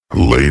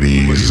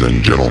Ladies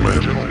and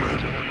gentlemen,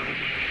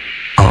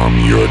 I'm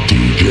your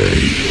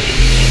DJ.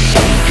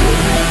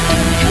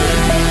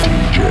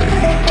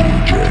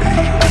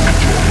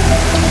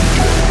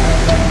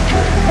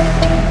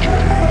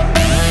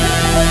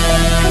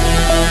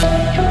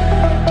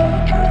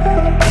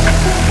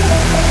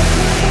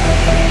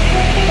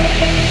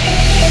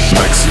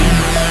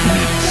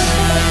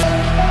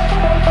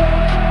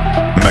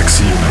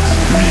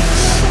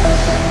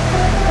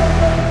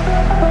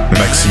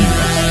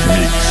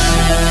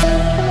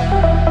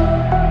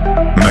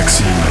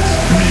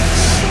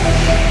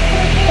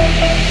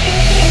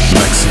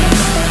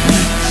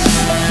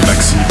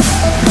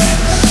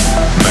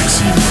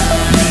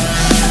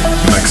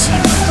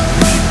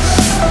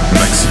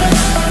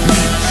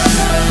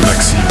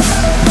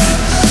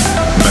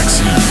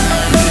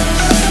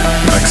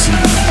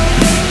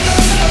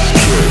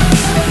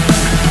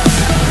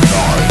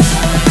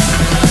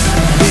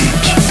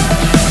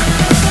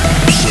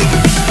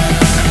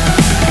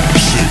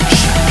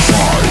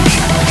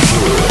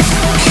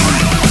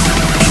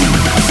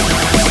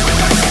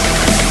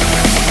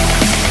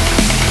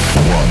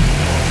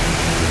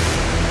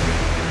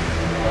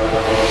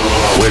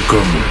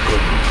 Welcome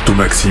to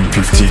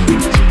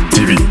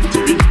Maxime15tv.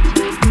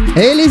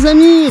 Hey les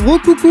amis,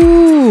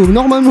 recoucou.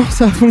 Normalement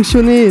ça a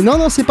fonctionné. Non,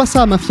 c'est pas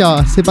ça,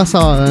 Mafia. C'est pas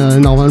ça,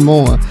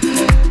 normalement.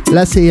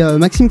 Là c'est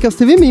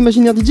Maxime15tv, mais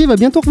Imaginaire DJ va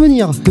bientôt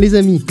revenir, les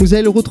amis. Vous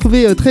allez le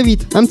retrouver très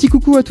vite. Un petit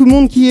coucou à tout le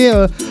monde qui est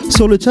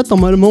sur le chat.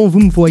 Normalement, vous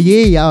me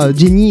voyez. Il y a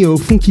Jenny au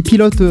fond qui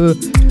pilote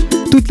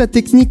toute la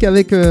technique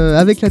avec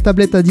la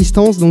tablette à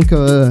distance. Donc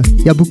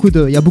il y a beaucoup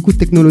de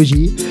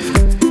technologie.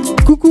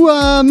 Coucou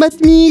à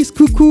Matmix,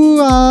 coucou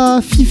à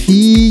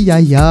Fifi,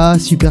 Yaya,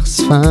 Super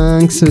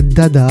Sphinx,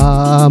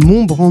 Dada,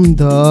 Mon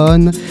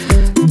Brandon,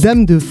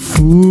 Dame de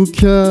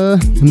Fouque,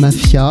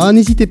 Mafia.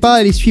 N'hésitez pas à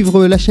aller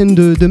suivre la chaîne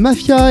de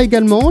Mafia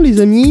également,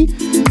 les amis.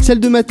 Celle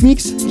de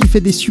Matmix qui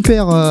fait des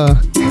super,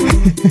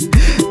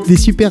 des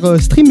super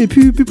streams, mais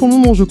plus pour le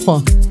moment, je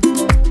crois.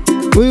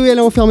 Oui, elle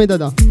est enfermée,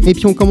 Dada. Et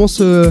puis on commence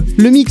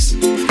le mix.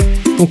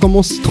 On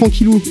commence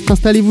tranquillou.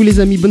 Installez-vous, les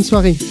amis. Bonne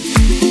soirée.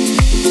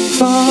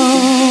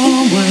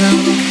 Somewhere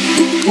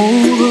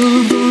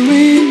over the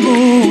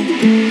rainbow,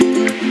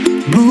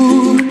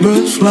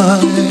 bluebirds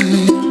fly,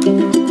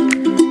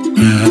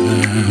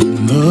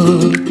 and the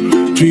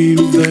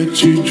dreams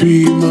that you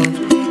dream of,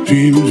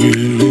 dreams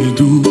really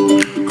do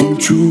come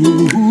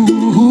true.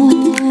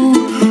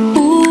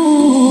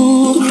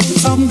 Ooh,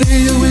 someday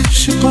you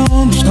wish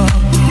upon a star,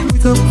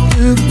 wake up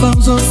with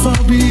clouds are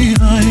far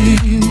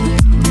behind.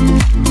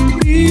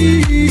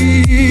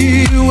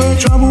 Where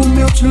trouble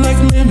melts like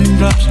lemon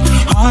drops,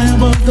 high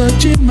above the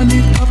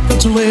chimney top,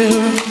 that's where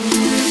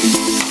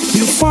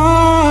you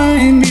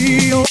find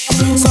me. Oh,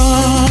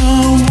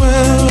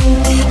 somewhere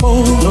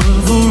over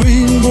the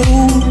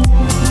rainbow,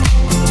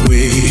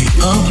 way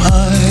up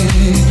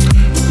high,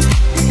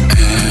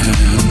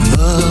 and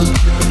the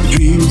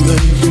dreams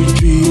that you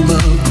dream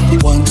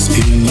of once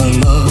in a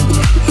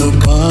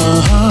lullaby.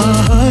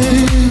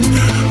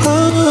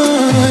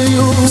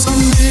 Oh,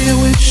 someday I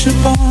wish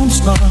upon a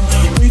star,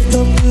 wake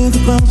up with the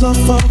clouds are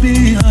far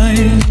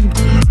behind.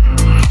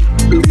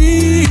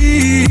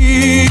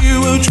 We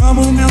will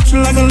trouble melt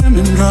like a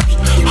lemon drops,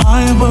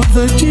 high above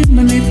the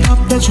chimney top,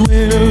 that's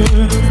where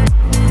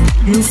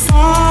you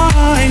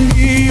find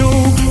me.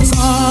 Oh,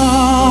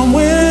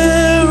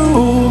 somewhere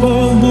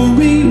over the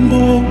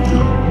rainbow,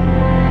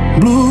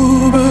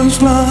 bluebirds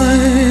fly,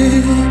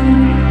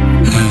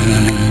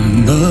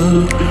 and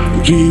the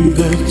dream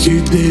that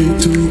you dare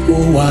to,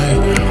 oh why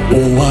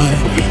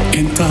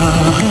can't I?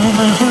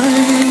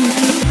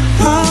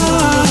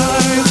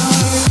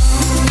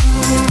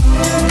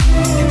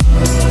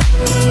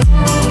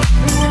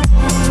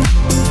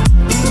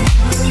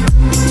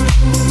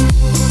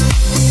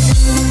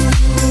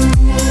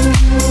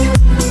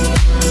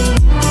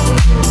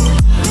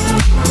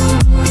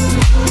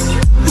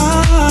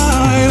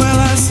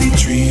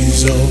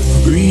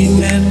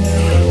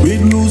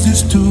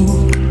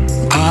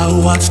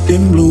 Watch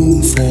them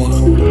bloom for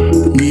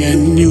me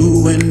and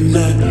you, and I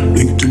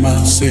think to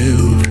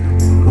myself,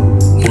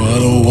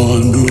 what a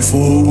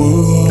wonderful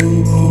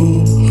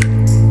world.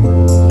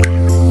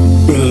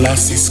 Well, I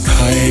see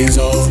skies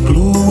of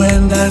blue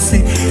and I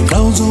see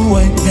clouds of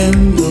white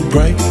and the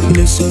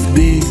brightness of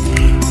day.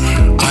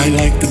 I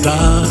like the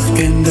dark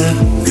and I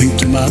think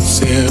to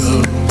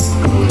myself,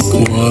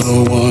 what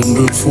a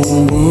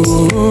wonderful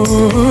world.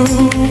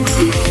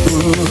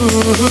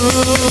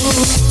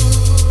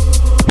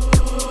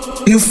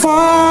 You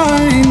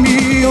find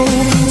me, oh,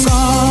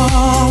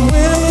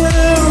 somewhere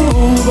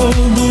over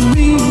the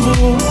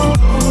rainbow,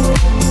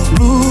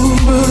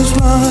 bluebirds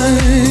fly,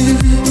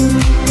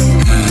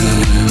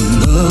 and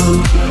the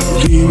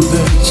dream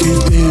that you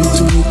dare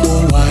to,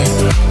 oh why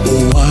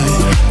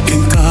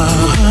can't I?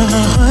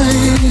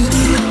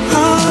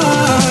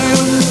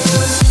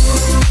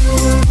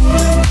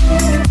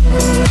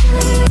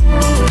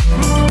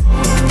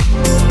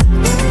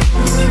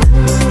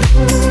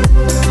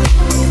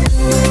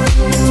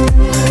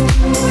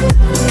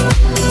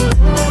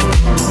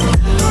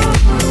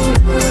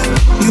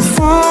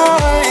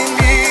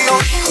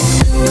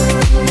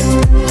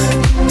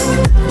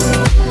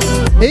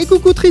 Et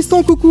coucou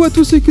Tristan, coucou à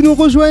tous ceux qui nous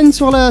rejoignent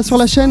sur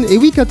la chaîne. Et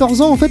oui,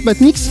 14 ans en fait,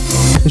 Batmix,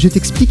 je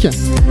t'explique. Et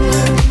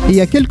il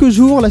y a quelques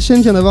jours, la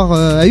chaîne vient d'avoir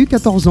a eu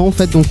 14 ans en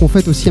fait, donc on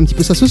fête aussi un petit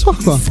peu ça ce soir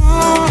quoi.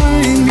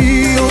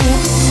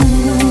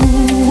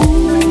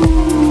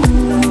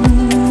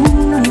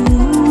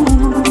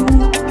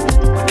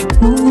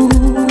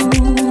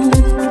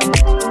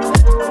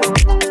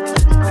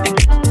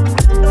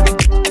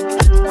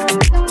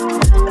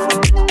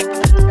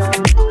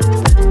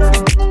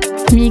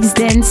 Mix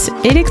dance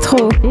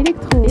électro.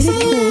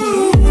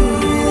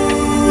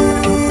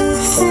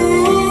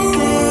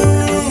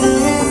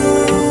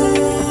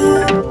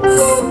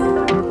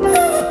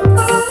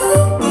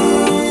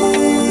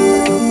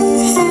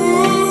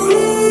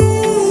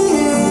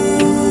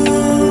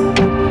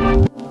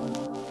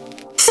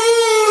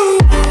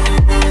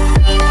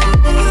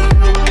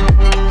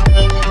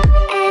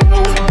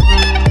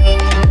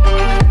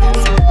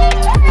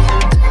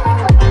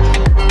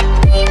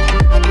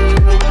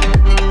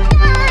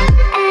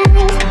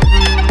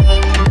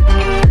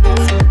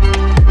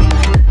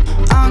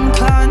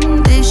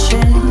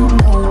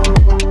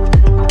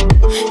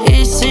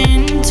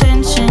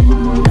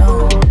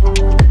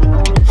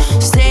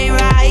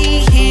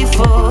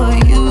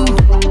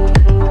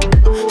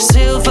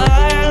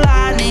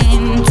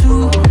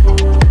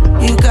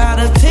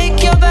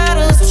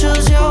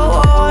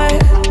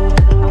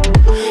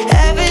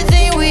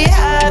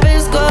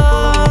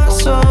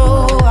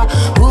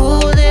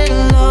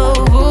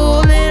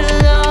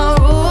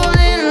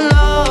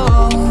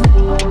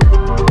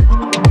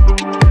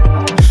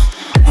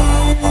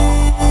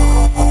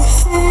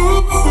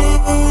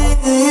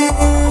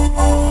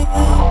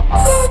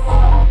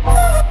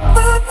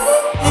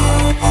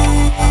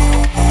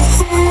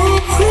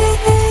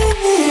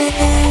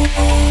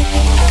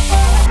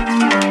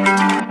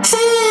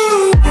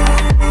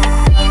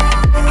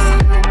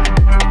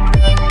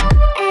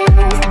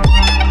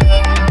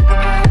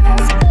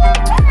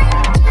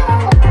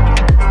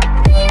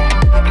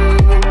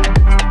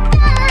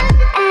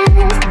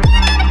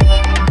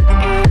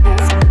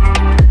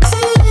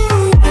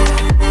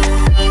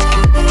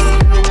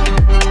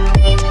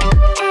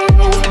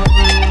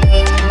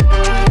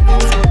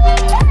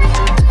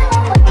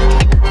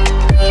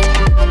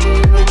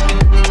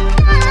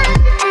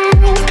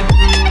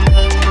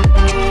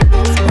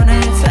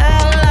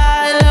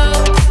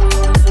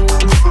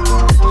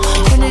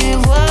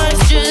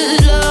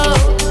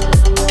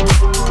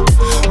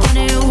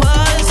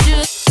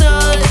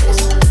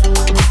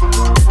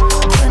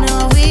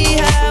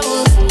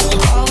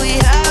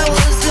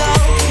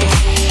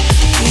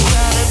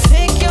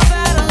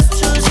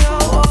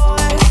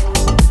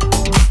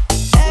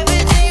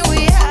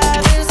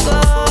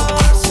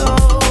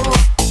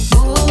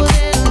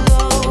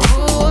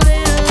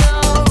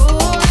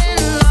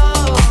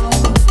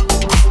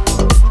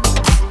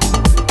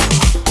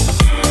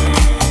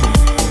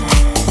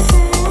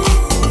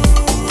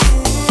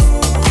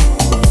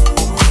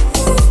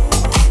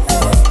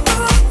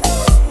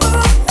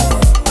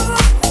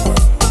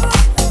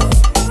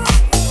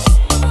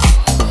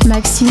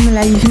 Maxime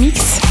Live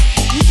Mix.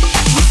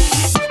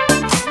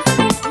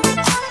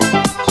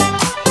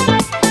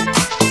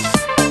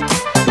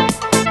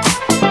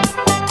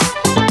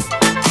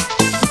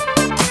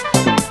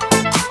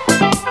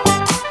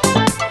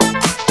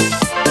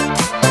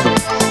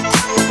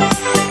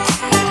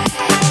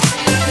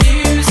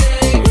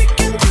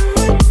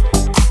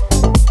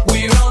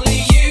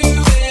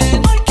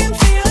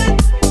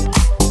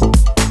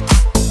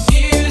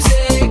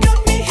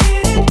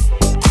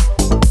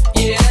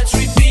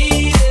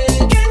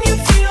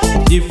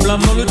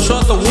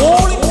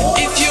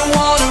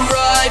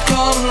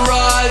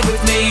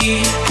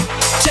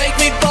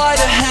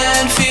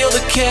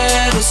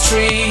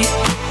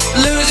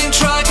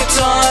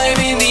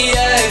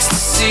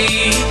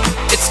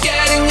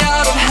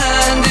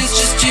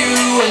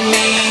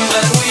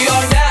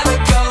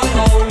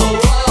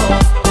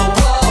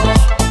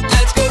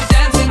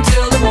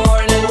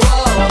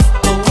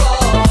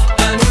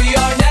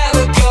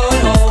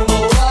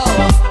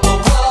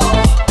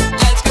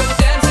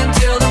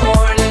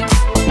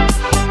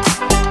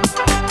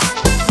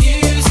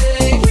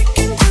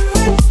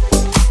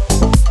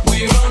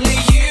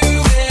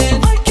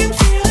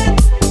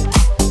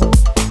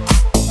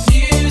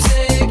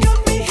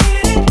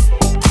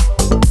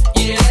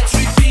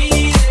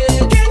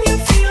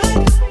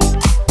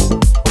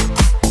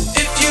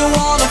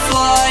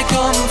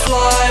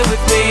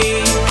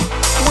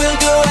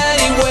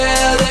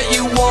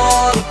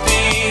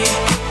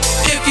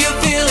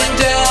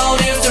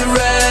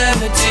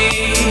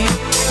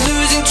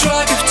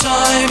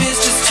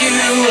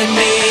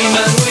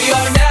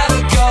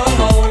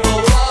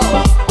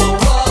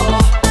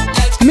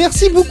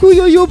 Merci beaucoup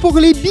Yo-Yo pour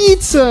les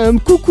beats.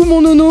 Coucou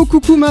mon nono,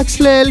 coucou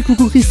Maxlel,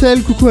 coucou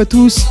Christelle, coucou à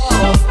tous.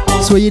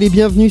 Soyez les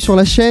bienvenus sur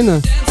la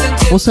chaîne.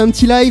 On se fait un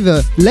petit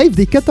live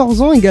des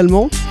 14 ans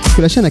également, parce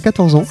que la chaîne a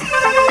 14 ans.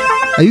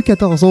 A eu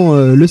 14 ans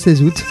le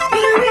 16 août.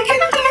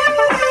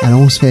 Alors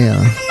on se fait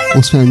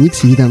un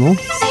mix évidemment.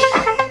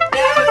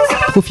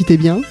 Profitez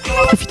bien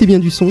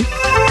du son.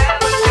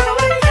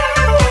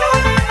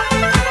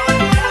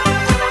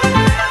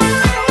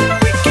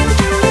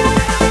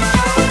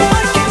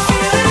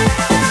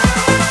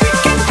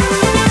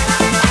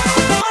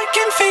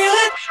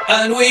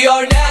 and we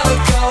are never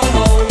going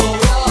home. Whoa,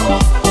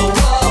 whoa,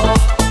 whoa.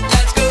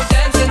 Let's go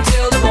dance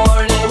until the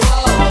morning.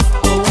 Whoa,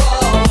 whoa,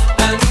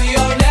 whoa. And we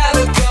are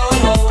never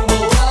going home.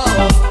 Whoa,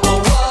 whoa,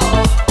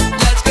 whoa.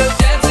 Let's go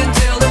dance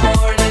until the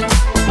morning.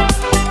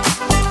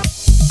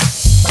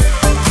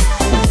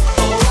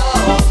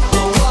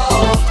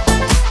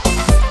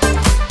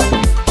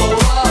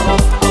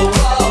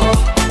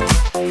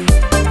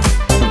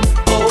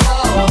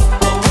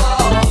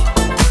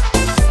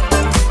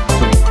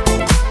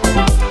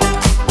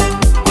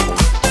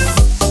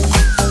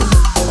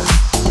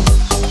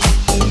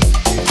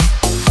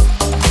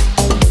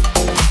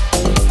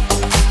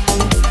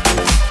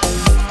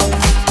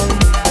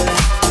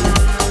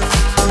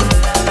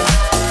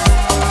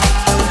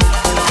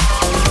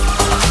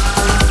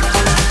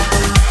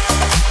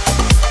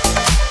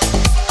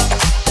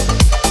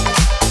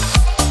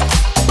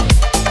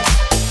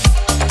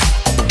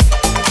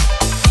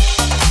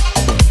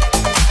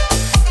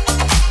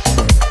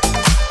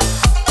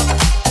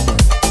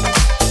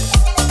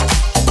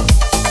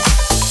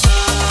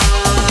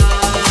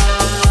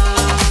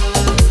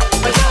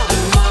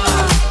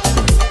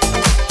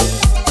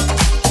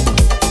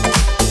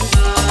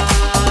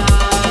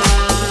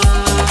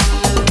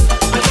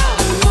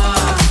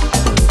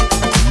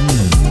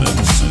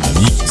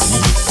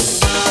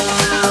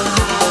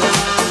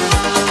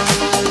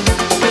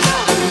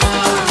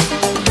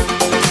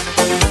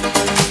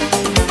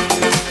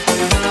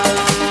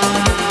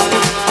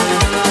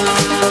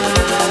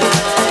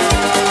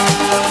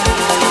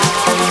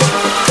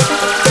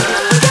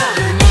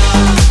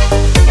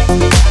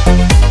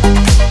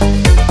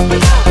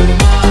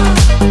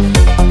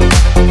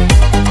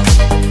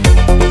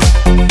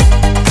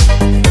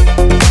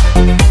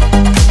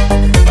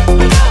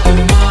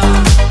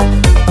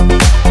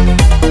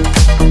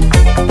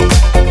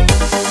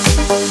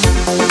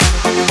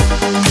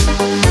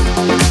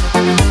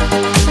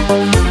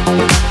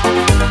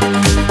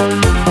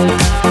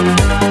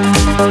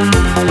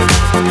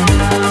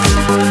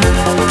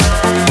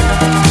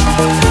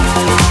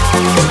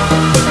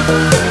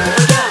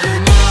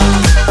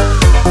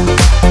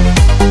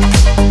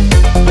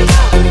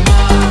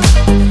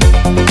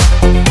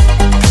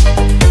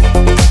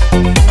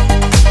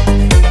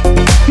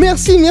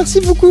 Merci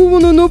beaucoup mon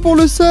nono pour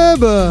le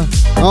sub.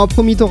 Oh,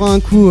 promis t'auras un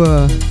coup,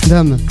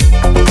 dame.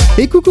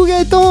 Et coucou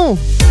Gaëtan.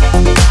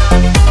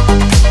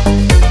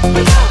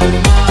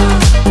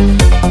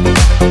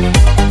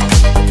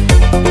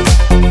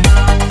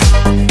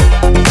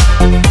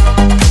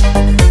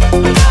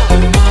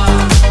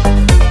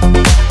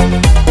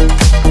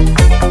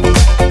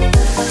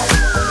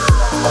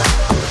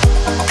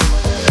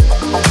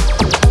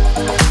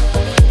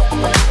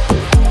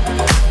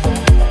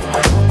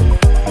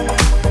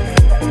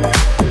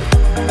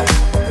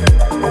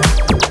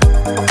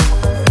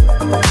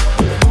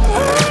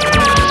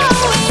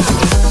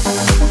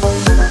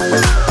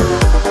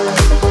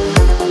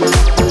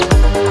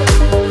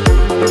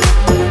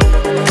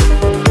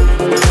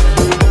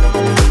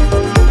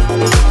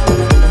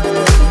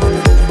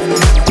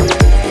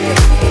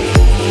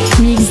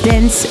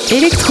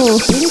 Electro.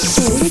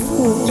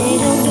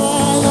 Little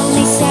girl,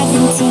 only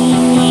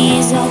 17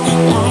 years old.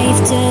 Life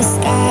just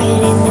got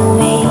in the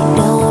way.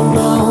 Don't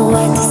know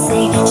what to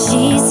say.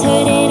 She's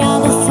heard it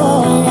all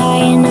before.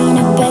 Lying on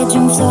her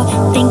bedroom floor,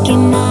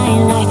 thinking my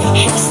life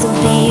has to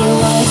be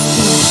worth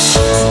it.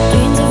 She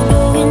dreams of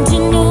going to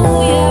New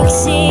York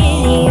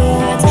City. Her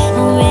heart's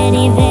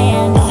already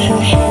there, but her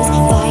head's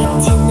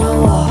fighting the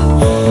war.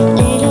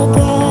 Little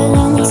girl,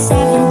 only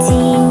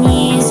 17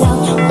 years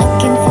old,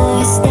 looking for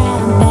a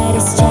star, but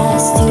it's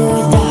just too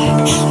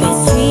dark. Her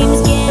dreams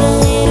get a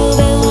little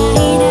bit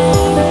wider,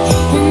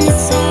 and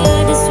it's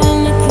hard to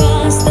swim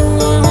across the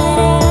water.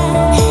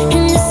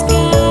 And the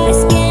scars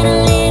get a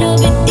little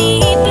bit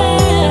deeper,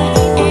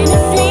 and the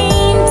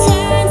flame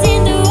turns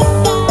into a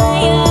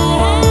fire.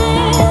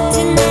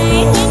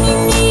 Tonight when you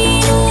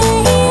need a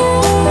way,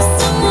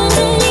 someone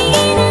to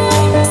lean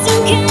on,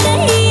 some kind of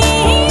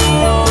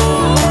hero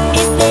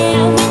is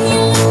there when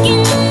you look in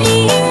the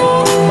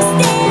mirror,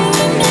 staring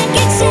back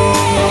at you,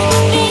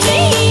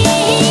 baby.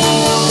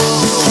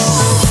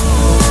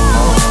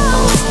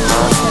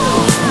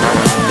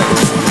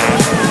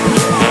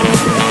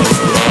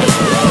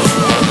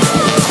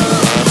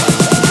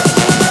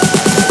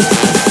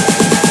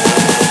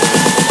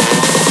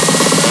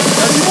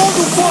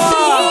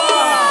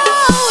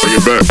 Bring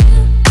it back.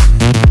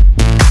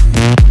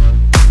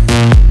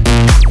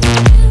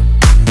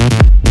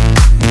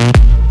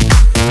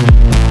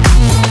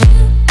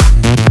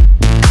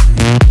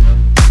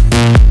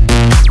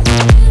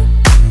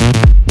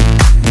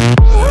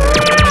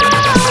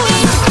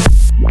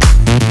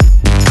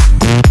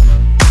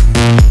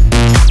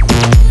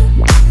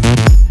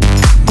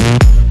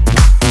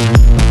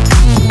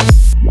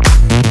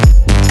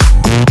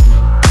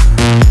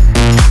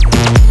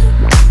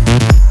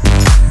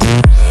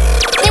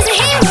 There's a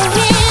hero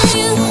in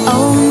you.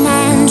 Old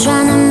man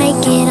trying to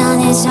make it on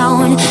his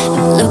own.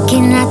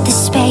 Looking at the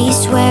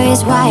space where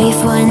his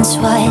wife once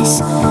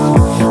was.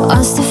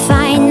 Wants to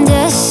find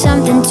us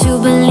something to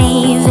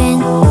believe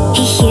in.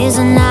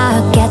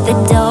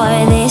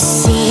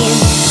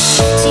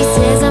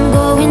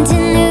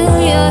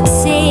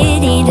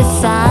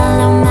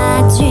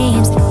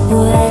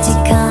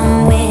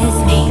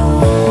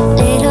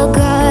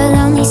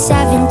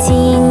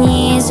 17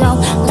 years old,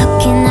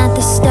 looking at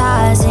the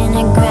stars in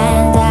a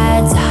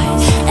granddad's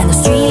eyes. And the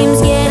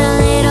streams get a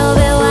little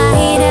bit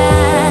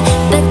wider,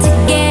 but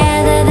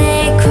together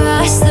they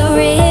cross the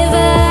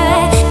river.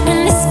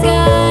 And the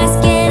scars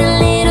get a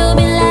little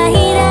bit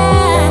lighter,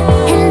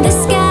 and the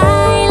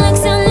sky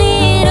looks a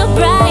little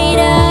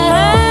brighter.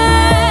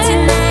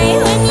 Tonight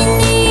when you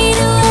need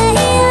a way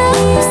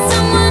out,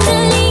 someone to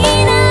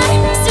lean on,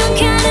 some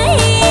kind of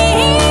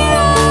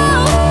hero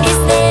is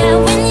there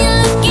when you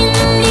look in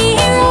the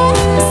mirror,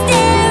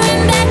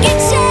 staring back at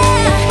you.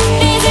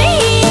 There's a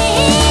hero.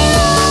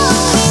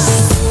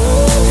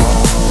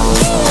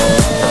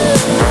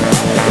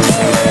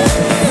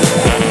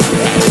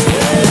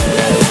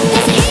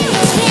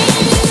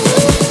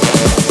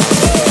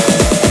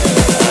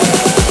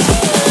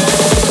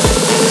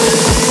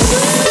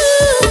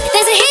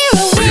 There's a hero.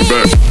 Bring it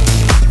back.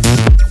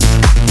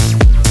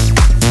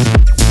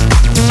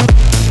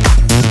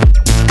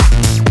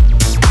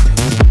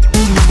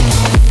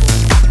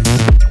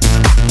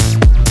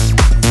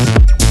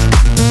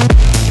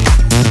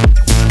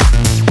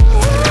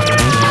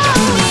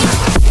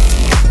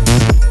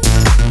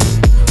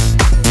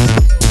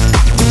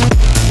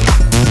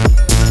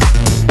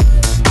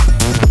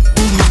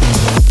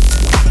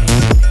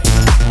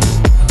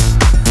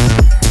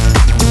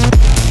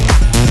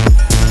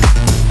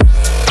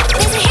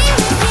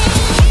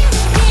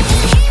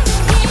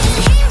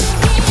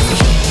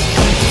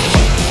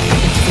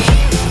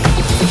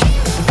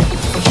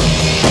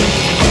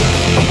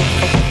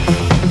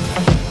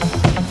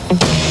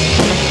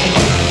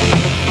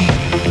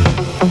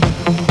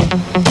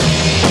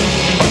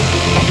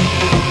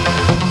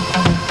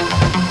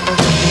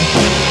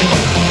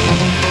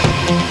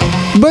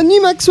 Bonne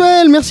nuit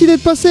Maxwell, merci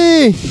d'être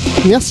passé.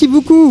 Merci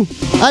beaucoup.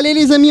 Allez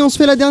les amis, on se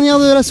fait la dernière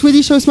de la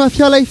Swedish House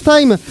Mafia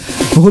Lifetime,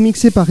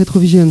 remixée par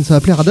Retrovision. Ça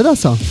va plaire à Dada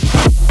ça.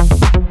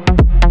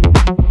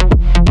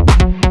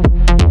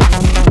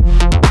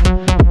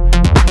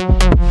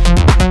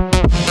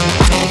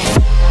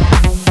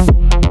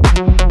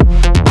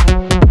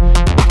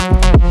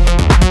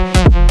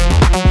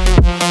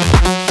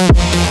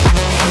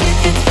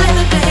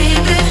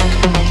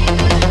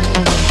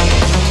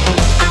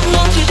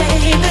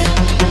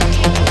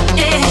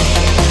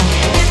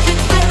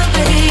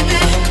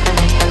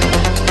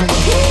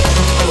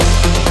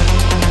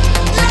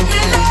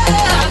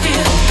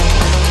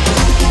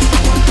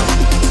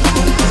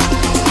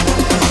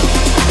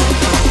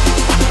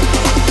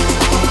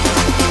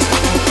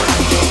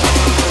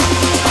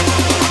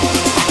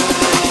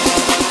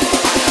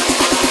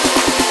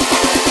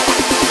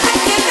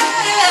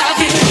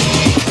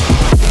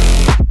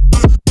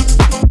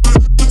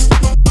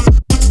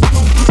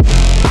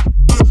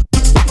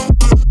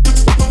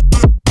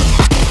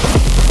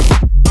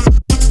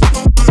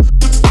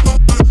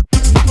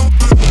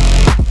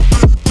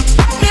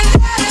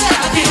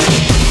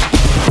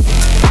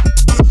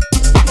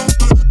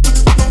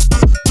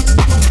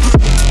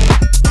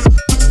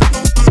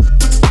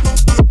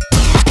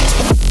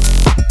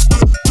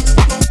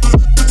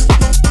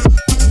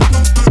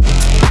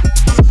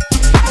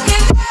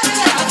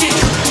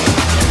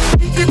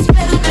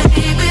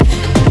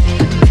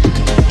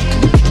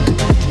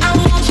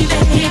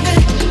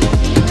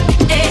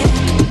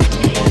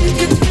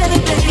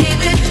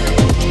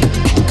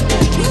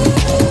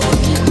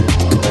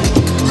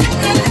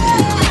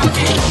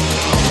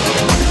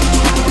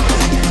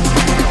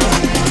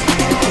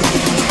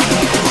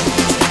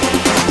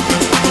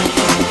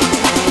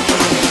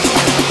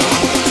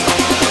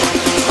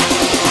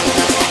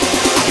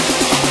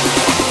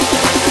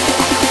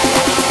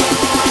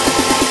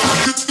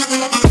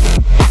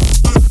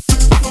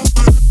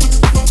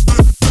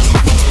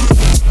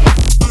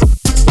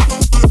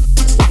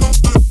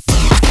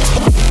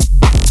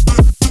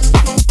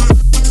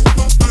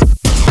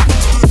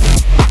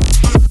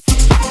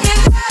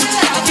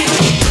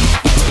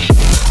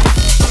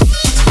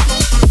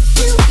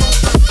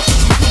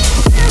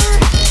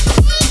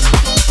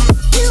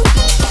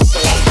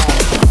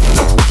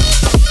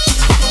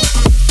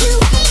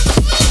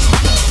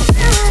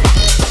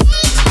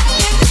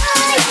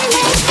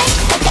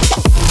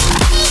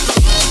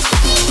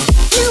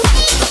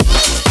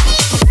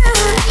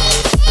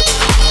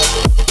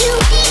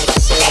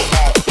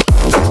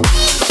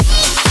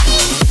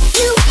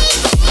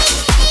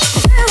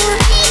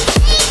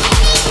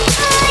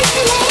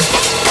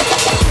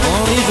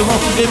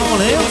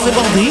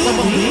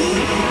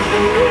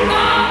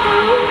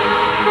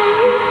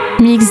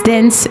 Mix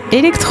Dance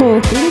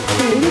Electro.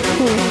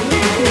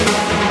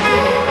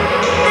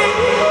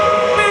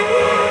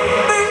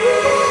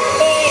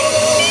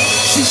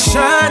 She's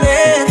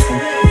shining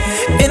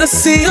in a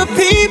sea of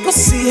people,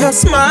 see her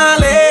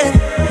smiling.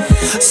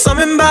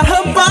 Something about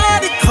her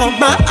body caught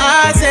my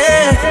eyes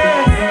and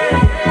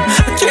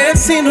I can't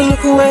seem to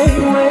look away.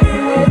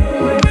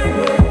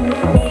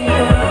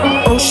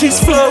 Oh, she's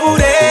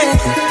floating,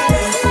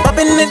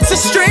 bumping into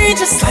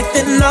strangers like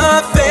they're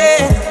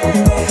nothing,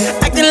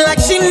 acting like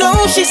she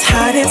knows she's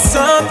hiding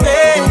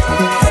something.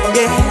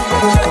 Yeah,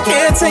 I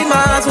can't take my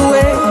eyes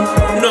away,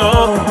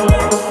 no.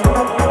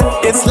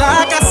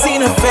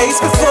 place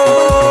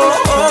before.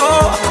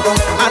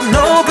 I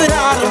know, but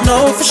I don't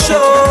know for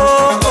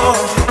sure.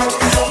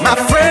 My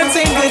friends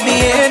ain't with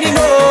me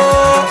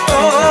anymore.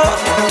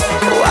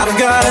 Oh, I've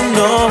gotta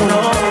know.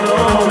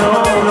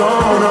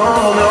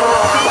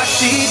 Why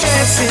she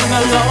dancing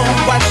alone?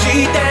 Why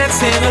she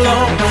dancing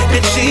alone?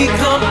 Did she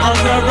come on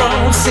her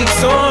own? Seems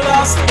so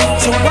lost.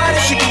 So why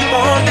does she keep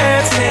on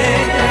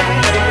dancing?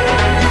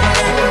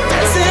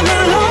 Dancing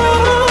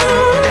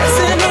alone,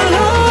 dancing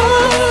alone,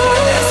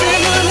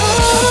 dancing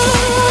alone,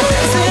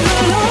 dancing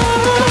alone,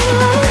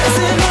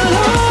 dancing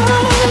alone, dancing alone,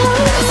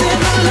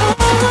 dancing alone.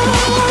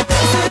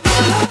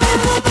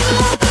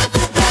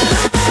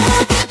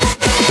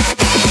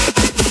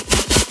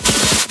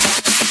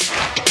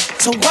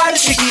 So why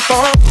does she keep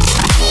on?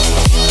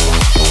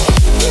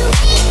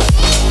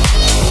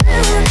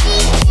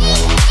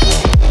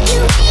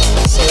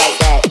 Shit like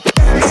that.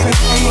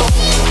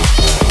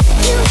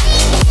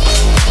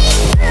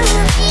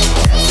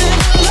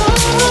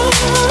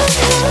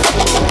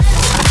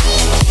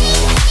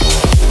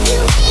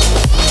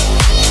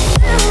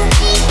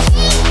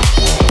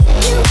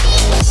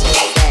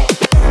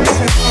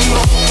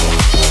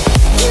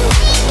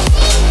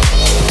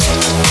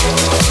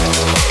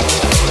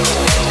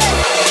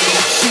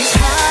 She's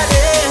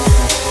hiding.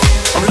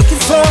 I'm looking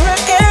for her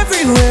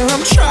everywhere.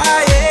 I'm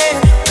trying.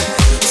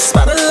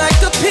 Spot her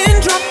like a pin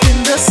drop in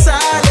the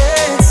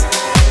silence.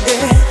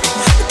 Yeah,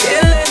 I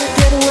can't let her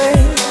get away.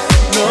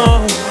 No,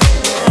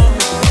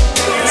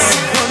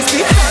 someone's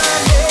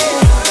behind me.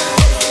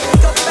 We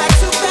go back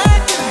to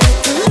back and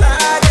we're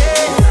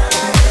colliding.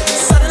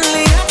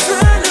 Suddenly I'm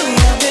turning,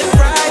 I've been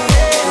right.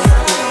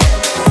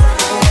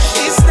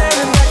 She's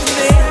staring back at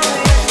me.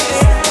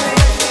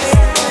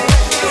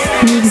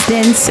 Mix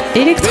Dance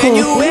Electro. When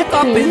you wake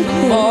up in the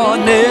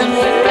morning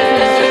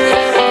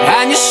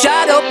and you're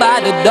shadowed by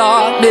the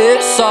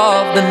darkness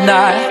of the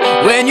night.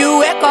 When you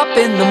wake up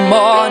in the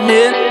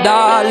morning,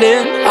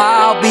 darling,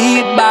 I'll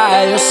be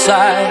by your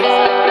side.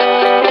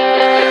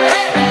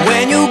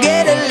 When you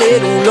get a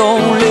little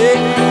lonely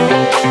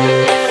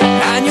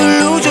and you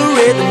lose your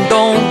rhythm,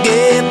 don't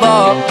give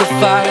up the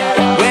fight.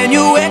 When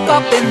you wake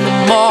up in the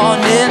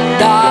morning,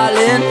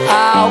 darling,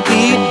 I'll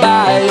be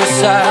by your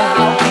side.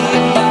 I'll be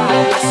by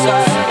your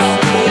side.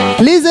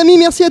 Les amis,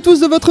 merci à tous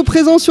de votre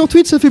présence sur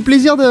Twitch, ça fait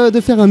plaisir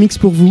de faire un mix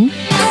pour vous.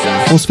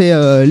 On se fait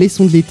les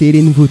sons de l'été,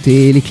 les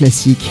nouveautés, les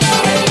classiques.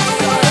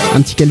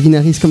 Un petit Calvin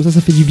Harris comme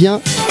ça fait du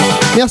bien.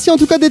 Merci en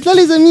tout cas d'être là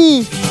les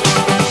amis.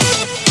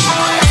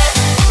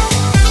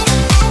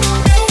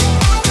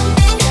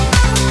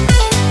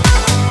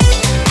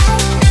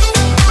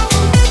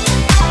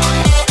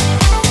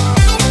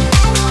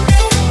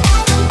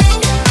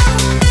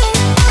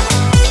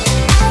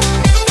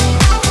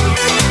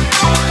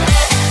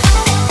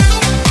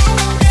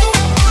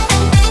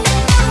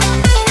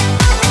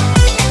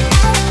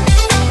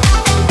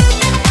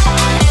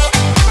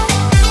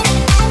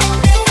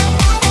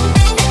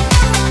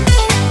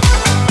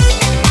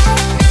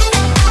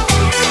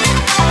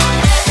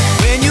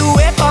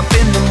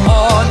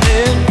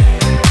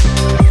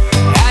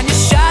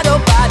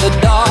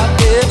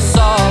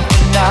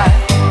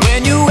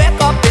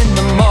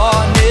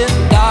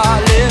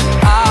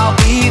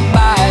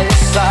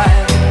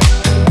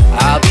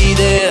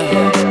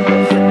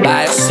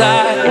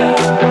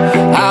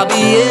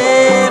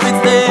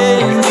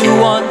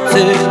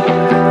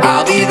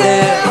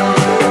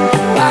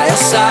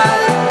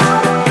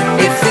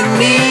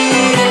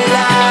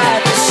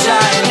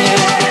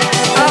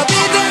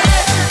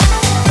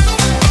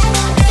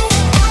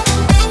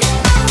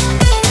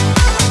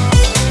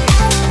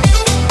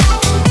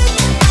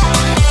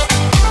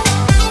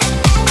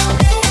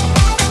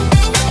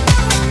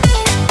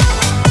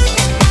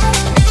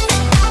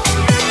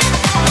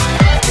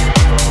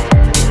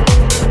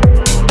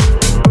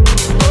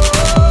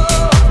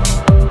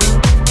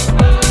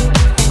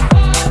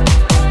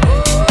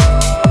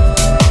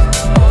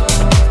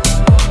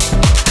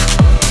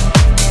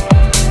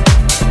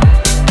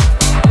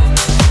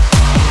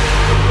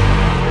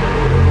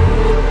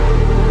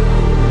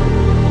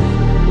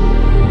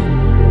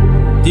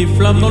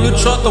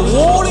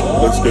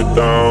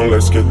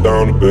 Let's get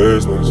down to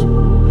business.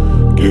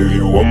 Give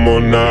you one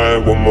more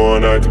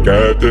night to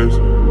get this.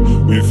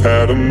 We've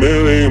had a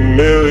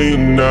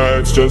million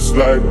nights just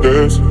like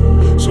this.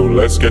 So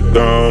let's get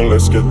down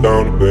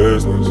to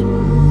business.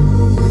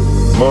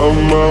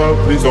 Mama,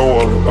 please don't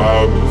worry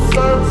about me.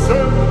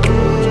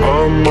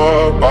 I'm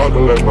about to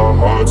let my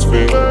heart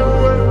speak.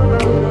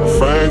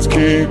 Friends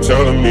keep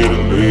telling me to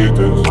leave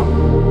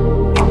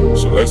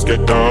this. So let's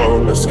get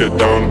down to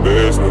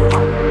business.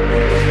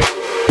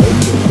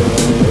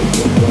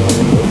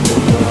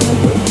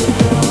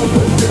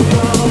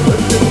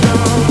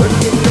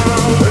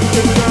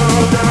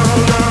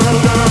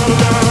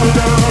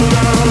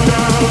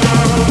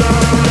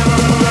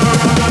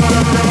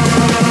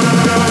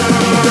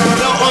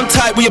 On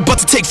tight, we about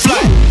to take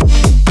flight.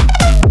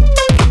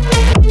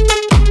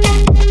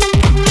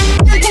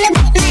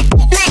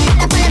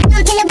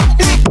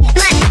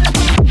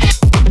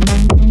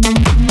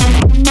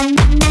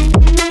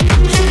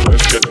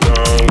 Let's get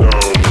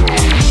down.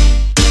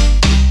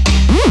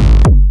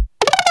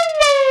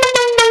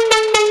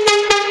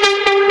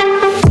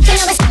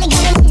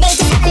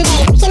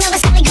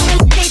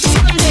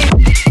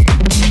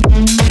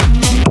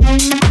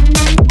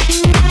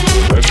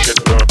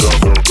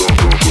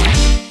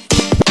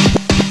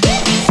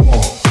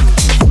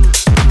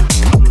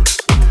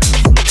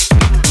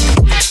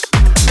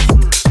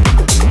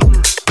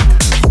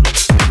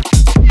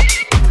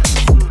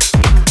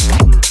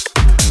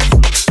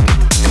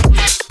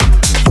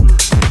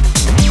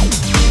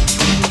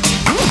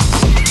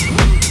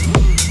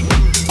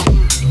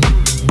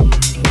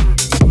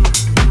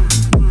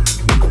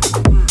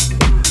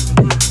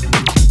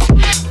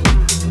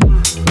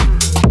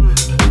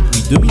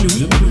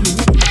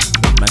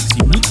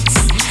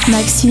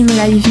 Maxime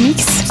Live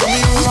Mix.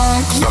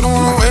 Cause I don't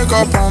wanna wake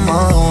up on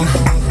my own.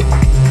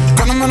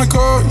 Got a minute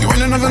call, you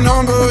ain't another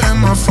number in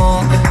my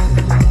phone.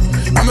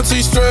 I'ma tell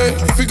you straight,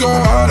 if we go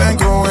out, ain't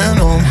going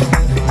home.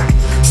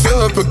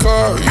 Fill up a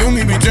car, you and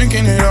me be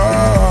drinking it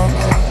up.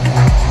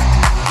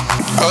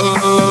 I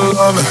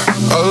love it,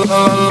 I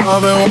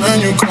love it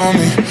when you call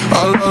me.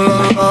 I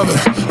love it,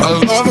 I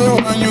love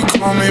it when you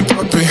call me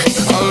puppy.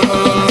 I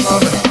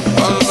love it,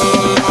 I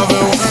love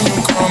it when you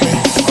call me.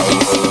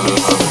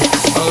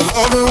 I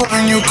love it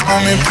when you call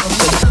me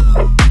puppy.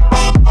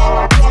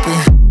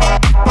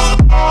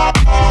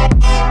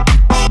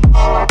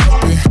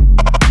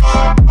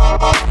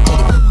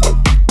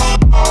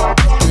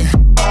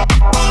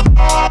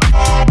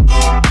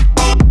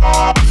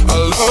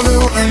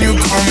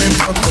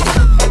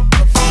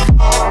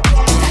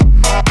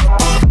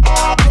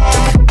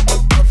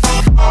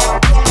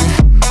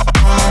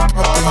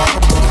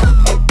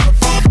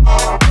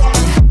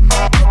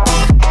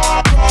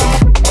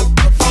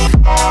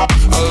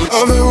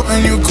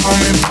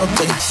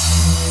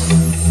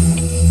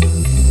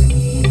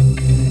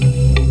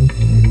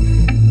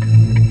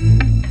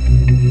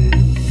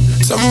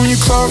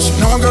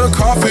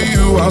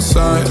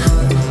 Outside,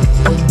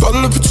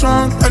 bottle of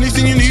Patron,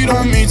 anything you need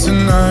on me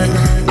tonight.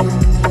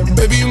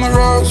 Baby, you my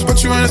rose,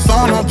 but you ain't a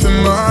thorn up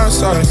in my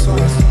side.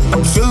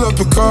 Fill up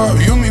a car,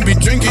 you and me be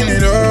drinking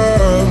it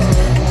up.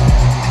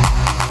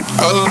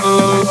 I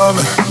love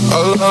it,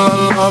 I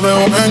love it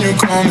when you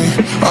call me.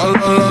 I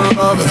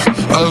love it,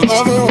 I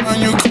love it when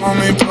you call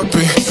me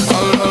puppy.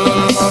 I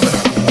love it,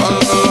 I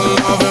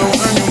love it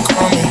when you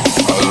call me.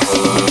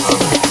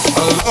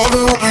 I love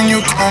it when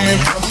you call me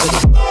puppy.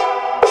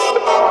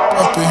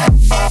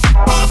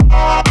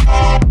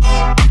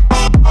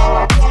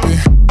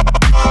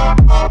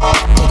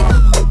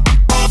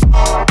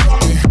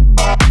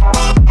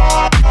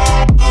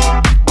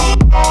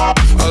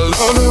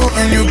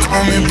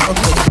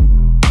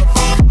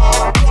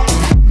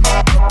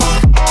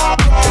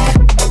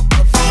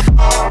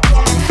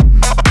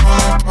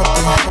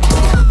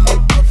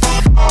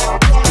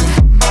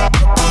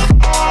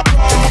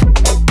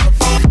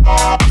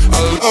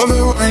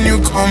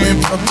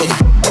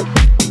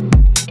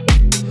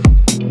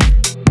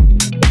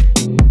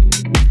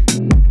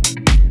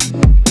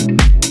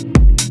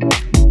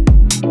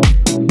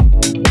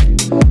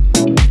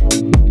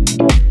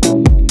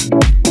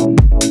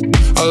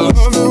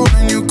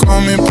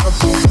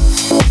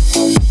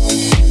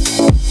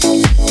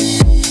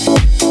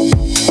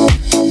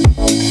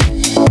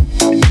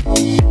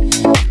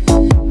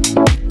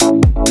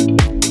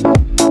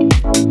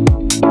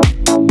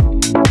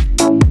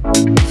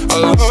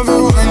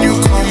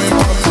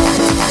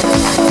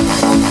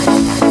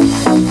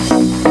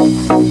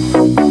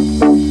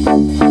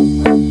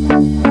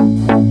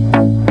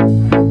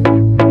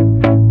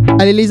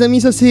 Allez les amis,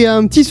 ça c'est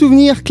un petit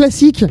souvenir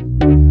classique.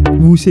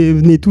 Vous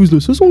venez tous de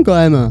ce son quand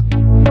même.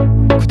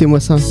 Écoutez-moi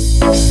ça. I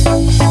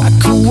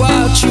could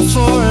watch you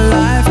for a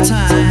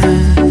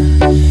lifetime.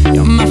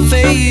 You're my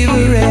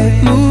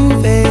favorite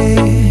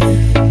movie.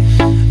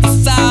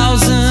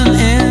 1,000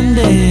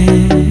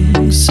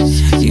 endings.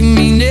 You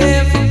mean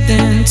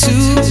everything to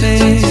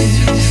me.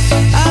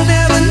 I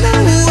never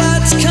know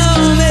what's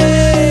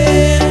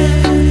coming.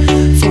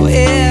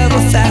 Forever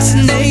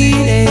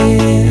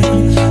fascinating.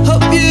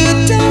 Hope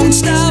you don't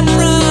stop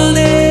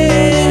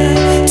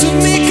running to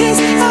me, 'cause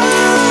I'll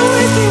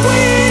always be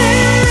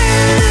waiting.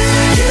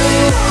 You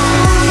are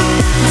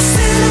my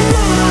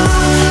cinema.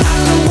 I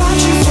could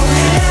watch you for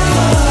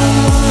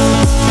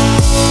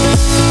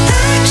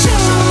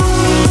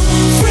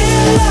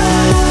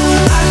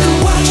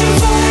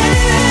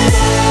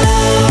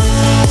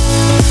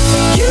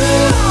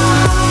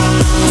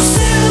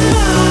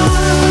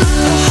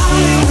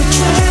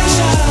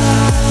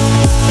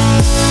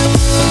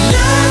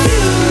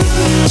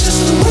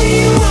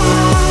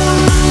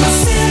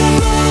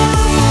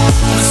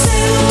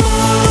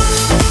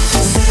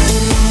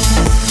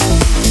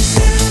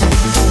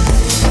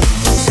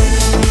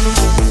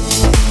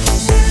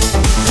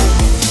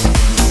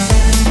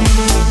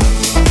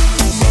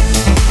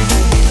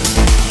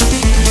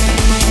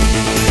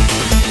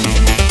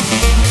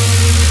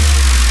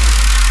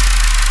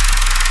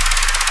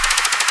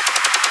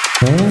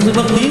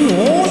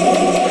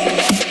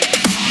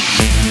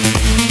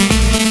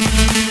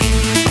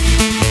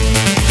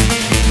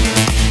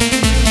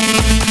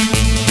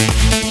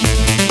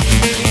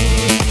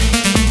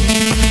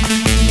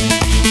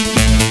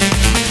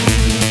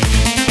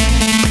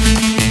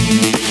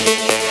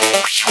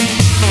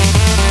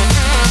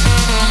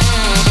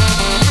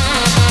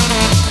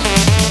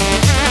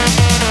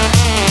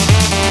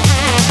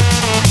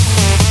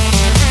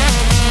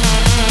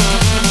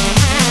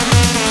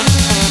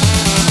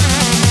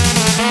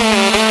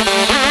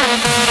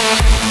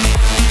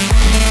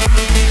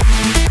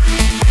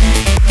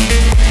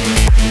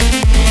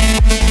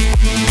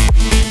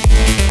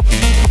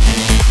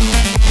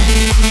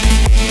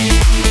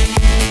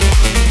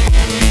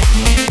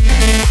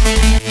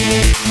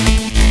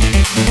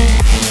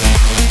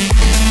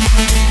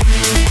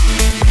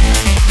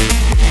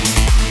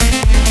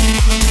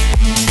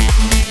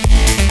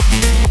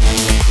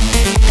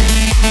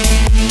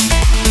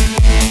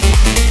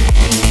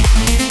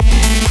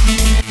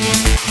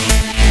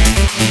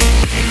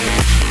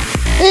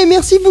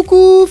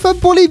Repoucou, Fab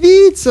pour les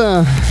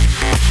beats.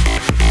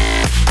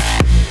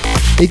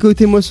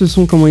 Écoutez-moi ce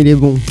son, comment il est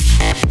bon.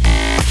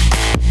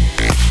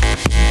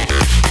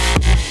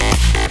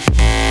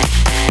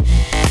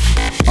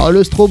 Oh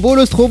le strobo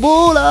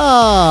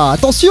là.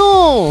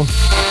 Attention.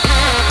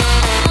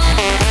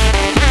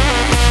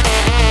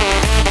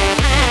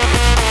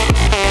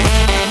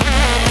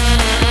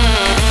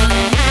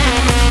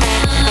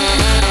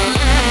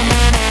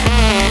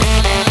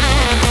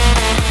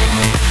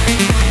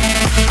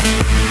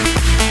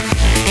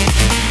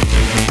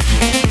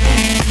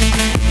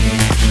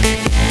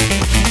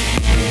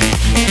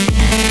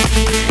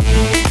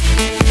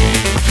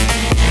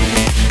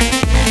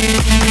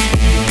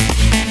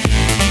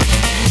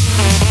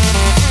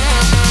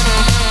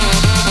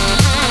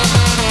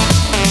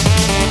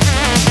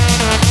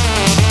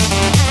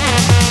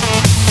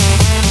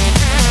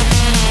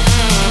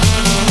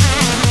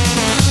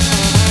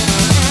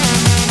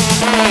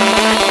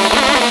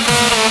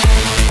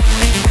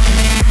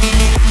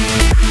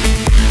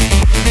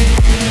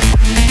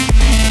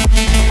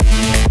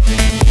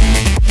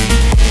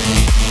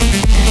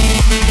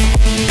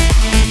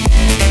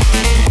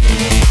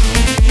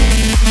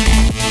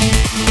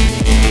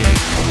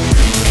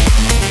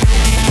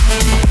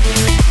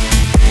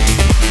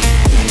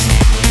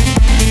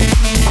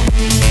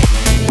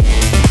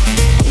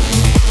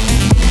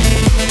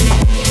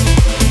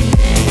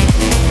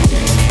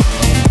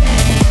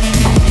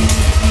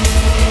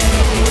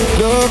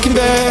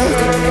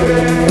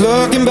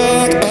 Looking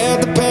back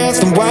at the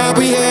past and why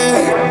we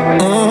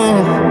had.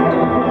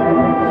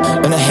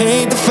 And I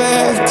hate the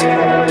fact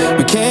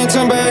we can't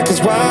turn back,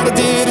 cause what I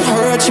did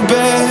hurt you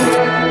bad.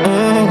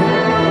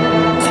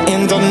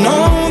 And I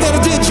know that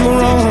I did you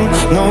wrong,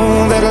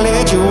 know that I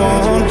led you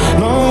on,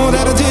 know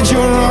that I did you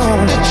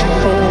wrong.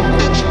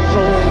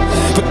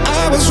 But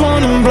I was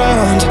running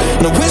blind,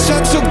 and I wish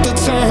I took the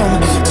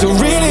time to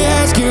really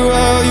ask you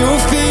how you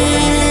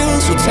feel.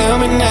 So tell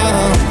me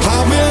now,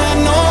 how will I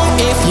know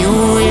if you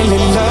really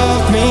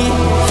love me?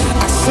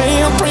 I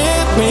say I'm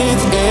praying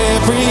with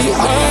every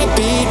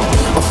heartbeat.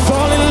 I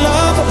fall in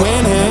love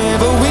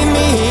whenever we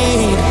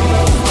meet.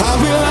 How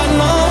will I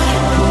know?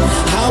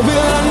 How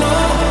will I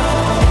know?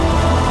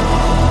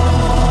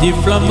 Des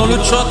flammes dans le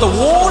chat,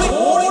 warning.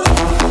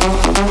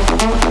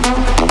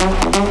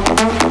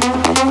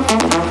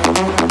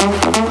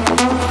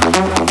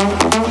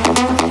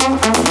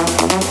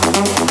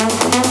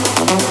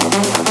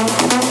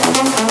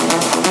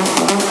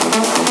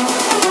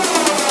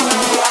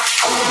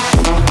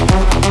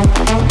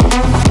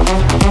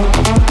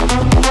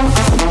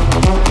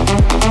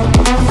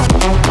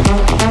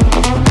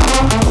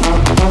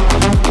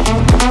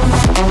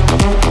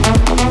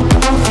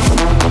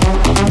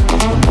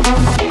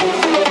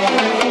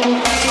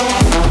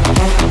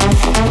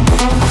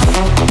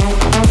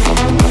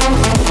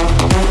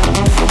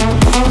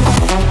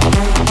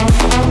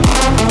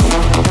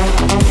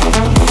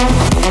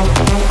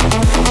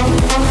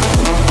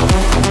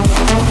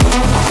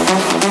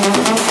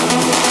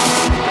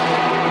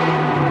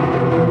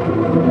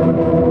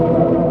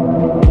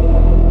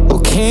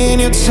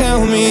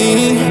 Tell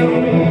me,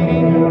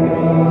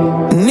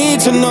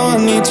 I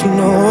need to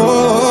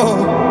know.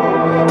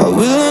 How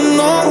will I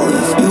know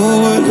if you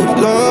really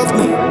love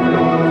me?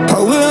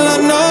 How will I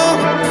know?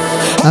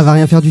 Elle va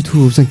rien faire du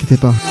tout, vous inquiétez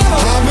pas. How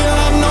will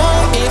I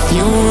know if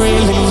you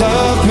really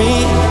love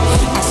me?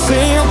 I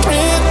say I'm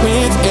praying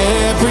with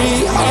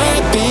every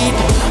heartbeat.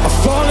 I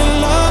fall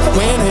in love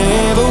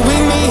whenever we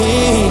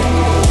meet.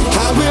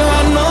 How will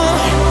I know?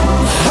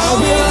 How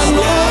will I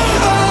know?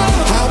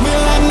 How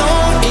will I know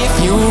if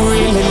you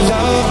really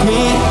love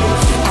me?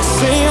 I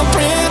say I'm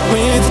praying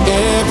with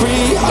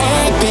every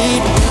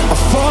heartbeat. I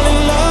fall in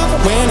love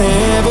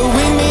whenever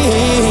we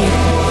meet.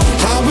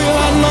 How will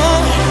I know?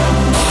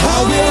 How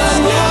will I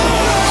know?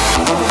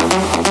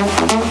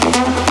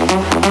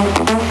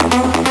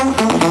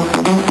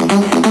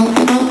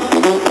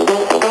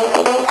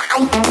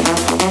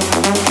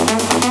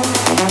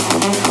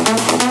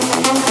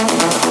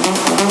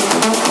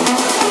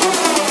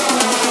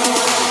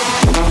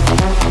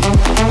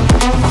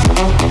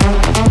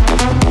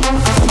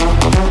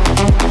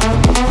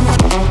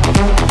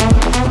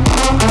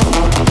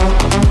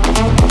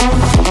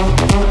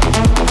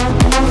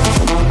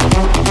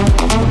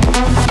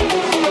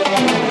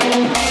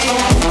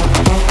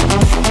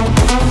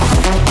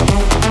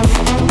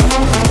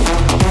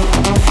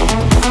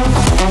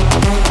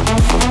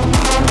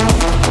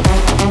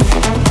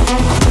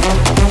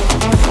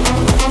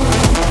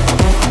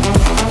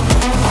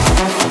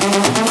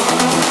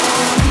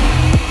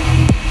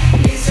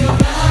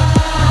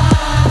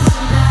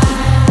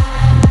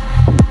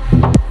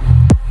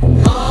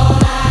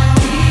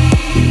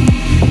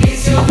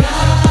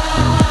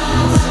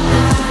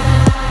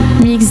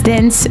 Mix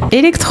dance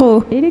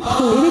électro.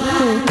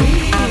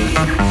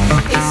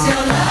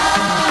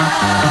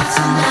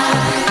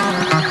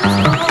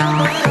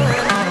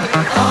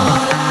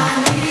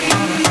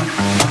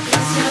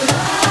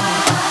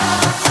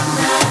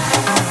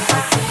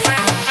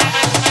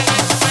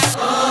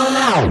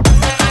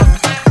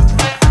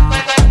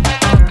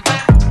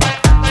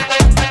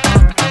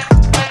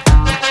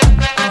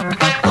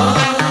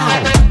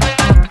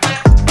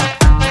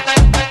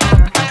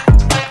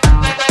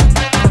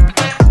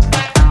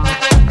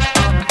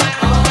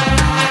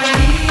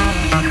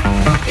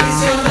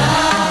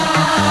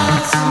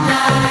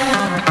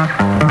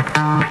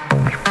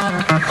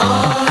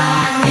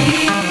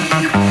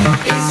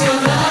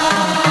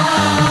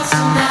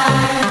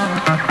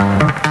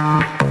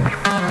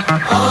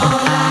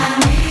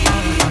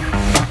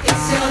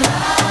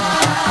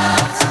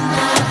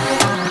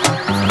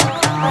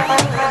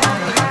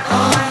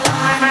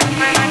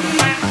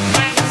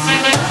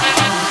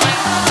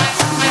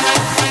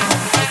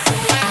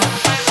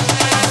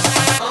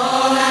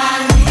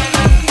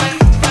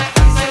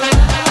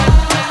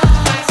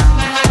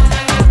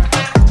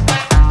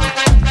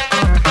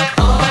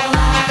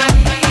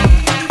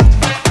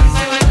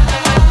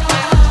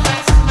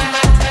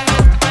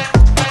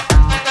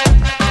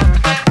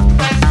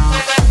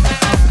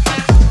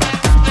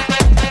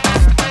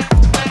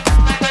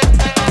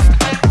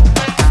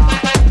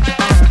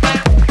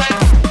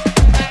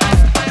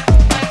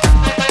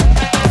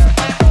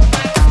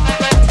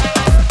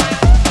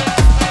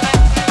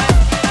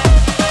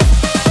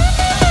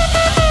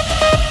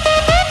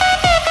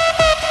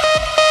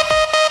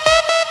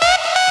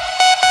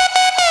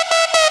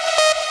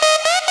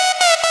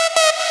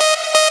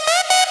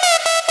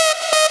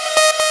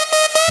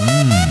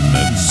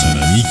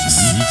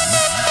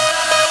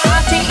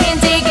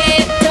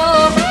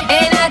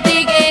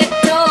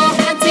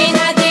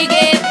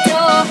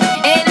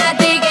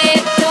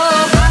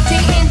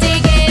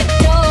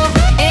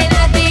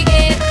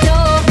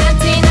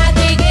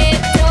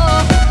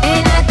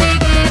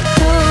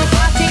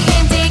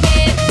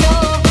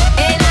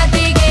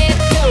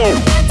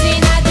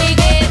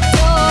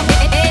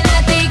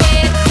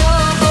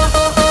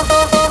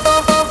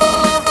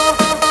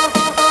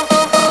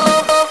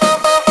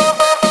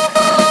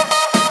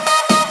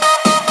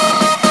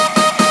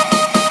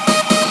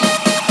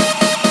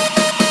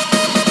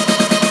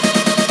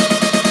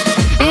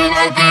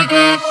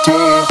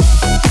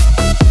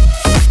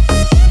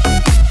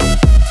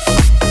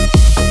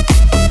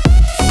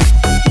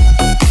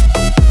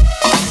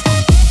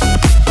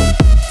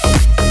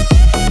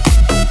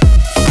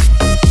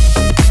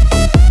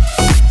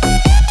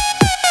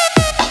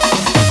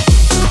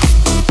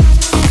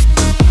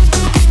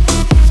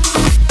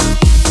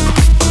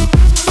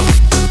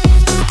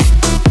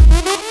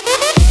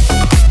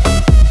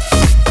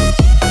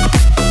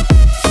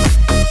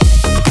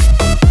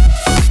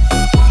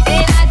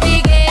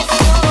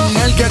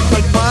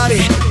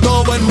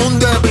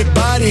 mi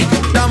party.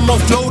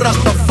 Damos flow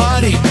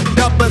Rastafari,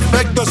 ya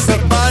perfecto ese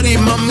party.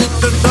 Mami,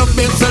 tú estás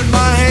bien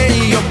salvaje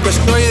y yo que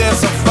estoy de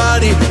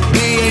safari.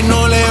 DJ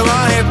no le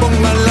baje,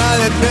 póngala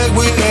de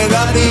Tego y de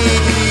Daddy.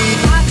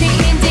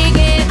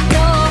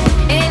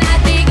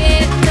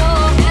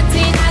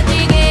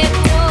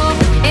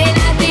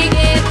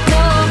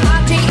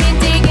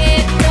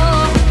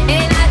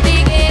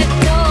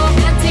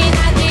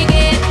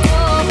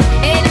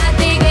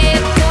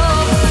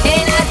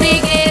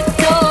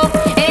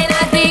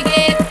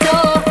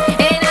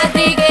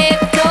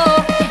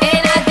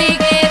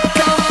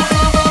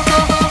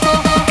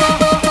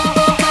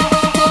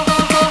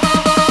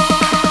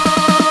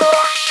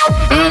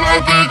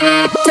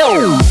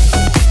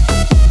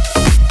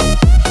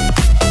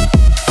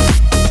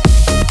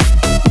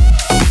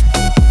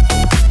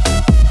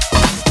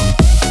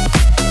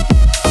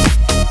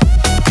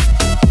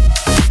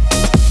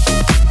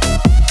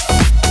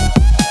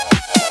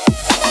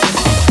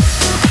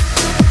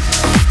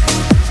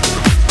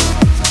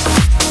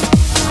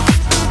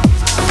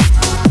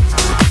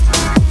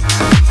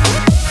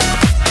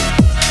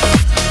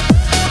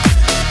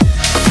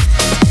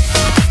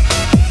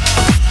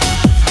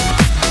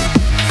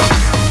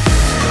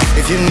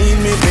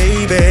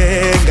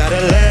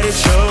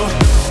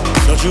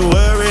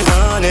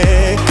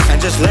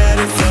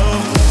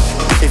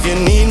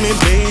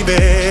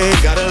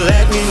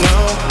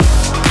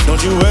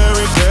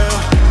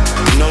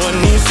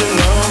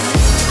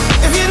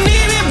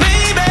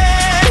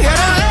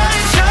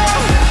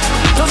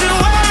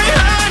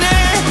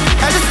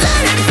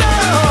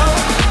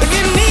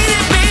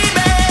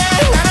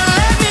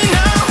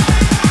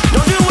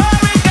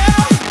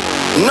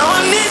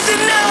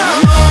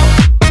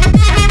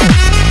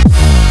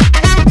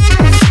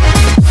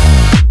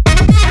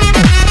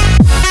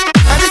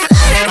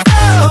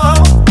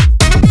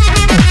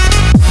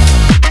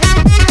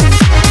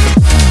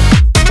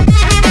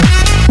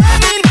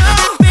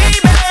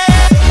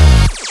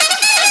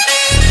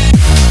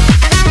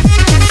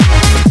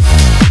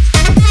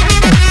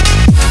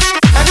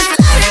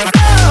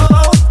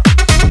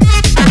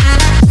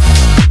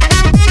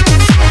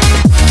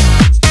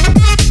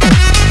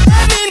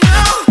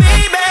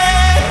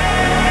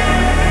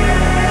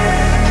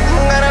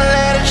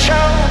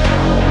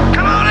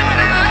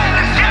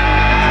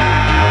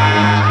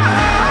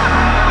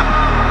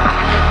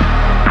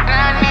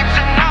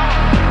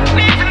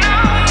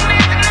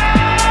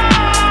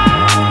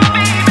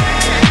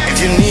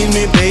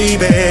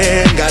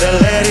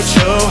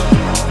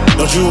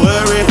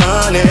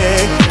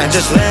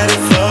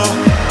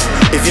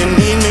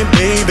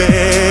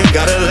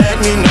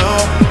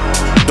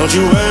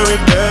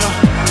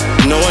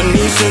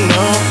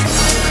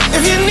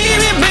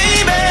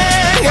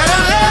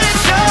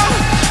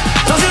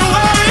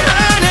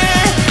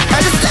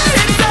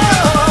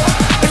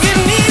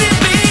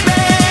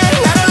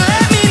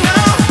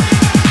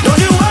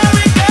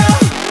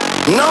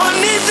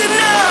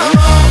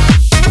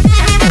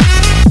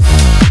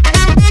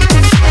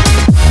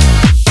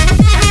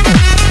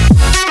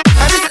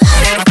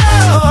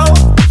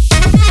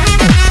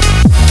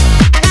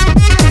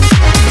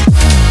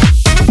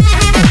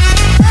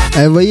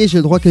 Vous voyez, j'ai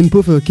le droit qu'à une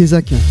pauvre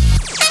Kezak.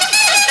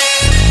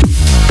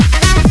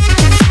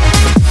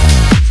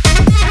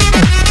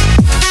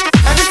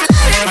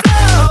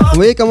 Vous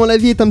voyez comment la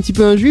vie est un petit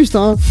peu injuste,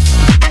 hein.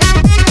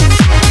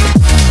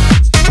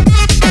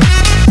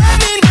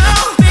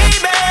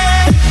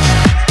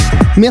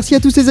 Merci à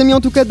tous ces amis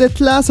en tout cas d'être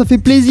là, ça fait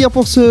plaisir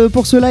pour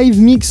ce live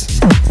mix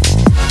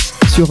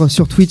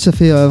sur Twitch, ça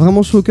fait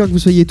vraiment chaud au cœur que vous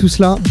soyez tous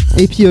là.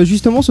 Et puis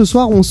justement ce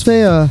soir on se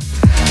fait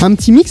un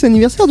petit mix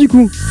anniversaire du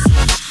coup.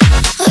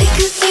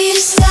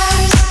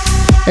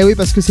 Eh oui,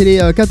 parce que c'est les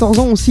 14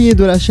 ans aussi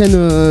de la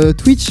chaîne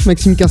Twitch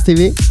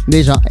Maxime15tv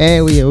déjà.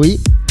 Eh oui, eh oui.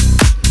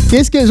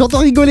 Qu'est-ce que j'entends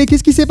rigoler?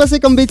 Qu'est-ce qui s'est passé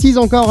comme bêtise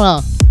encore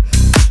là?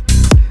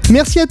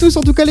 Merci à tous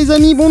en tout cas les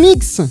amis, bon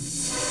mix.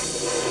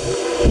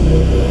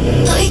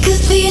 We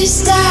could be the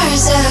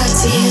stars out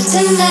here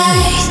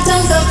tonight.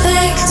 Don't go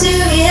back to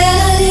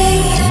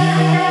reality.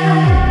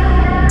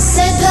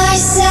 Side by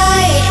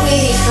side,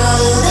 we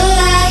follow the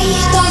light.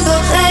 Don't go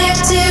back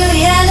to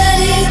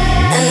reality.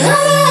 And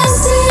I'm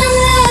lost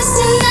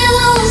in that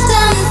old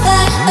time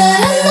fight.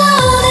 But I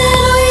know that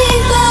we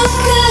both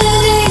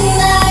could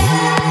ignite.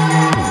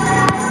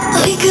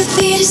 We could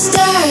be the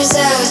stars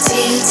out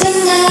here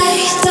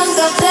tonight. Don't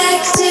go back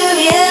to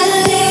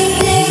reality.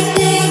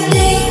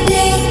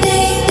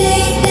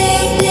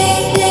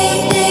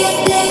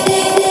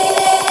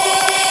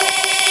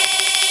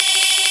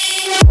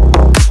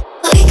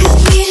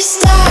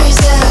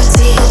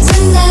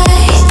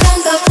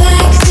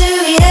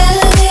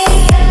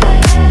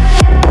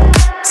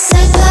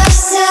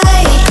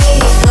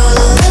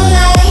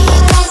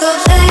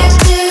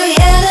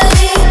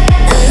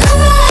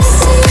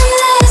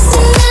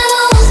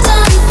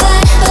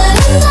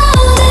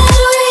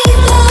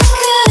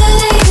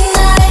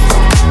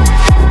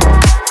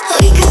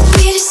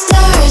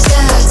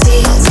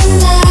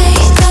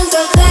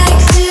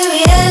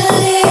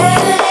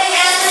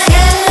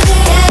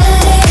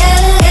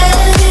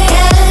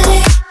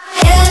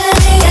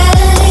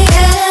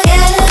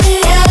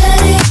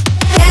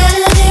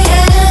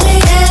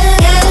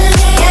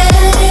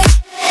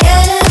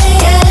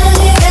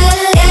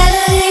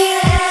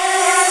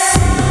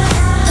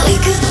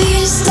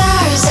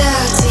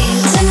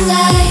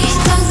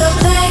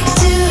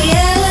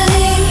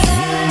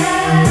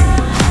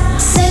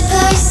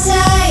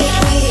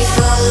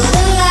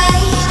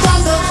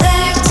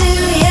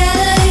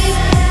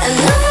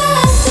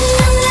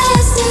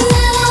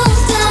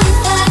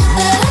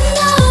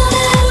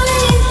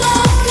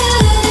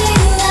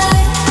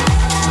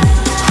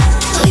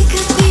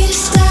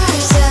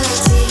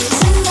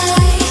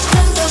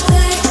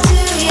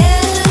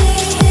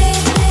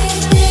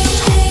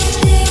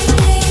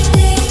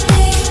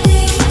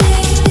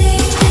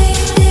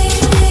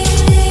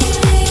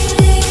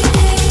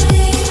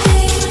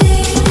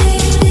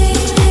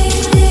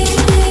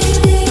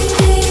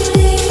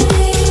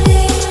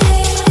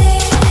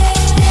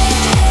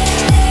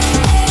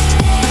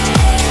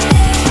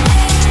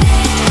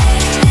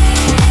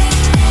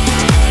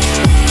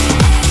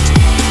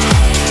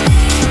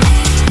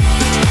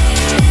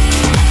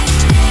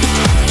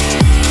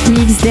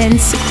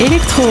 Dance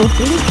Electro.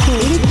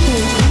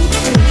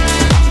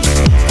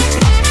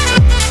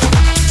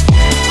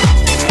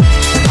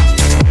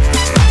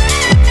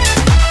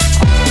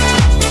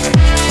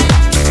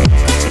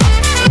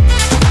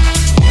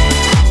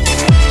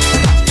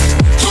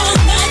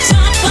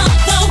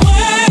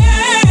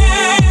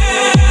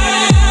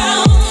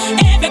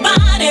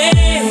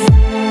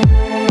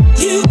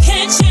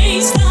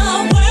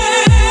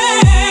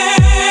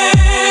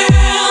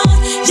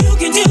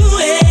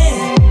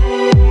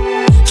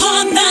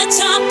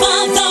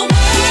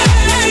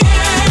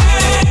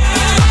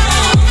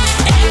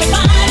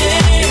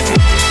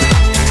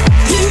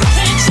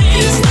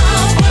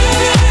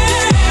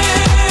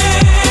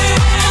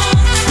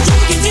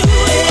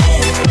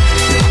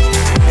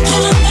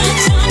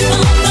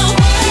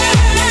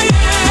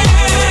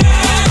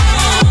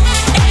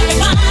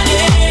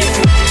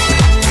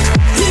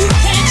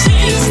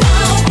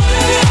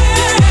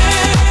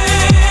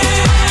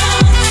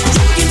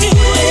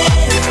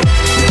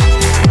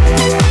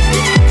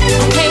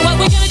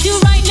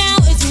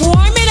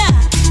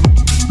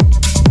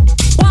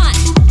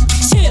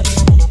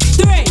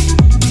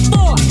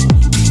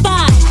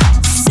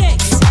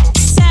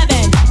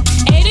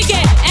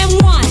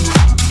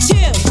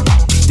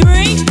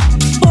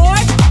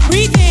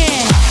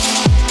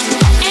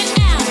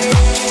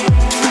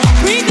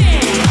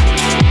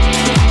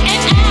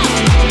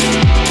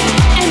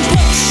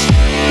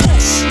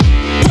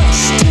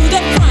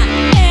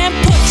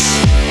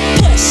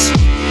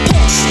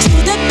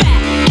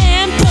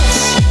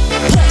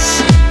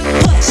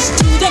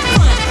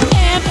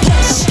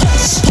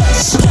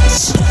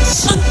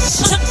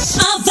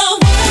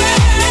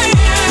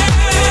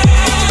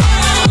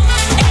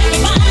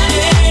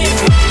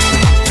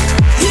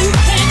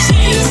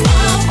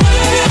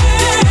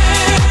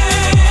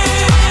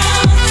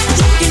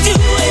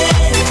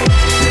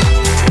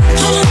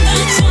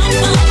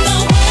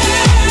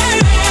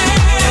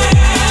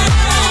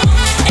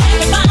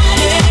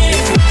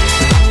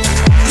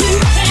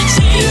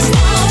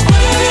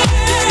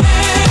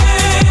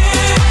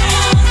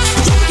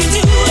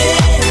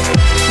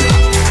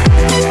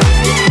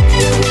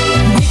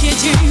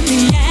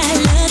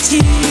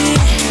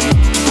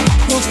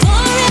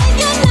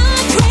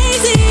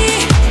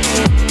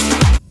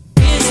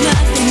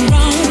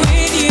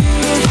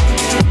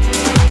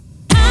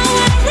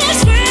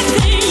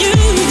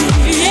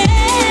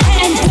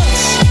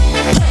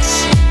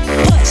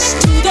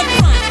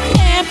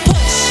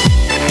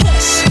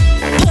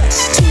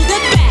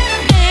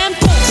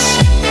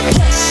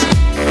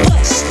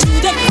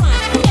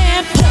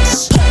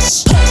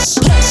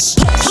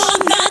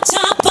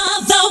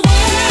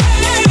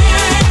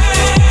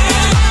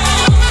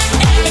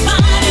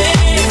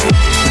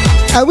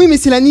 Ah oui, mais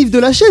c'est la Nive de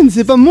la chaîne,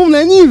 c'est pas mon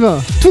anniv.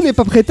 Tout n'est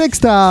pas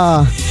prétexte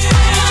à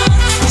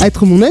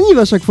être mon anniv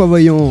à chaque fois,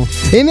 voyons.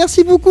 Et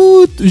merci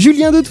beaucoup,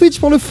 Julien de Twitch,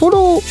 pour le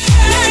follow.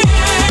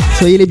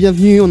 Soyez les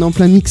bienvenus, on est en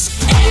plein mix.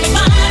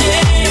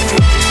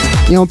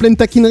 Et en pleine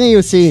taquinerie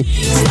aussi.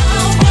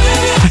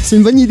 C'est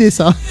une bonne idée,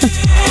 ça.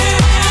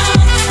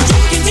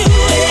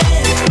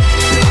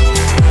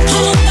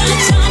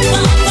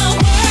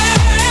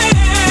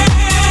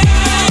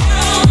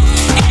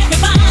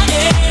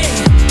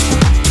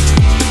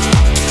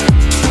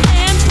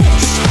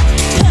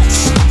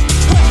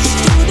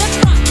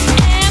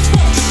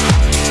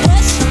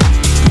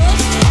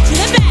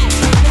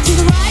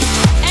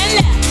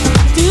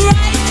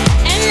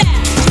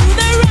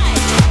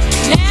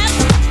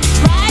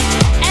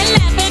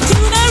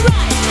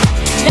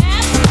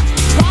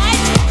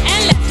 And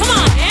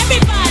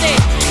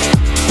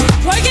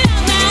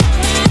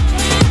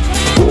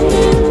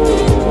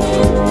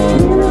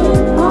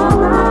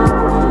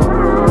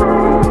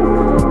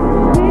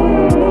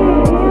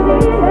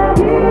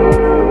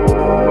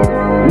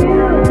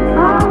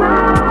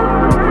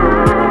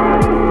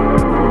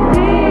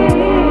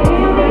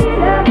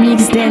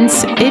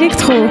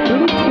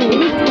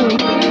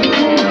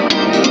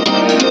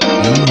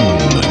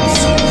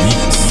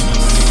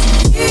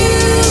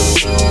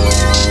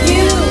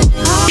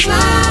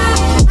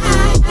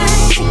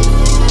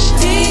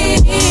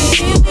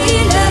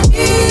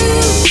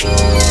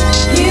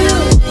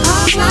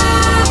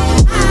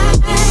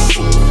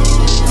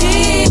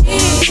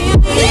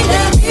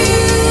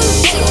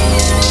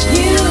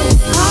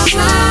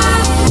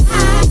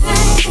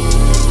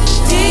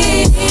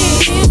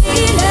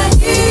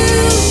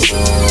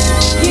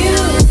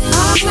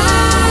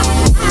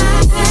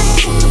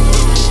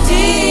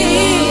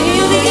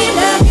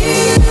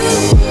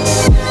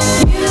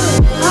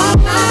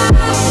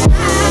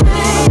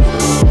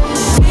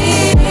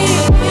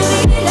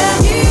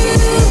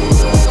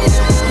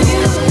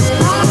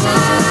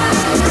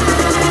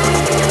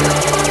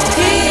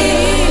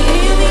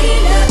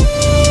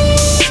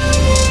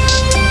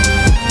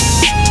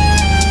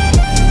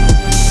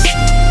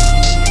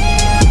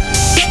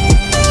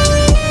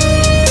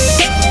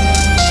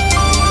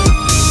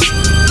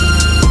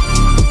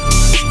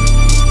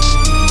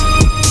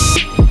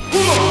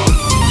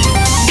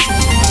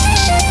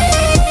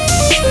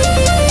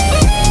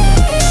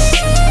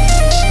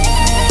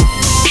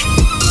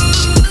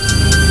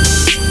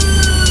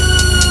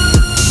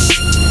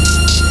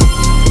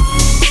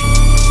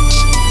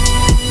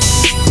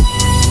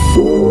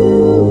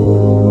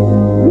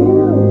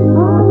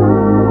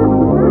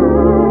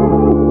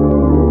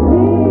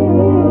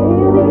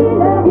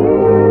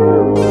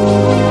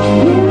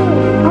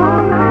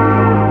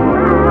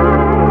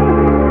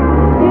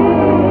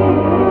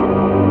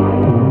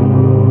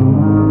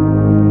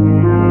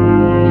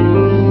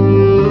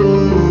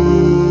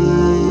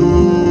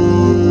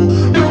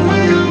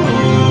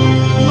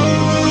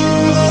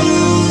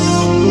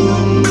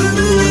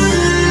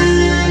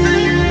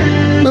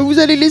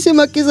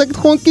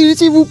tranquille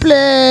s'il vous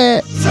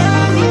plaît.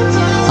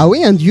 Ah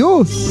oui, un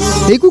duo.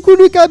 Et coucou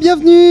Lucas,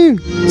 bienvenue.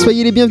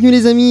 Soyez les bienvenus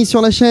les amis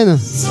sur la chaîne.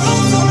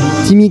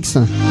 Petit mix.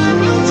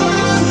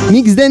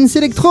 Mix Dance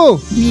Electro.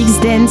 Mix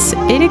Dance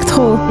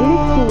Electro.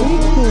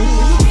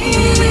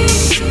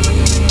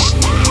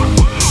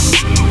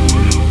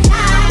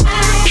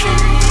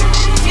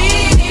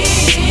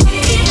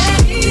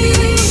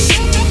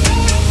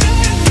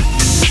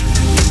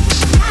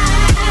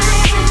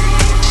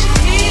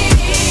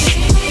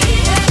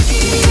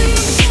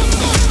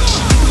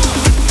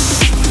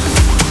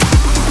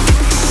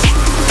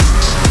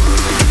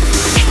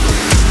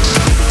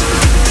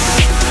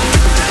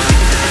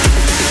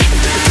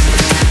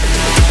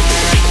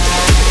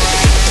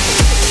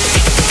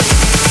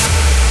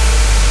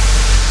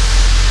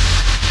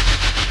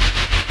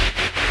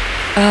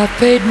 I've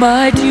paid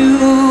my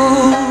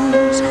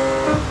dues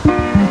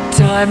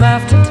time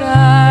after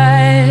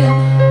time.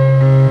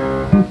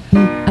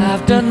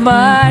 I've done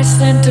my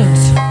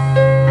sentence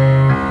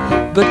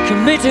but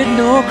committed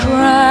no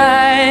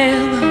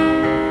crime.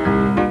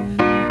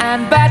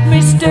 And bad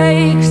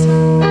mistakes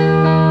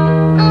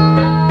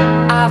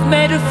I've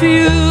made a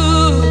few.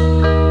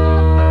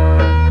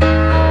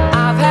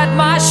 I've had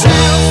my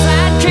shells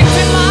and kicked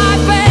in my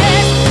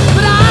face,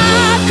 but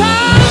I've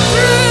come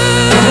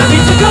through. And I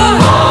need to go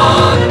on.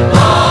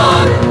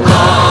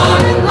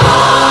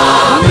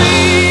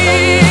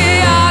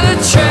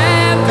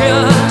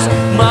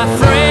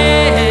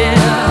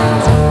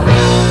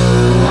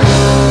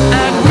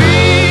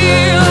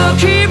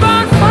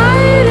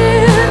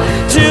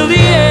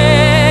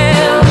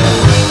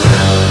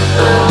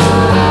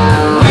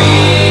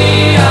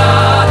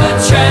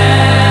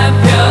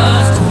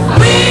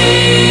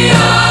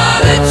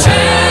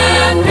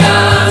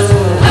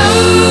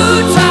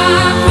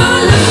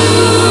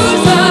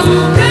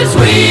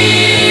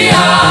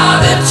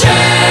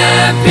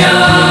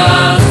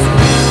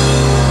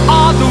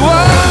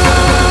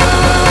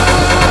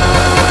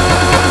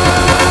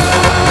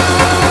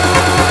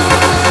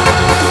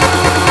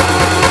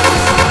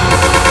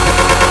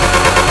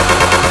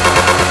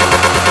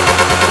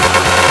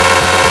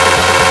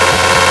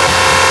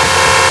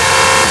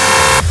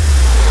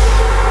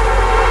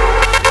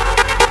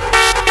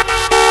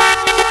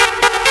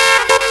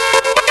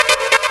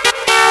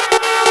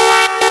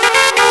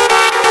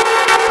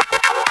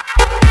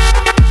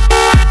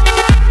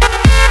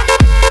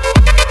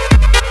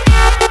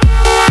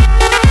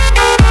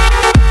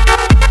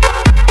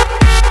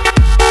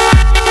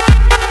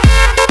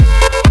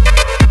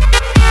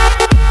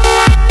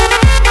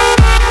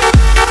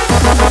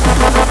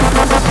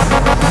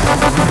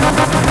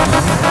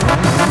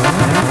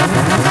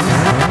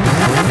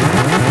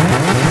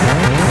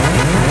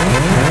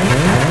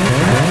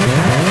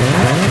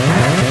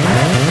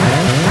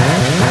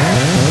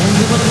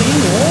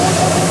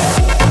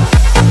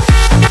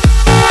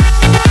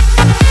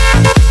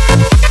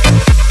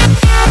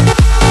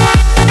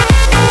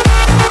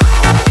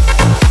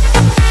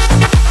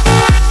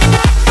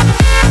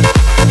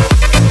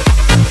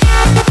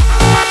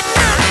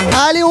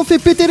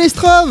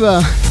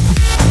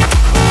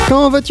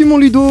 Comment vas-tu mon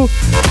Ludo?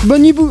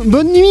 Bonne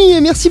nuit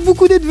et merci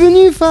beaucoup d'être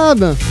venu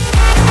Fab.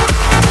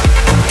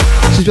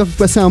 J'espère que vous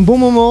passez un bon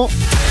moment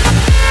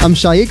à me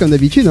charrier comme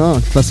d'habitude, hein. De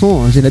toute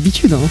façon j'ai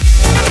l'habitude, hein.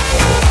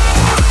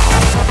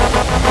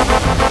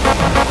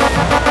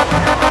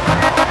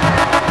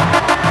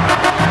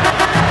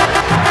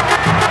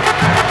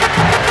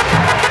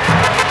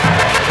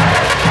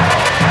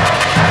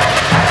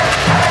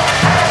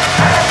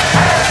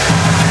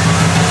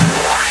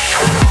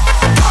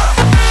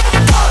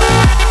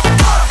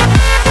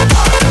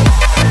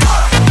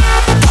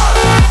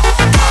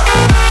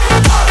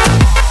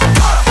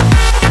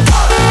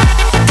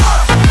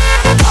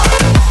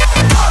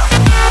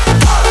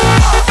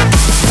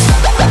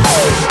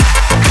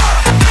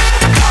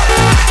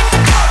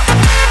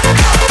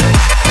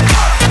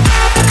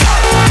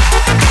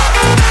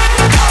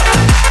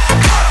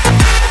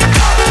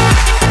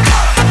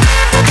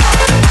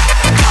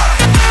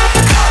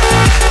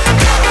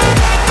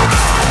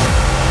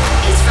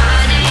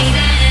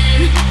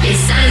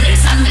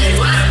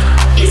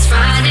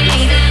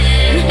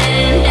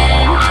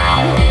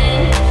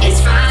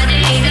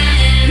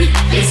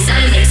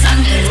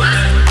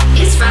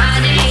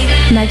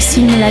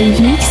 Maxime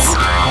Live Mix.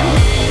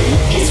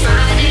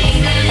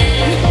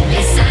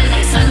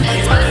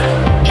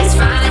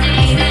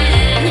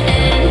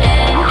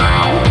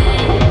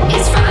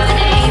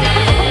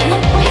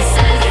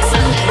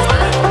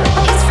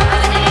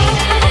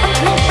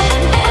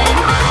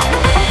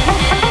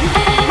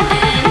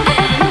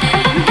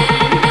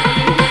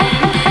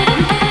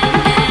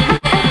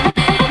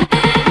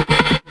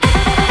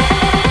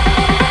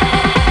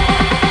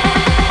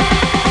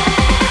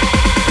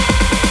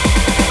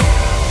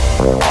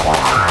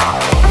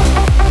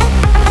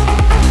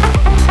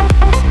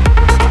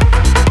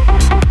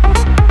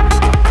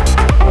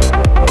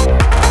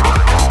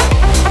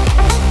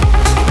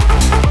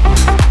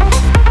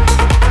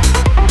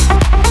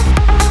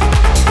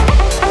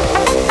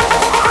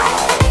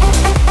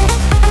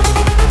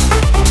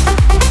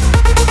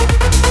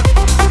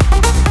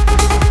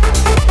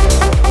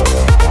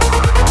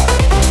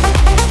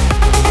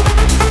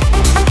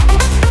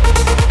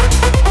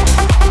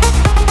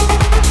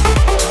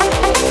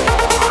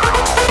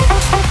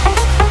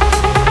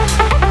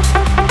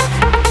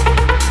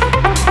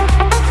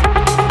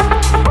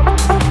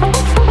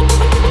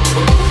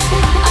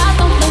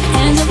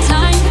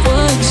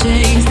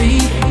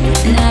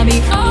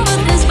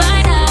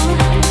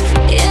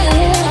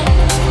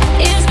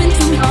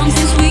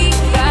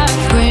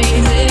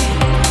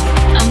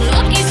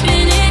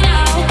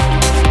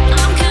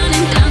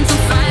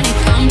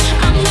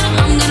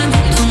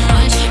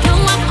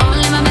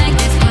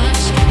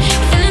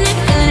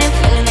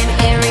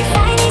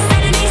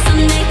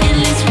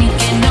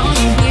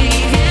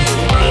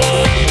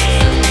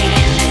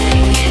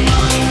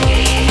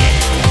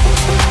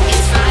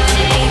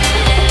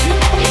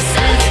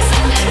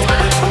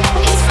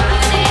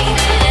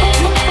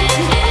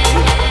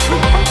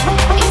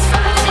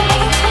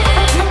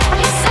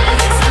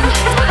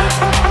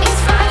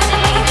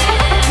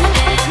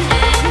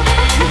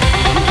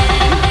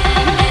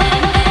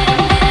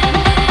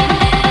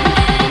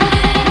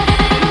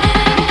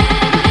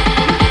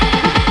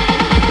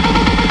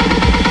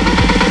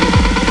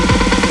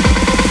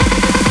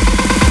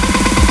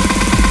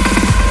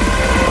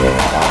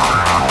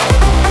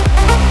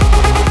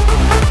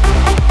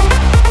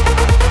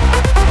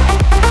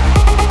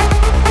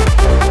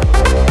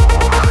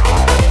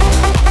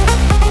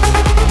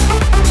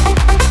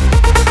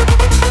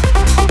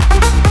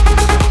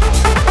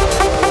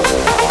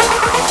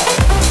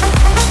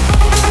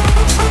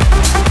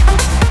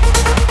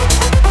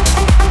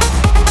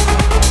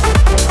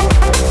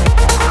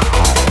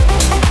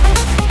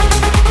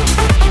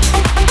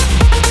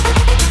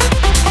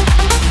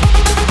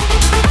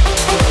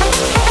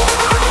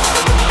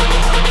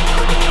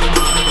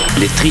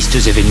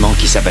 tristes événements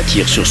qui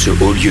s'abattirent sur ce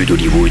haut lieu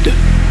d'Hollywood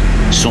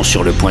sont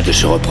sur le point de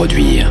se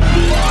reproduire.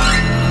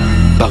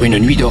 Par une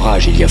nuit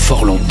d'orage il y a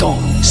fort longtemps,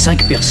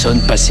 5 personnes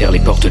passèrent les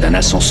portes d'un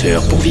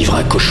ascenseur pour vivre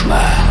un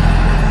cauchemar.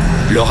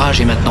 L'orage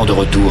est maintenant de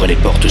retour et les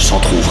portes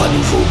s'entr'ouvrent à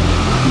nouveau.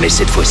 Mais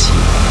cette fois-ci,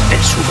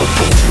 elles s'ouvrent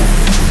pour vous.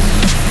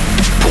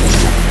 Pour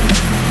vous.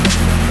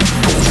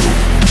 Pour vous.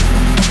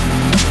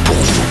 Pour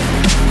vous.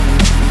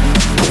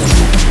 Pour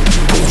vous.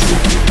 Pour vous.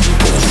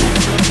 Pour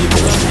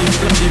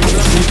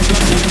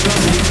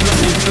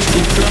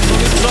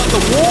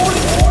vous.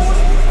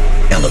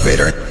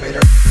 Elevator.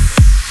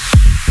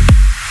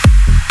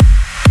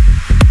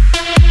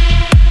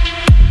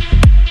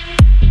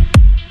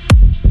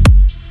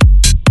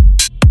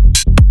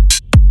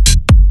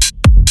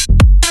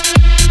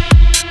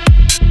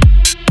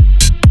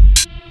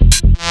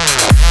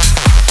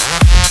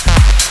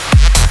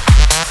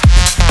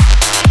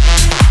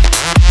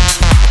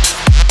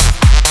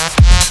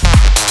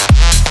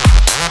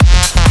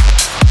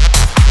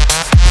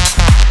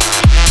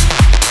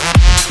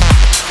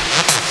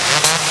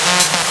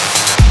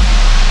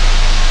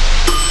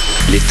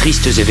 Les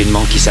tristes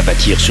événements qui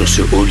s'abattirent sur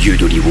ce haut lieu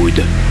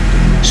d'Hollywood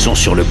sont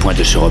sur le point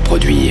de se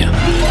reproduire.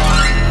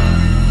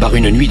 Par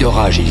une nuit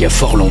d'orage il y a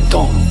fort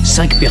longtemps,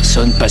 5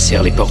 personnes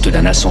passèrent les portes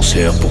d'un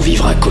ascenseur pour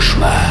vivre un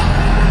cauchemar.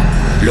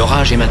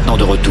 L'orage est maintenant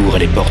de retour et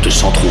les portes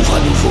s'entr'ouvrent à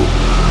nouveau.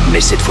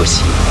 Mais cette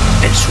fois-ci,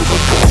 elles s'ouvrent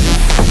pour vous.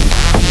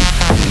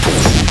 Pour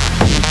vous.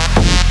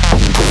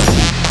 Pour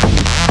vous.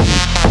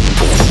 Pour vous.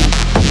 Pour vous. Pour vous.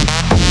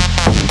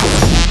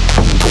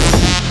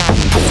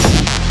 Pour vous. Pour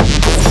vous. Pour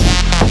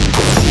vous.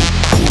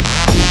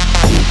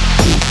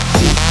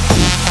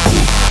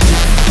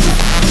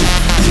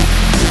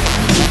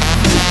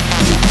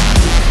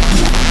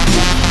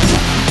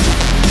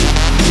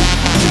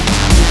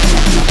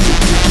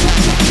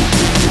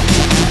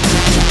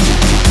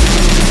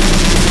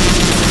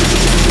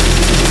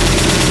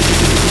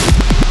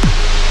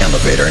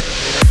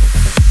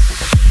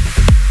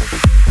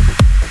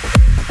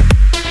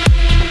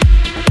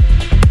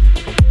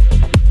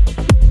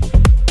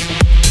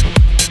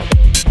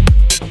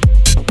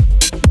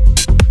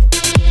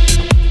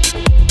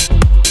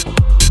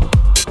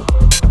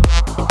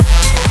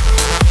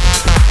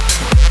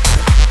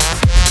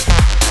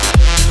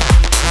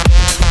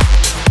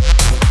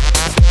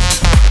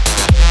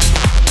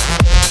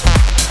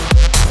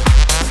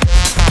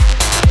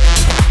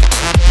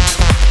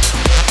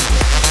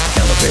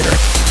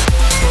 Elevator.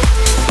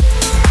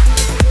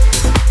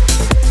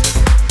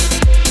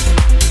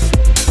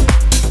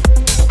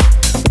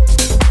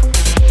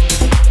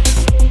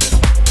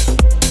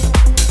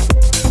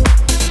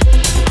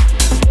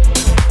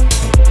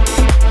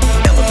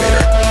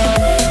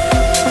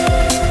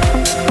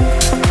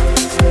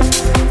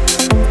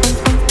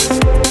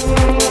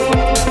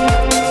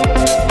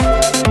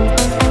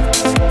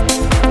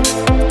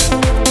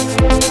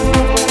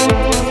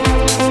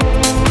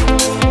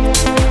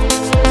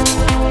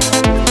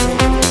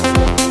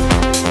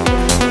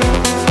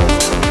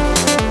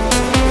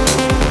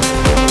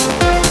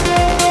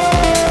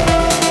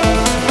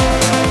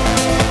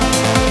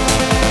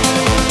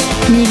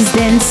 Mix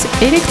Dance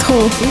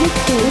Electro.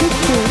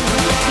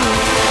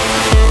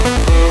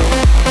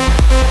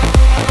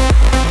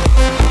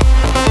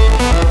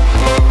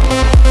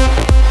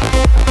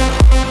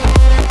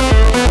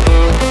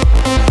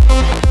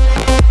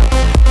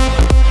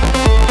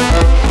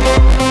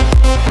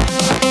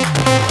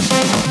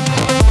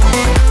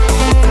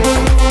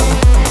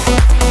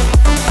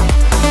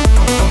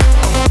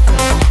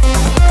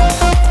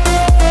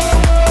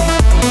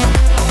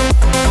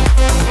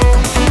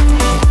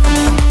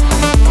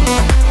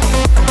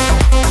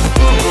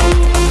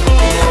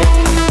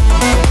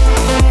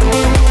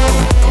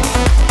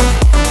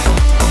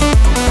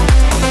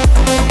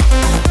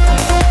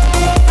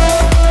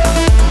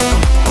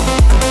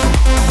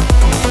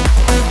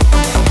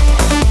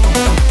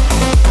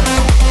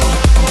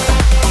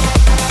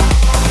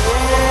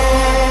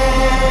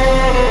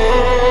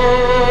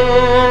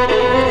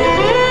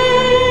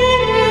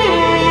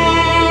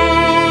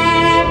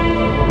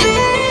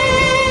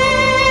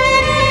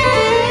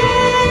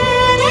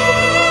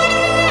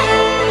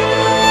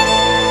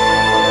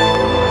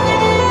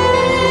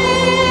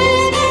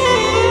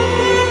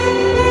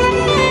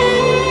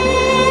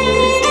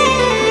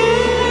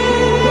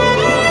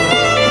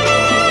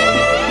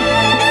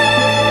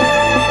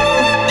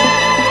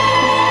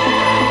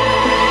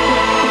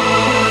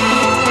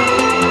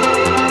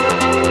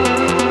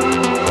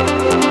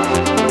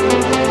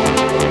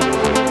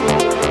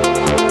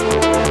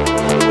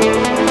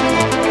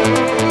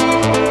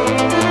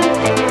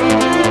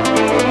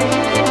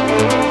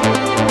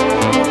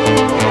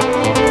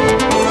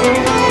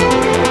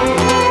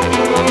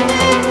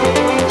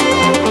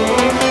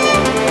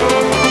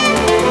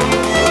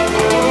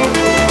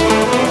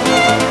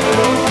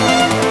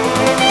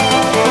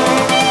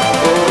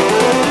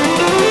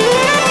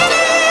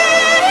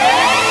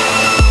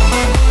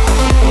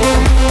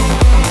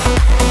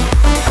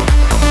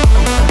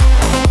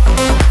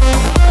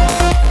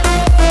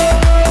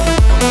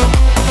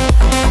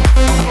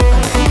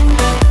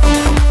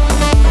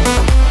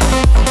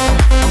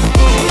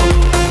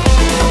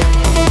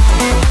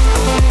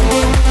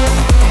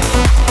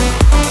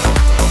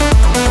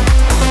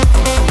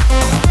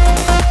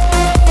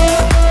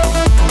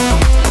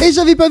 Et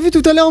j'avais pas vu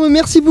tout à l'heure, mais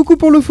merci beaucoup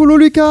pour le follow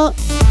Lucas.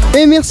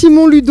 Et merci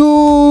mon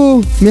Ludo.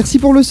 Merci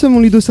pour le seum mon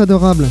Ludo, c'est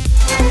adorable.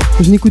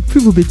 Je n'écoute plus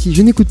vos bêtises,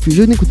 je n'écoute plus,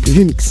 je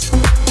mixe.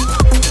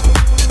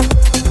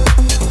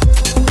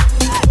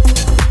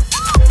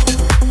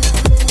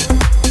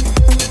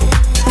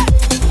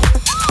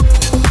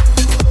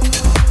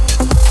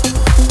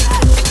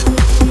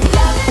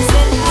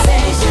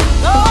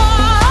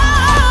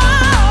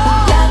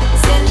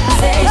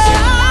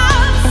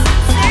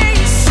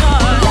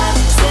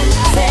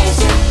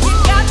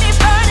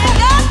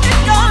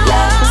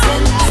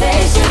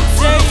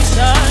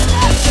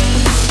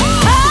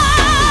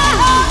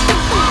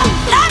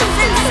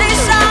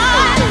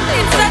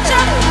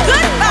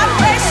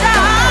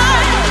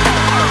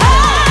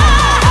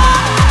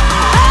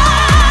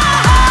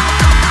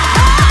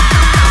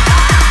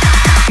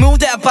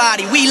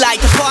 Body, we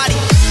like to party.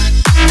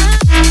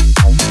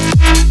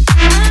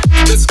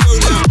 Let's go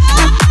now.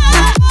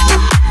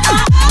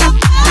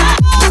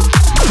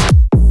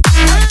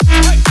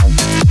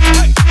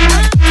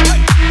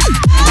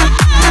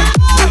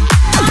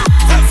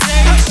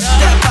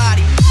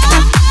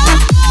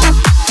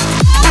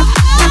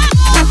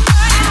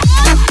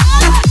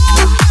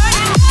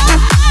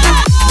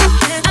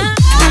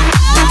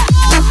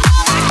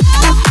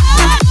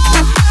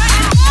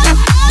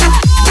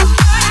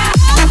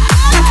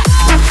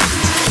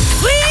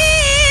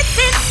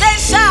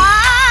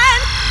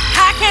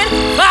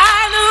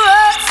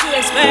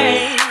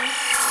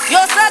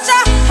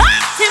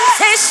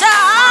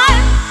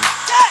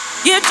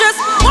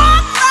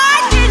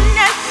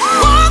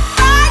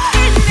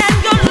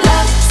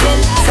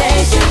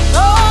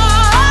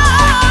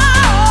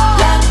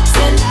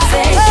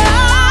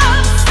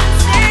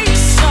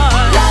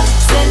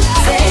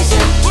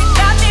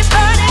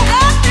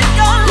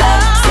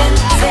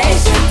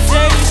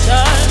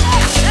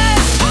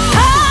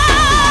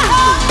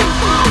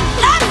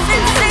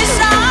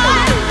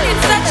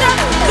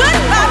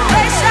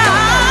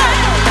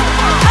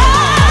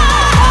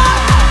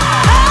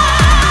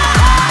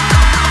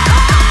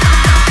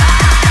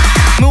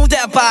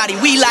 Body,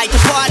 we like to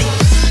party.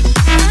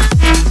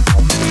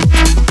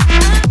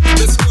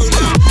 Let's go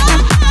now.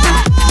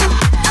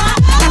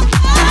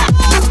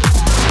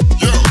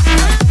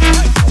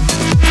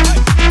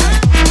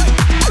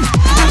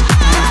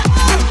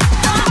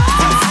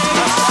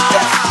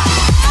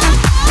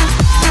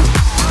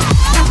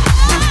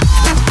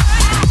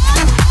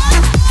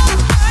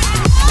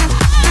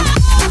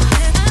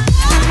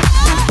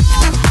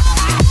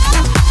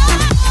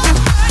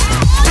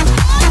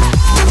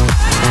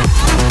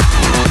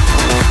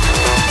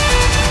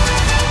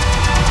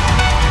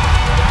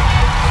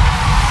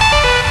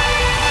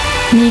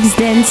 Mix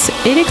Dance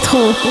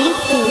Electro.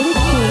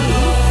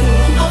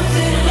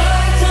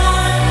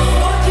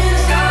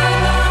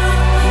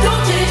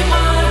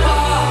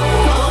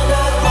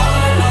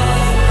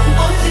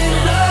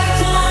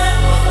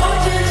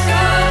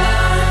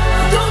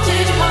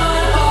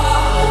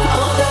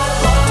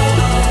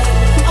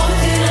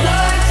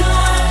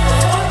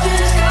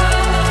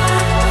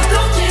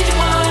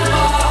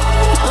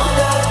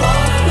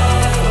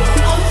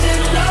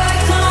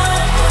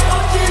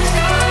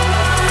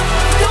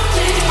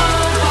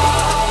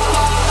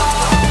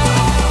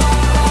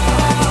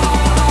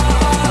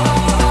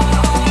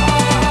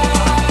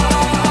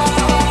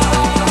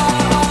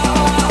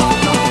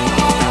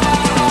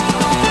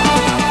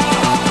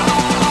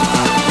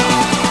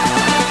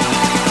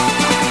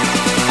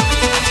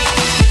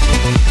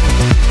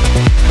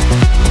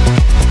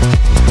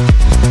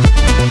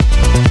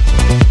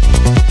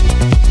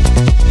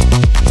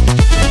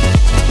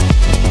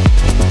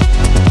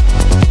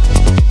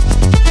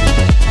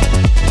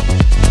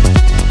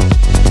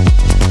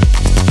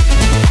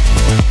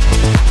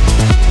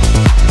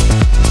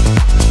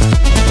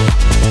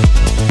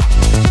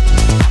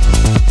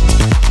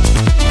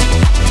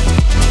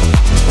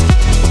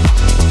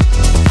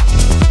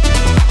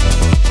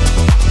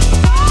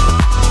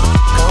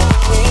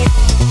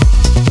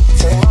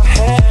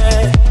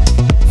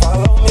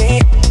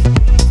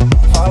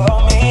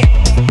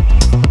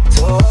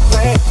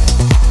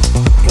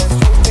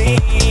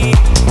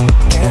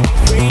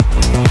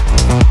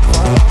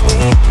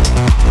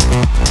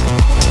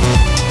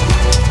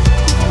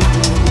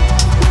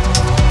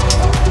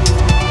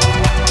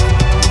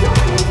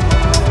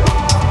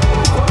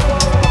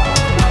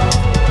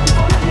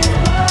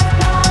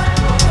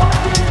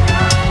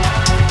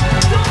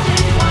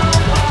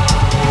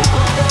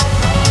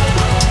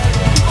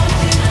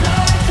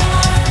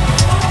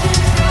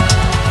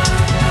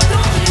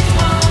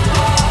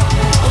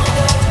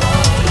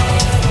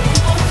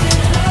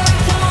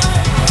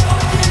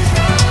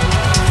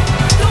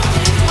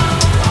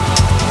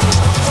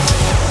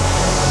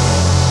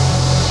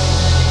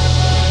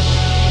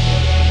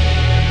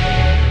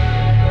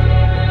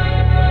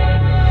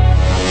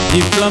 Des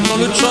flammes dans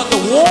le chat,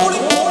 wall.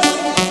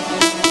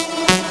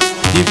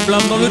 Des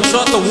flammes dans le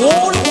chat,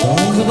 wall.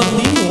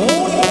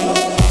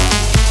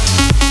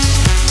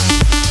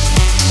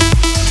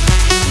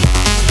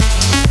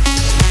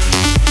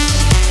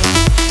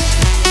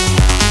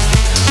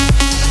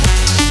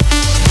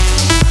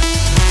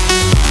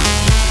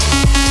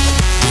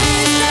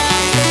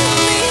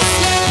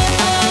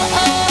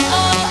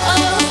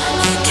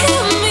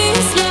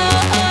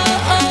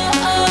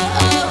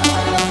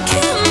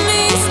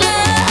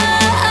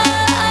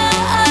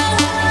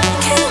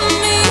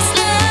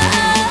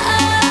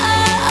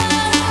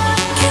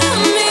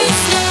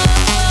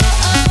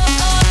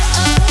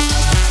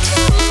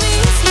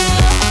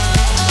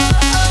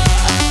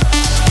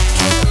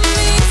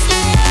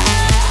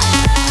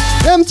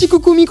 un petit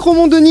coucou micro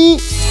mon Denis.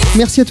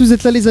 Merci à tous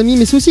d'être là les amis,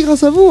 mais c'est aussi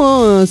grâce à vous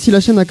hein, si la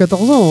chaîne a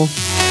 14 ans.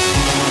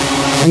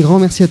 Un grand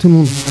merci à tout le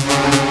monde.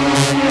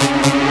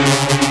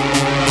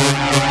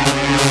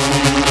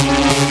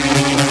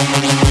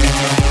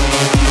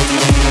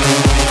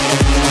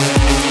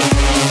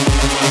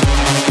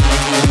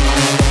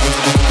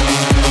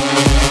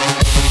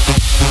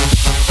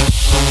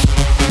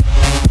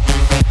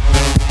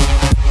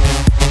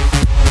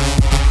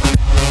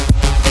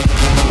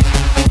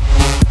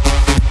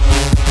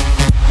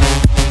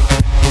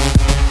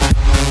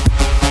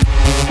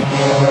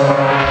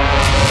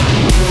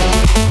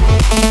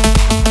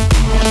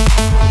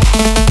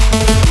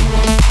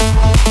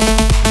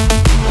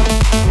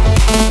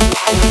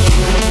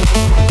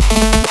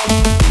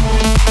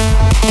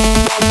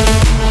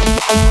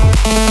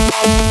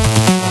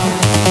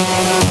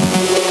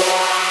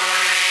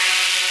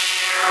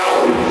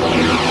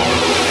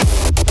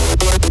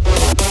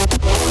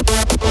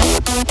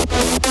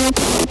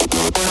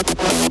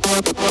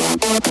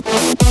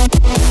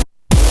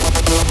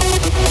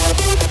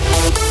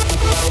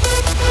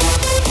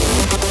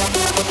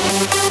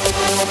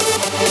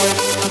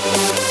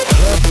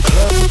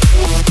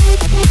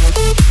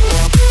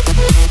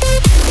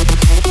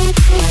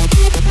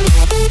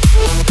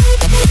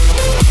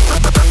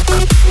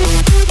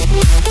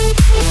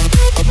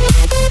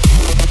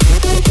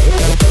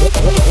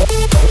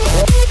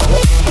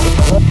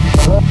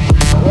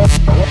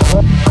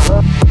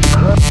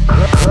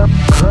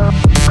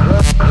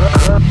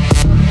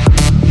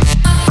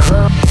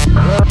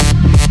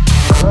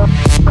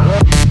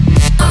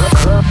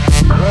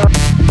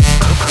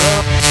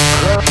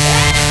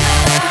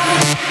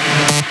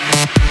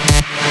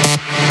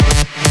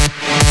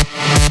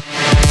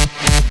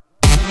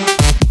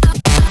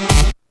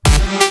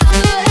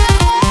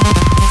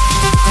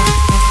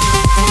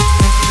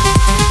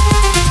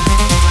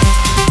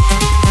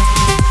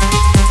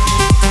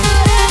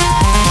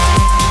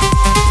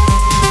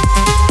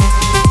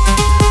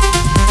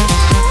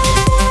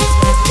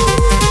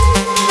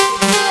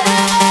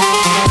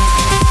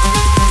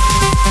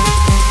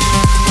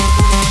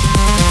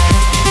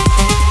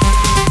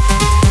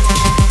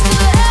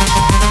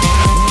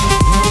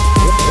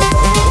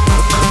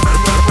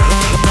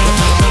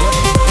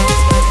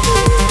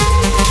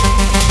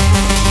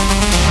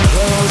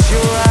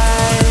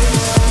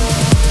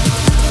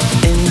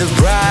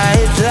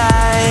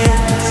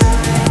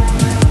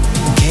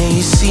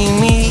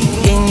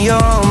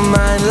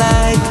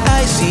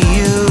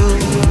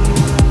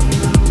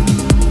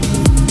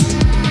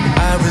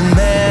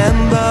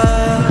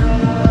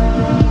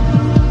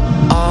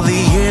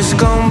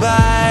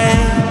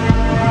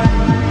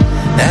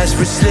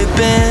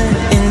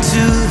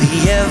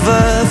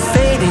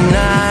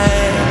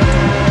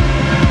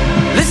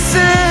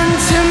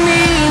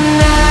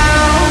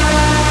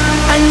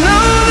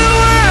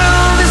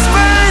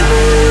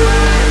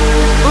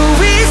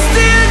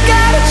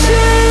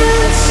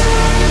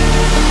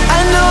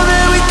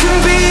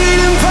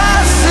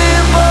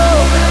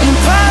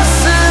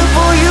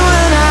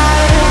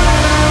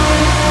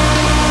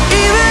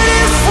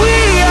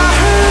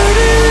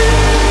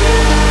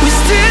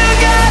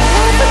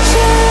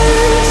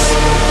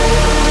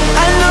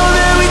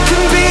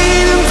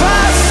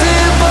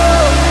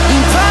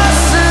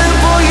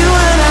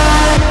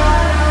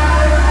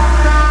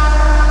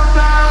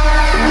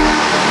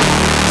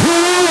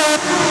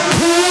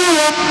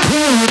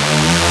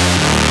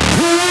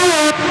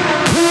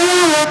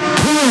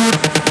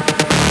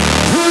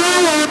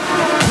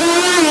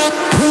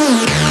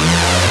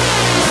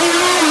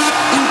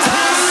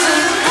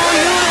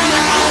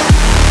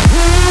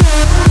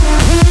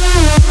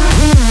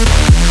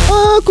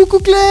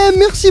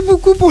 Merci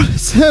beaucoup pour le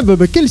sub.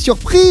 Bah, quelle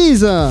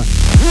surprise.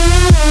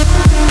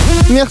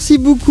 Merci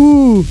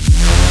beaucoup.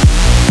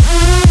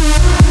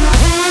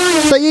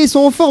 Ça y est, ils sont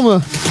en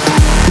forme.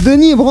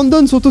 Denis et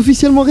Brandon sont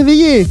officiellement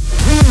réveillés.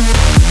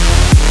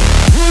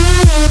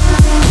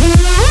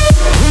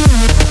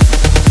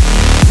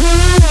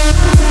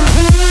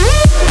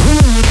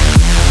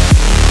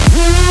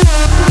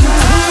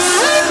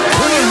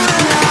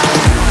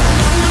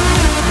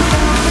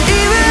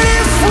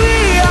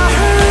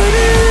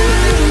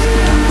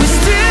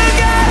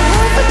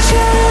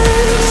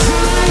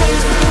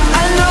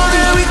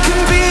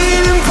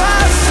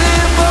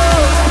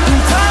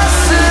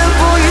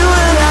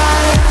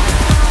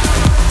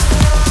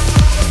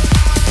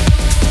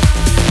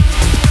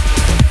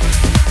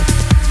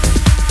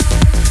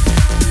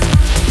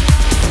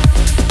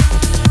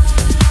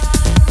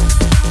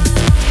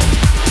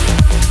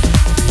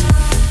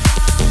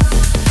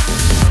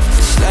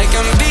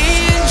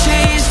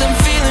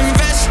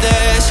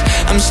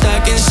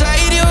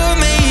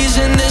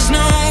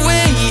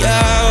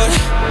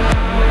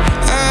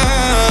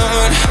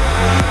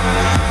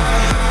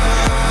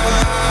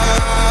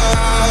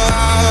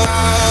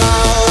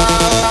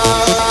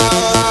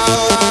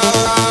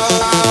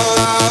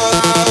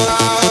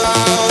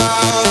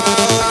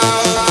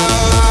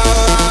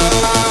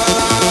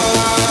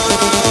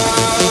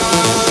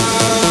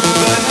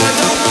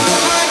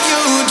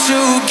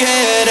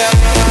 Get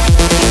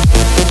up.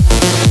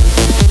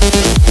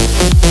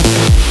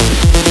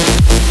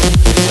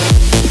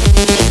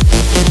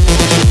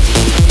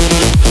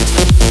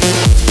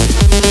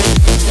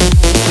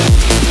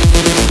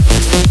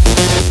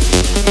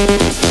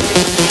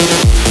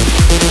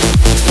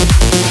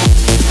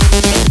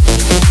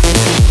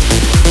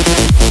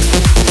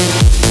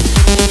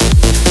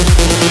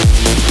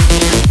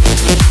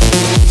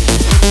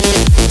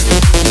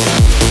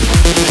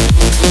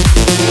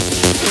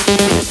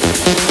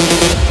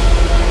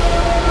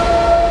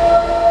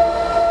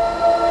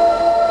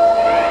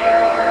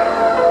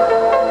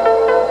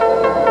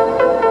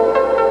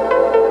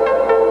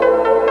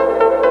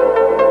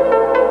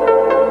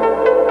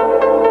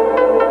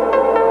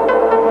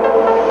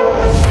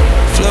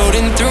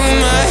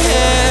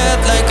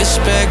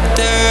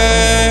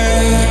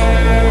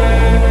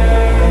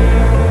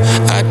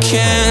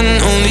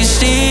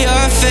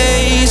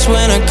 face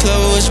when I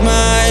close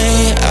my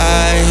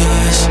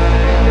eyes.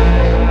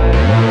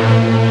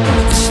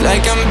 It's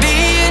like I'm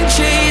being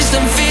chased,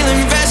 I'm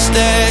feeling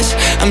restless.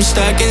 I'm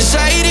stuck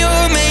inside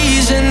your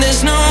maze and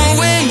there's no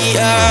way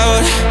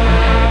out.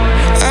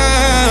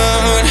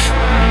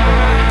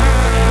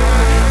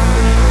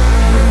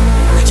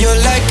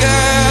 You're like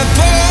a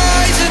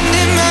poison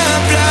in my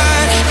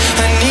blood.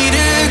 I need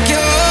a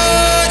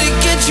cure to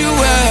get you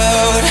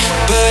out,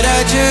 but I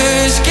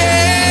just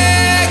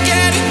can't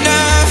get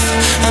enough.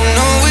 I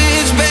know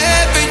it's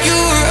bad, but you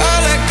were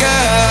all I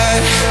got.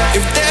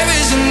 If there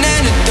is an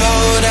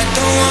antidote I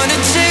don't wanna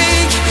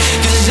take,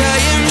 'cause I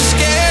am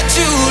scared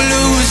to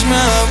lose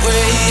my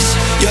ways.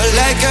 You're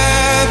like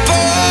a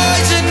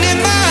poison in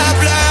my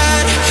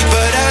blood,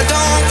 but I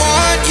don't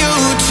want you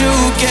to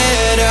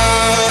get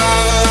out.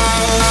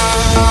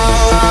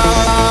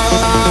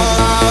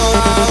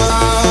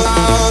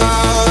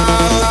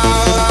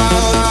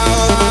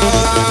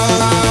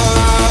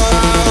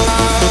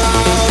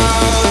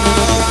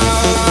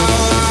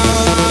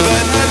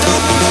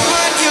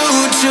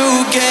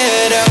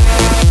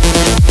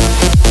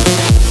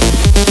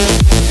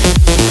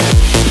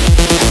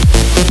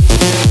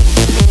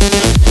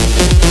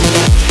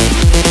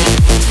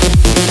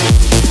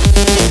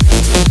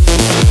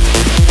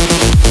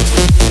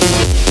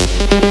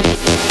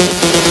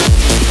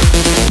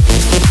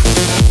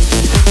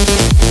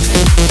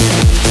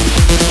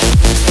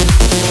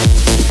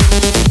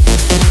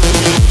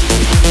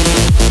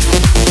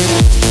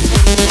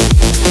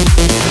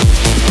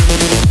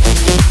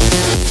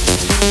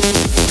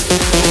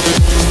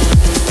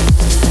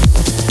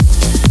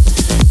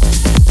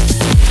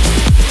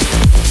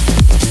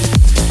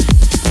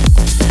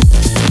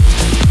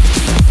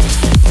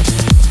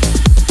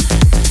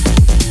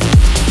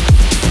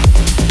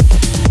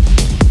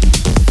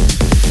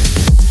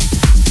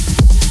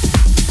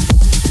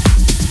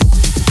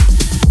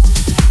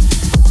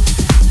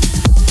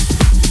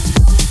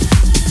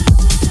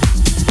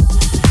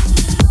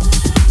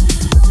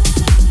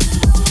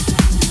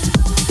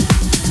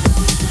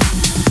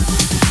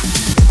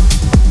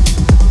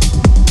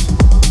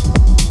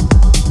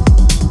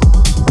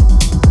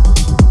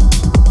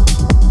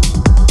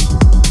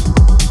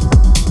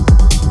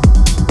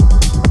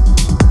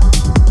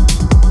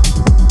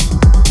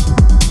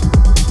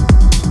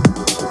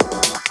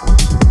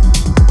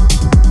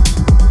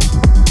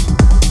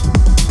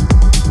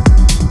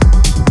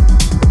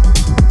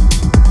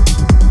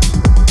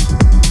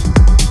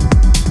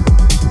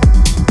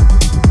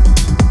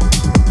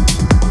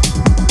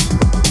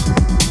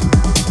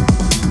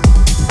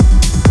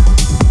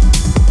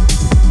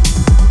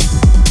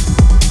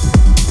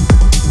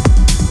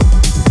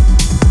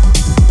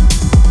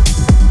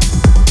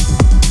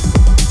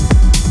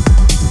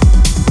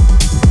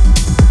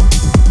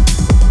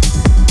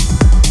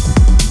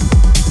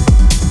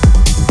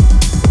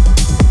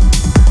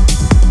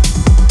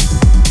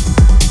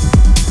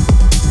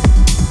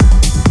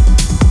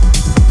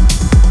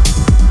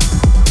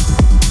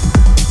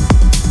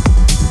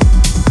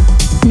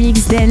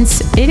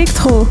 Dance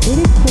électro.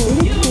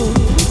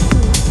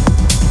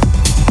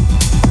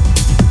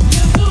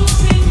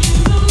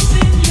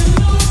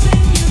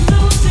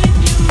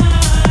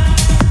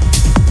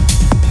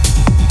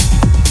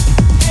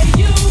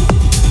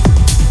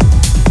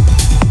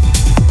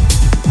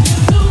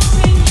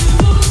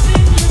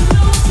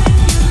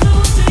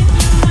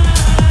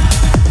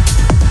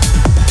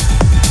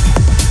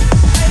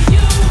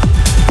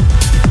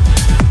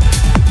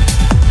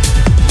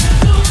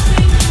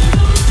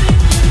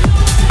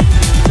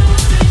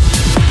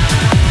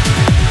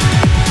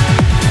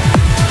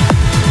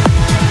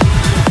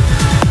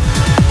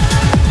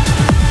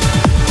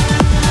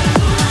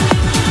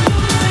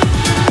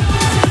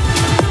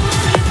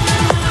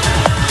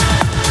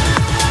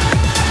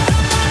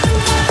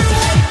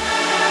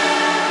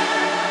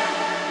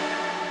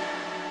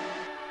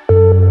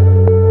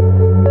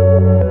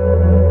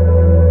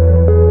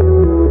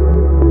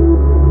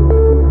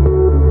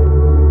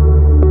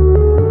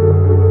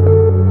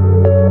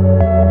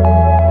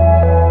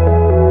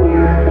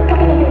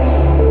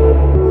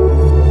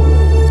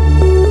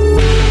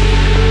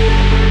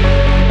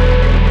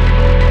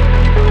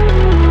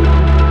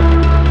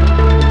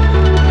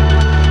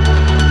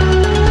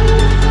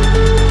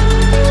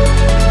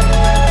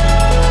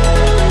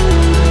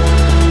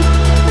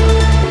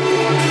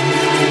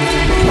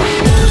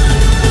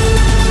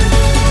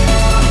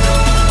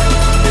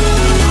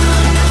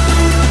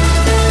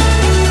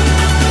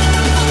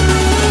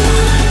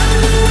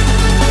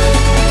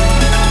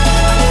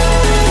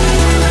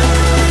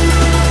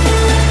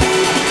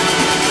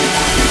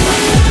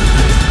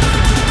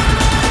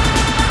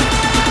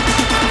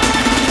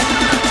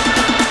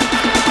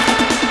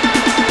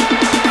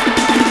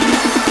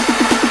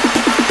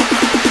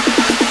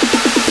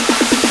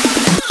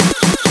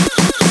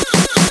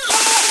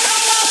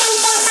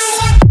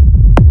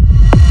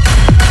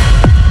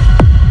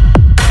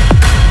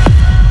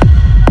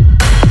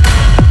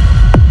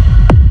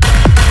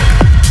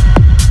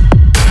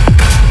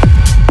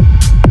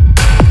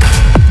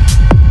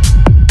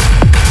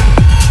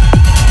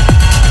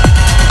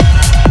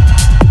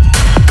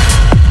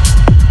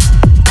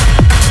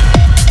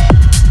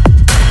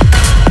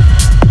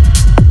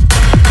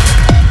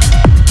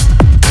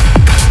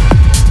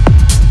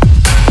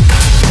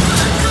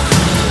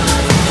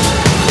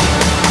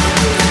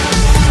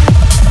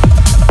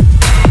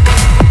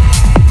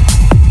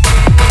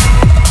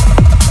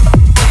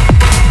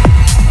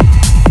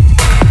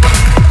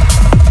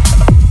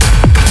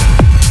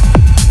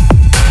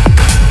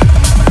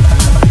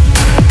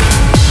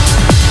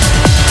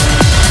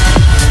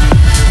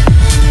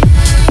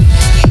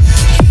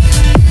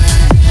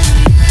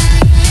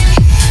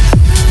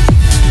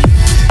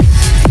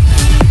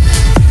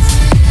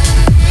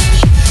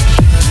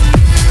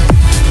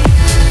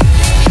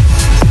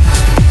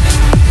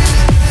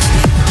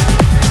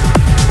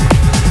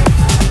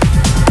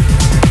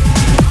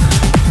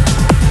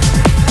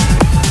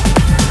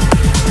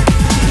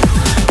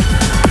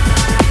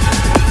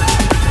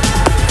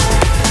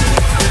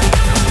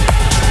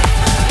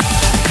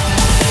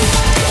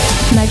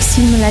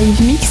 live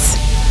mix.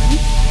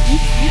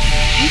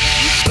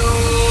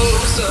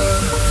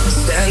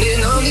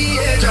 Standing on the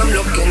edge, I'm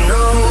looking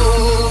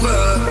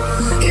over.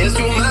 Here's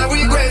to my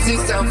regrets,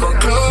 it's time for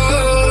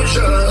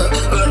closure.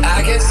 But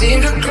I can't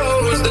seem to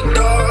close the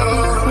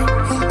door.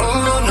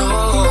 Oh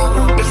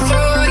no,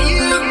 before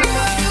you go,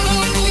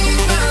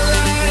 leave my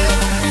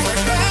life for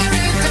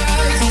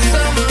paradise in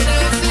someone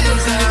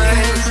else's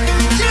eyes.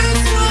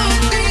 Just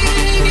one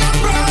thing, you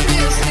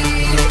promise me.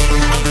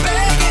 I'm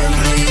begging,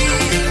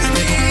 please,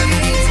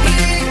 please, please.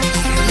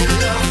 Leave the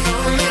love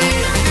for me.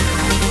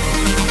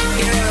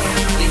 Yeah,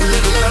 leave the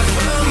love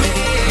for me.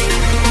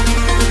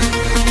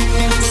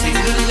 See the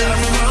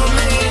love for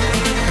me.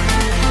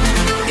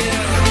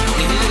 Yeah,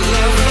 leave the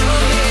love for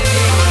me.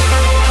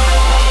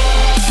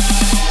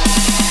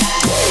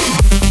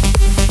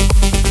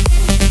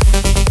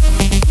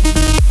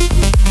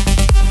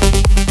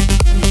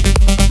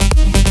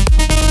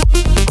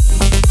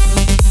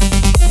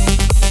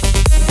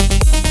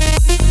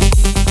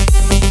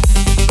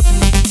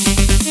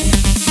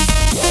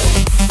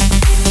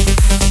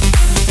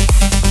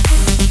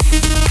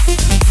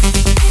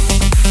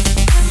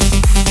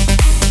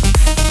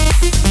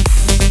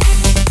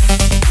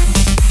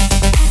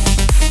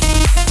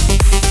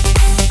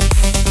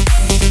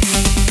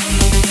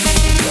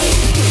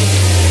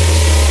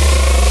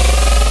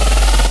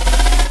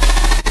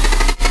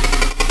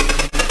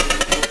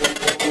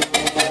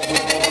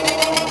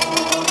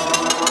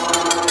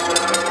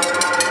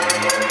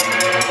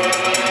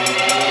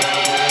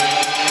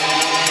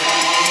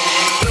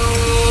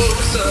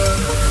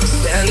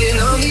 Standing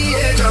on the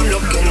edge, I'm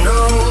looking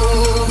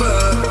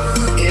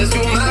over. Here's to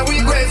my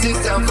regrets,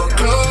 it's time for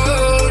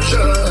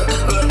closure.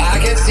 But I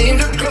can't seem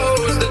to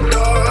close the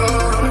door.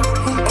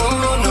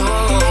 Oh no,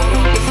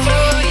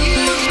 before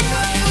you go,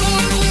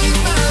 leave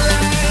my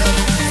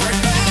life for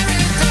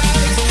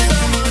paradise in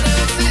someone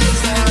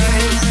else's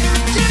eyes.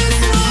 Just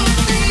one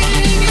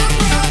thing, you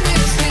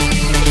promise me. I'm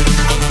begging,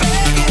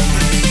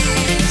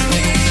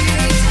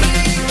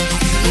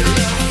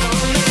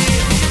 please, please, please.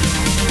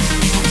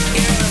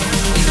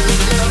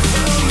 Your love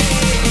for me.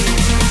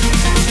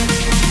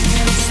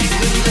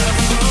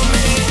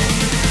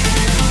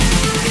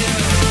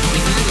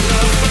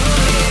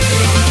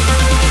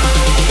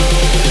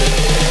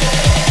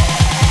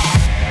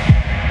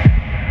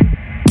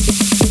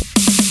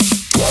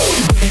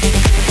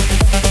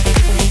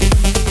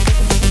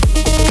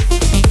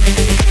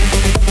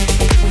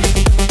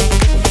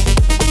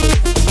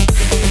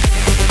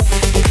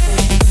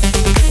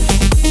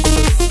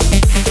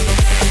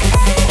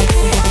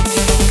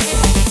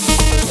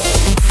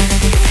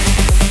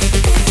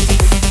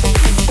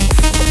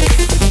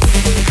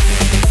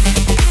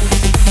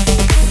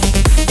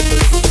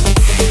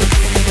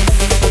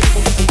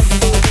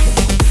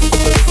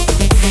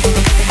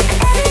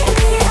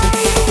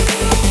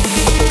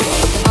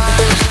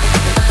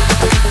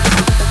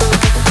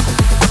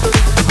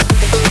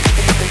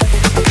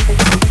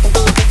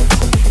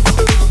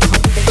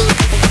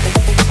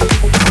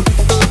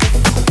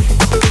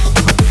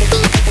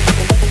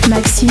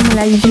 Maxime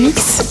live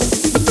mix.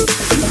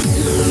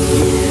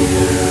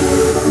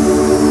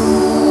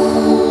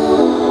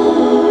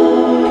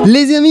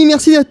 Les amis,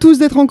 merci à tous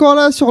d'être encore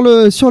là sur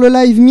le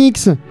live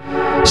mix.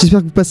 J'espère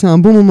que vous passez un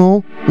bon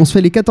moment. On se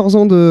fait les 14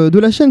 ans de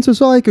la chaîne ce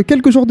soir avec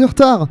quelques jours de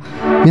retard.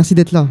 Merci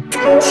d'être là.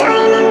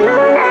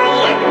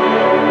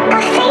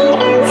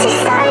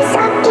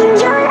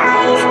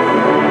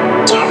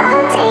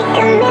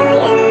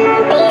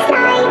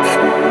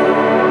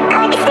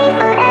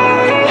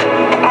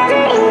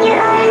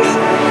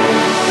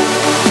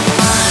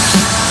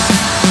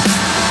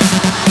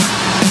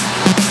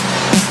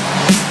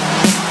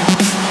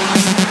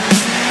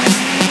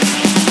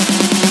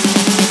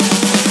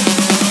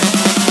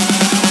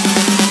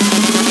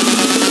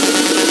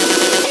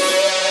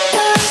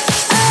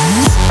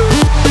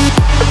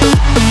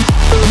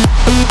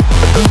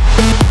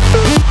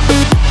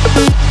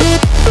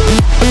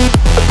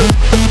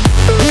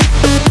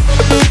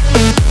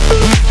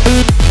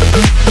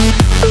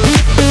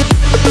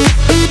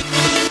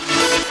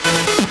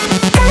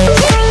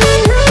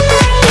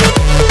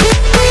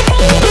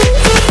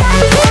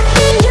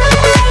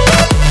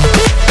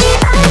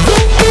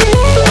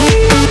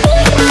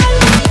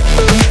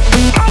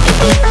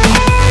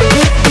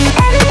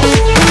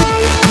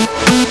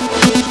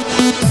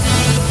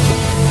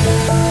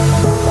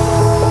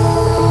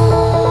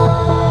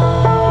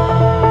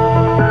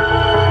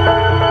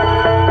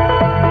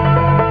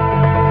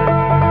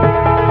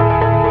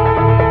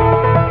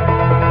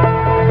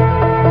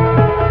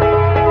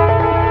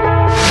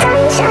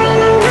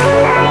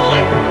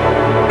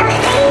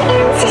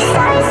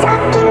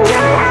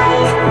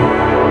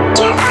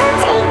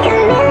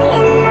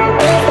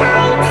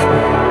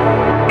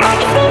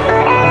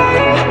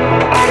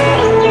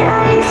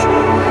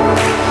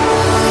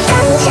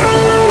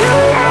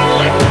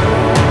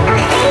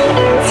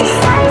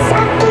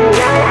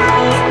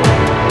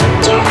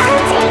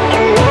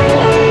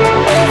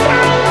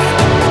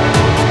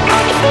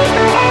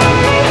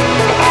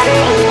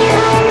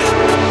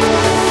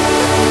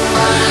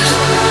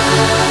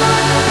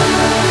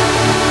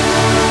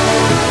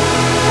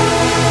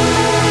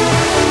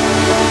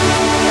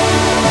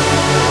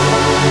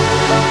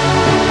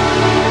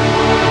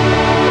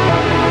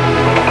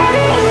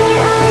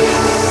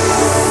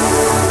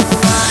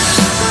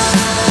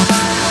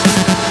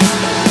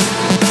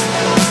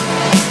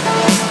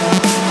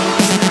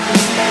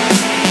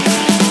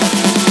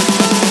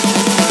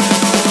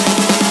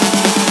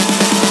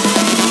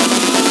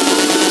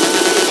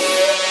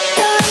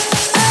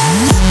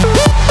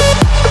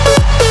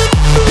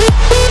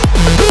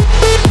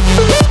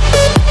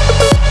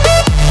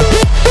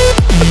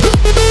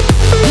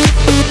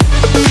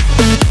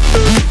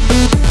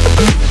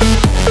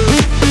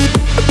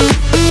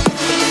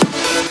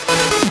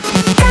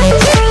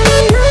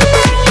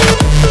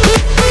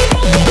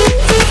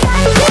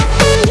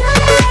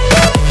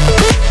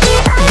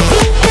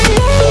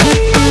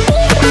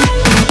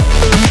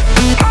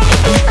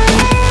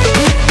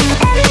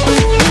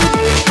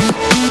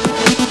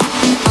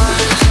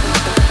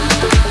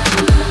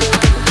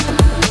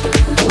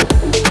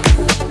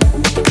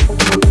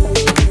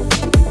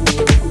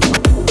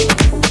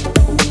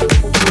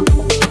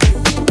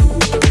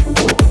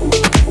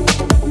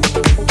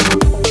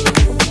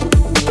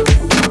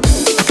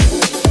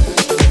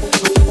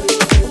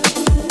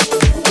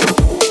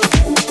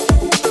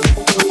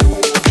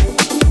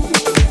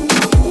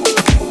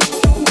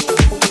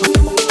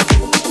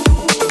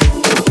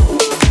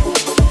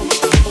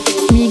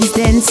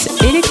 Dance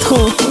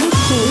Electro.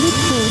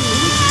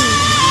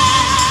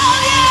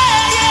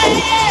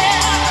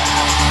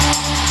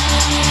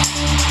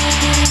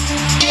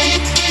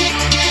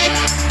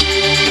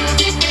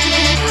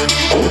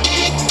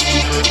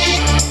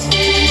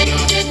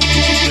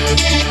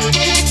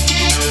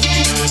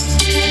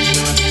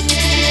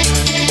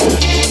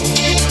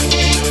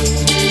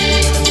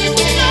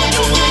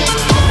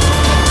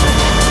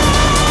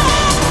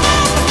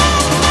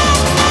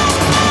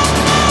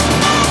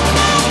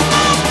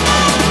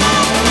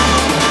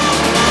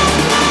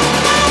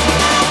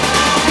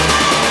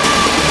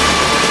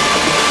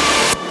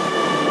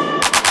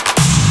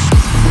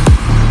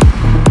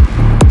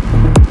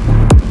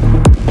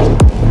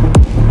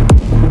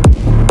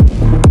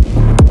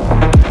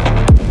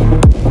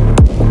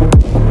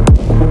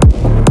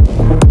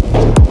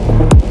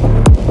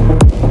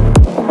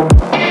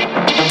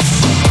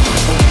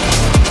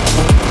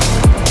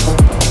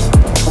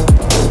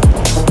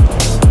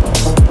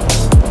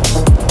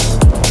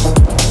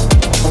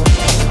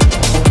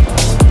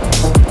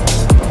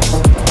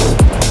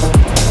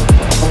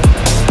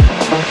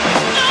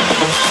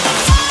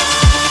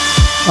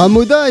 Ah,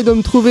 Moda, il doit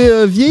me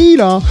trouver vieilli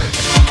là.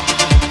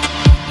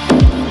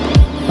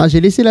 Ah,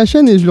 j'ai laissé la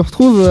chaîne et je le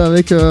retrouve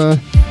avec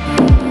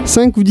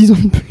 5 ou 10 ans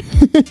de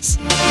plus.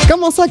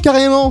 Comment ça,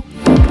 carrément?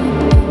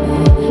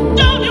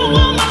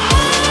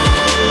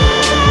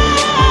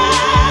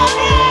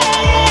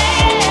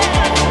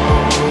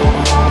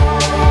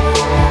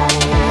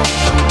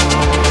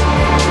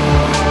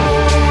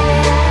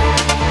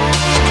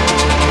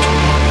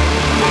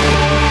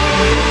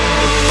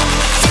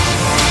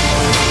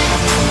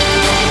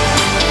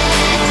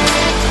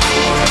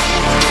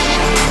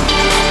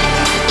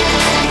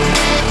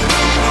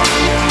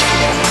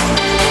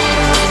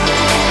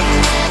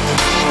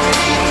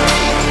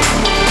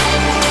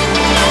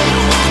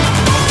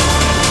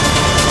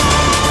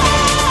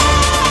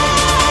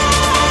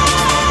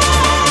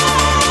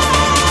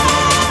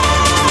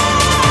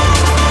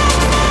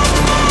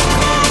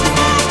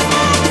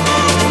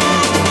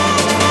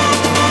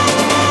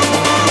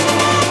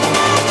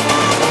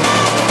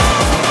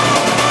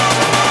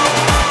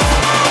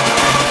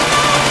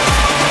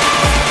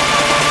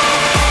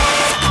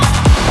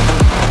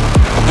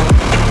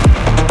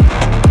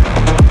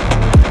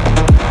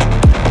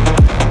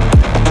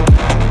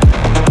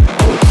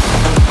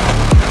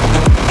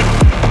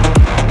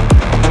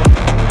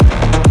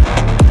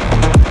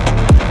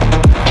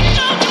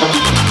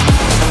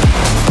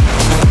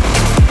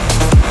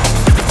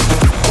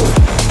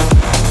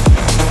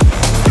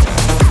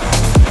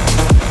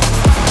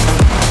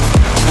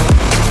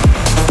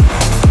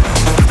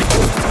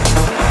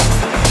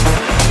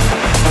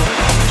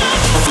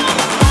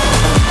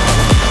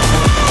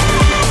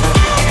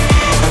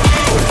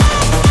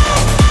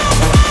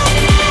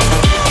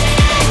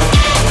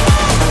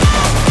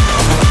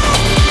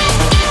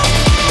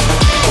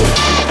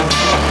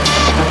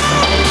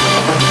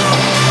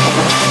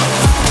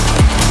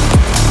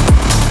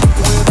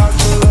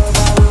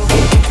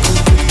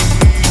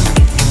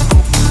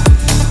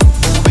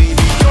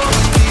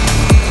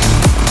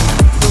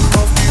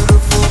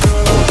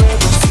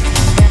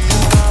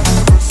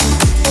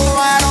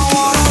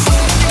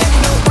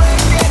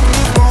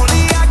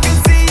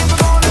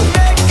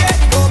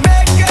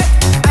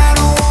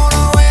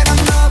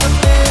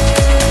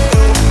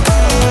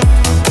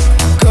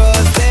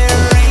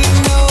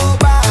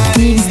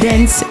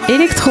 Dance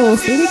Electro.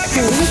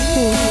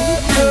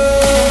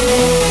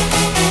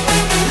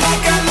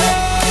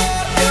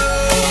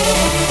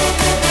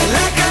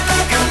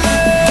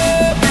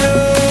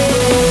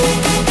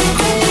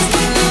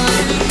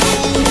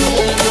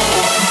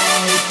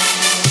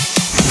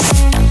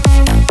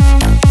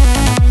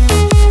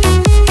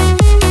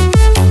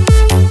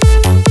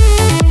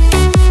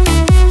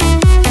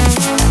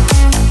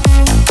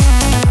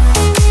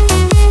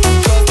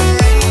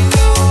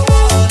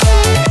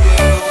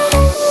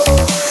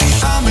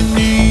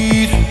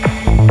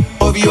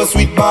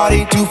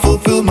 Body to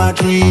fulfill my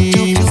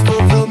dreams.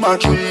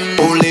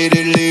 Oh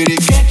lady, lady,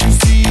 can't you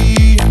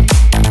see?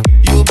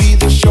 You'll be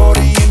the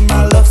shorty in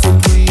my love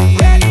supreme.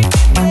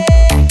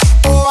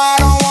 Oh, I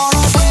don't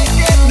wanna break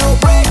it, no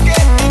break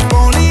it. If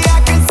only I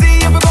can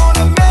see if we're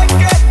gonna make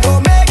it,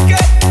 we'll make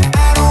it.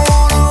 I don't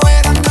wanna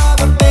wait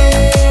another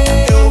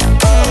day.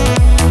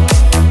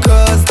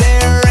 Cause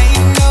there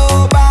ain't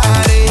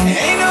nobody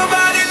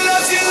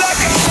loves you like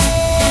I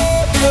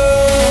love you.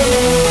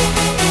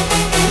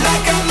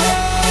 Like I love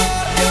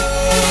you.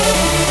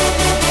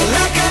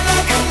 Like I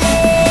love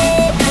you.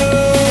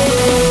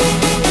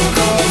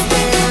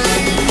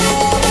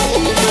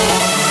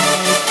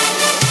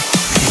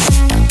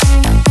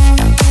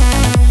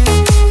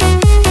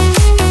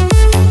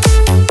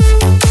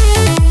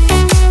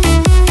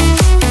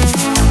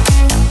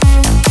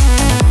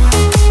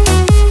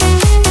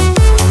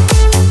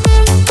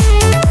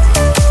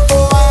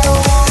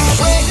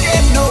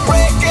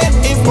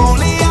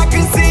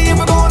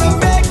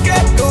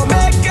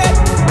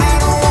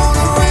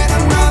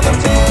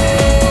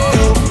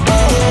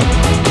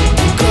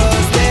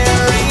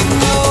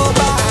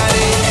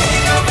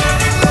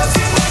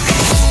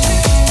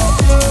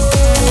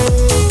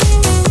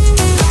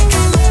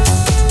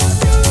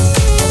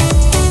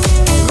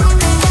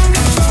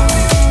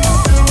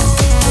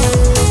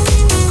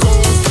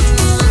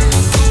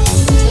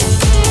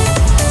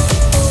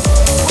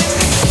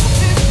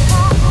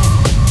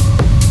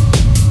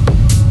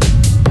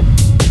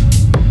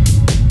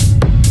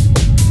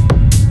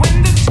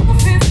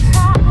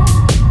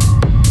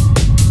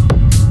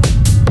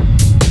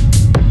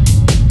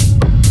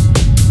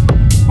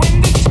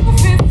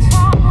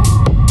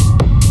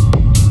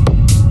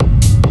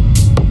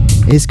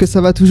 Est-ce que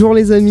ça va toujours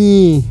les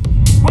amis?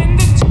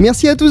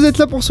 Merci à tous d'être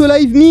là pour ce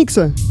live mix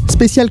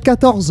spécial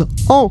 14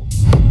 ans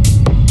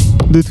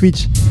de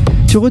Twitch.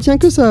 Tu retiens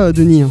que ça,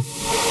 Denis?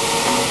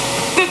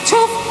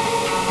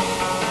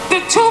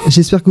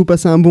 J'espère que vous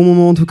passez un bon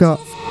moment en tout cas.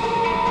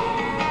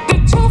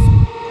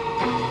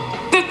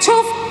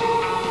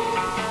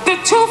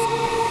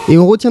 Et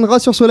on retiendra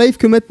sur ce live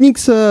que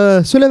Matmix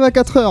se lève à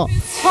 4h.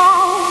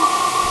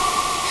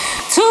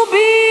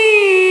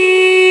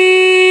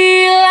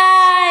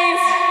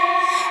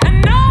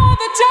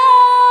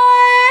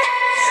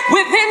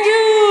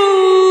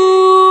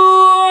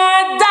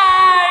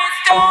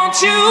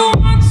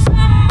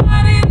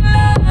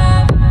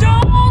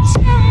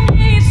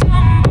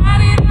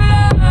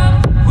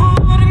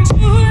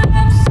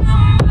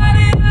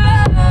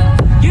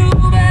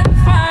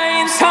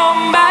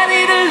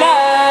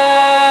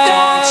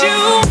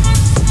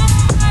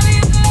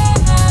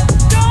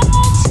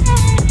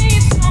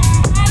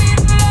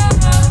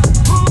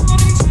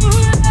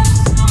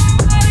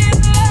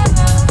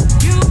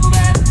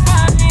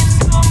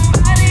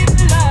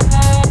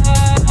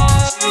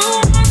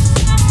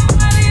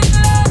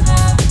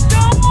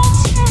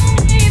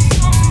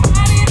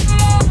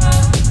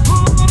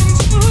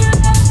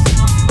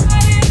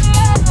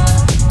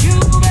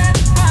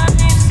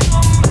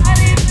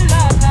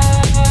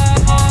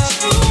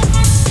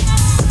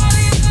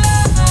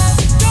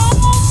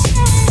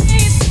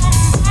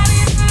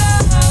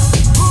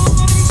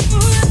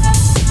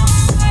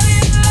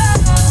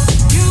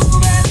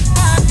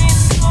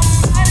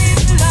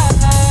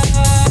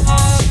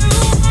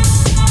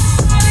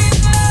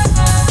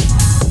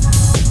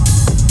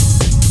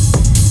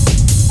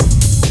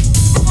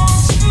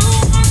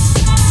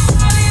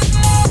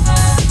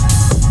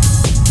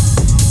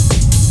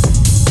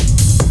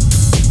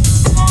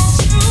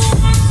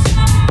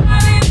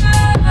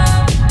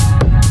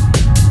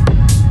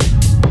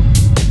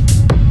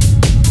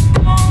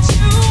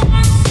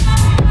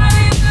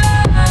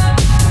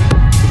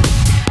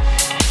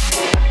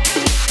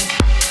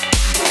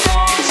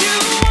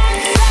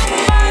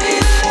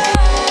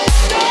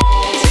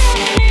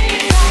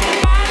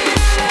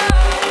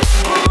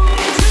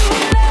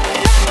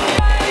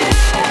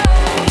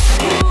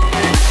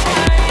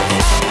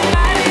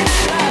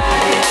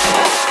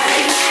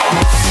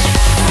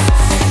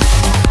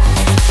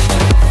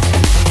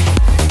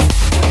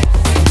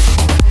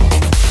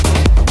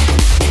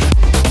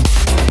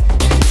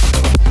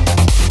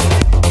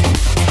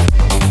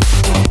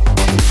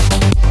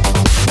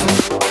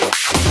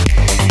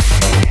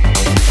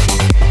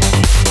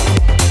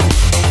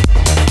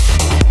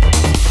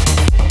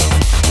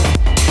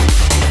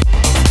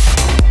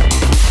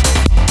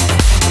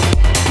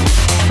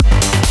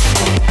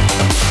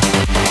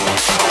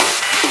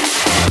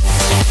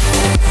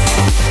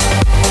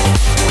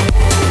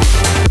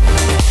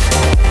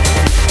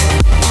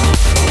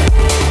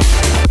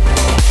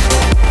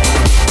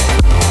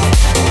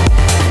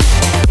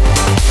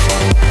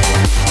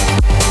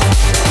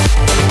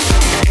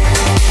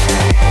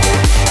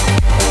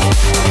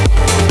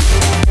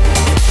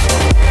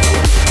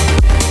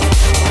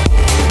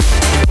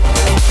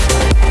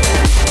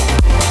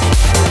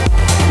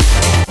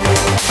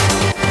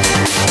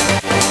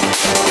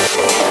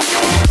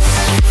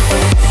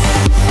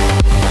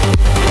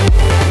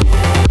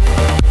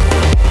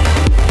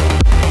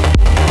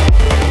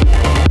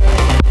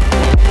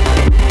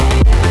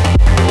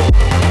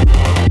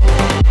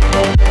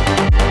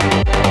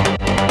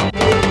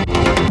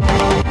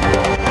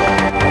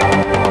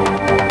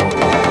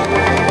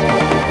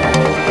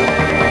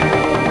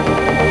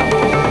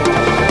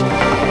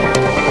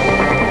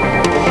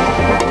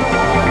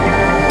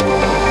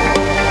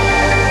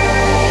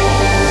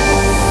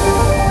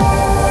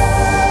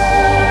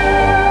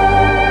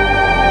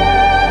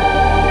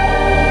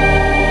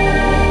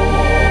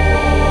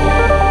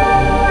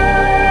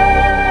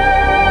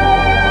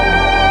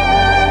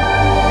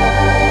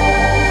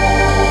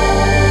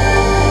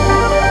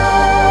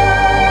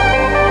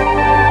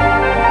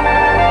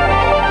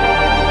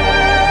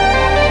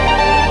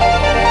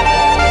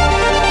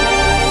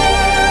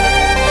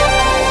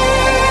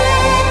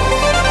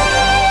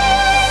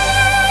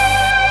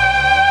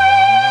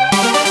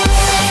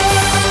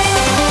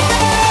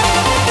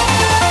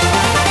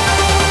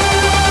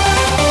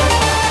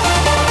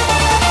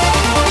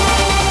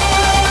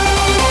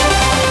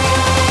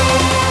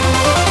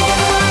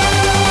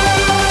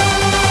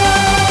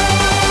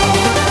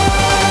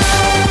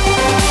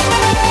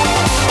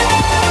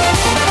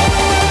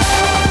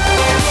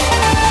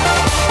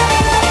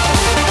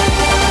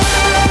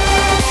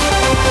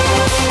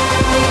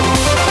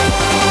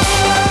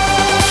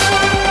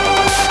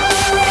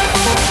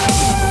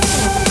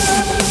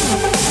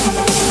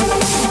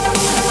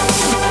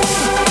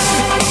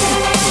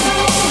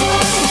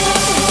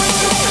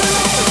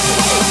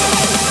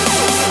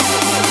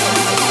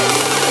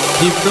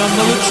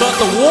 Flammano il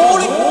shot,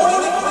 warning.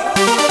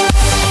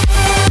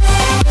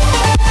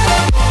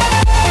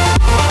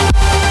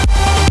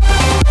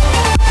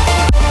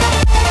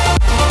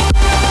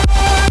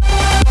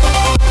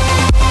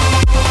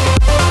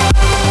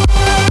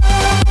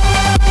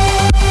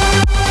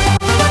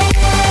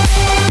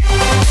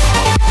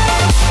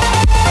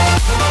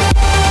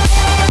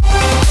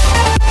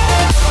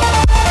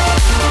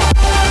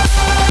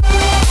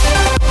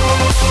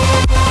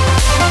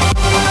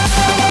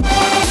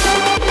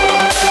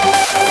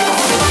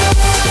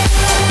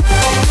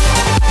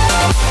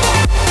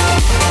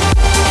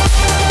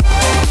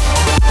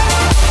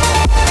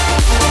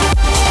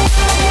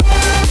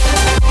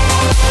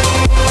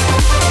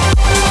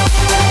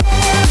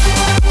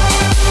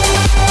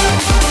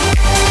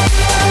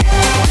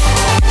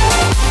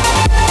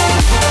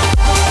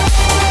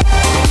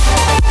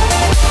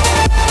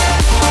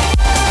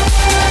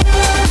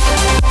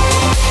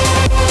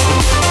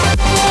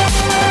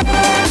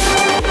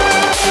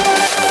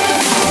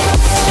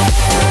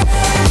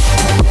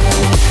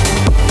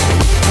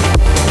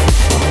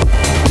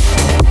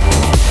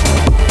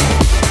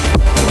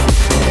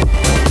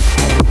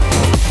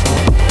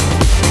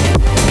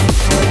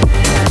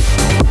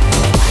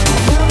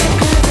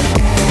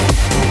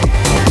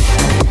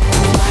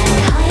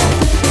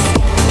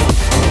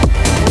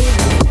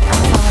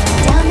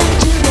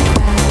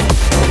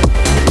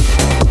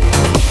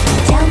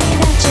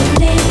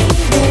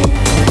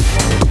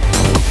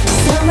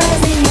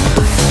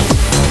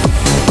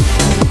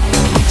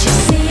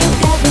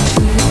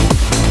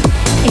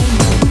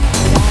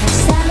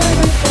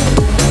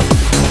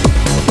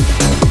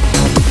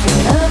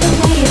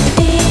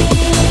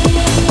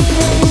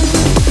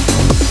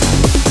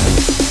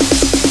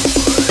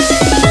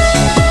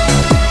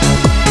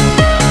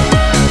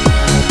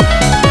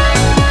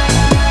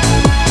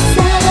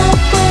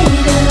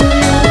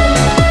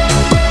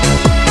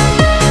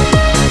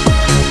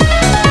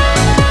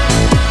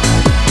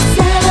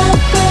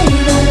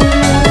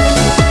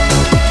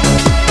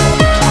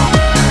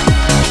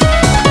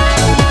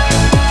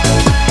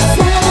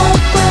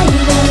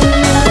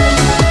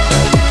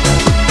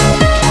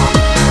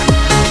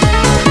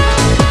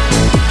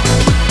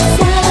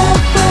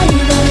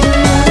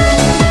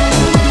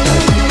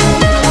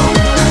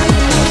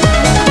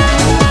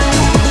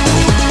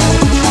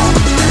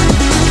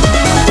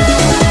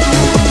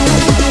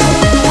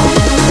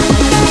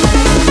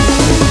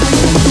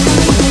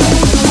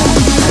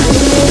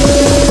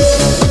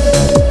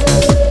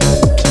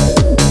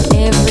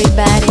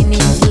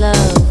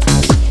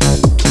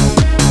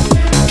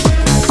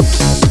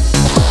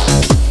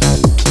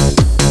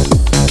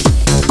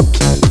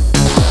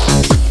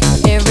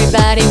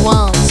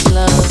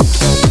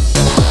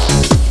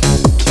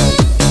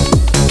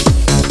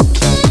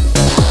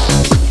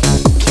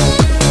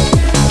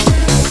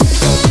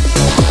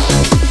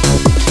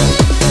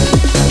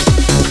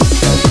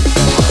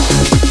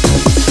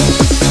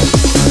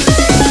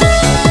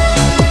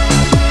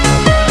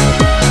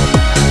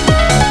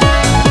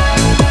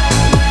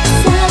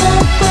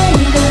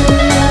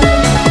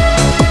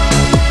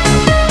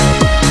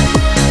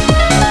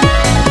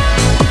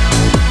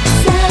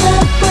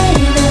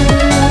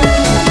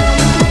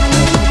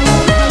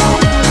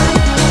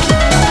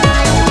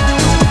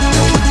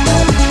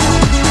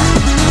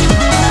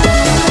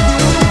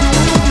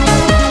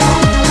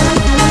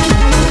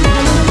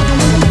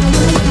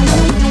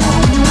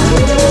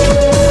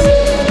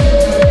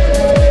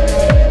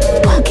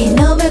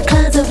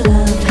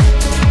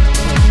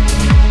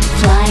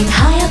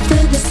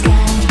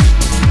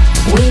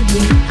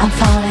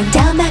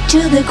 to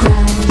the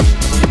ground.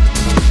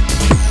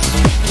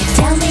 You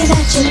tell me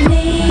that you're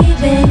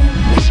leaving.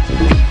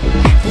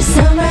 The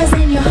sunrise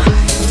in your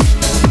heart.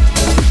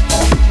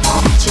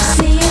 Can't you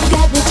see you've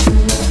got the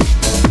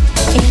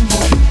truth in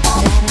you?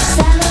 Gotta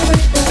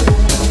celebrate the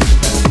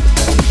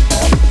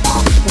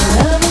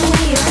love and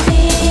way you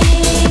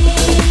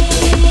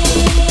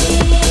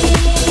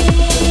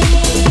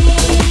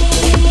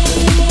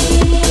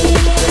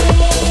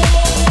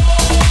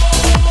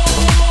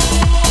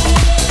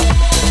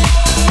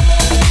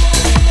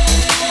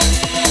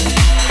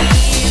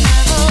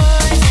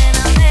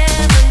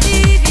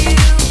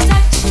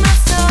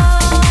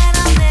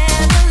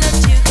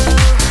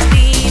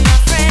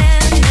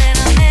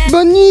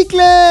Bonne nuit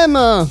Clem.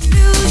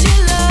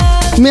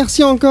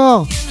 Merci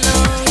encore.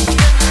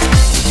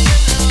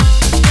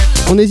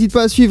 On n'hésite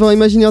pas à suivre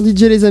Imaginaire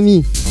DJ les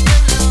amis.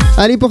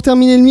 Allez, pour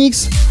terminer le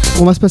mix,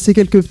 on va se passer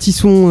quelques petits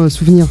sons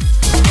souvenirs.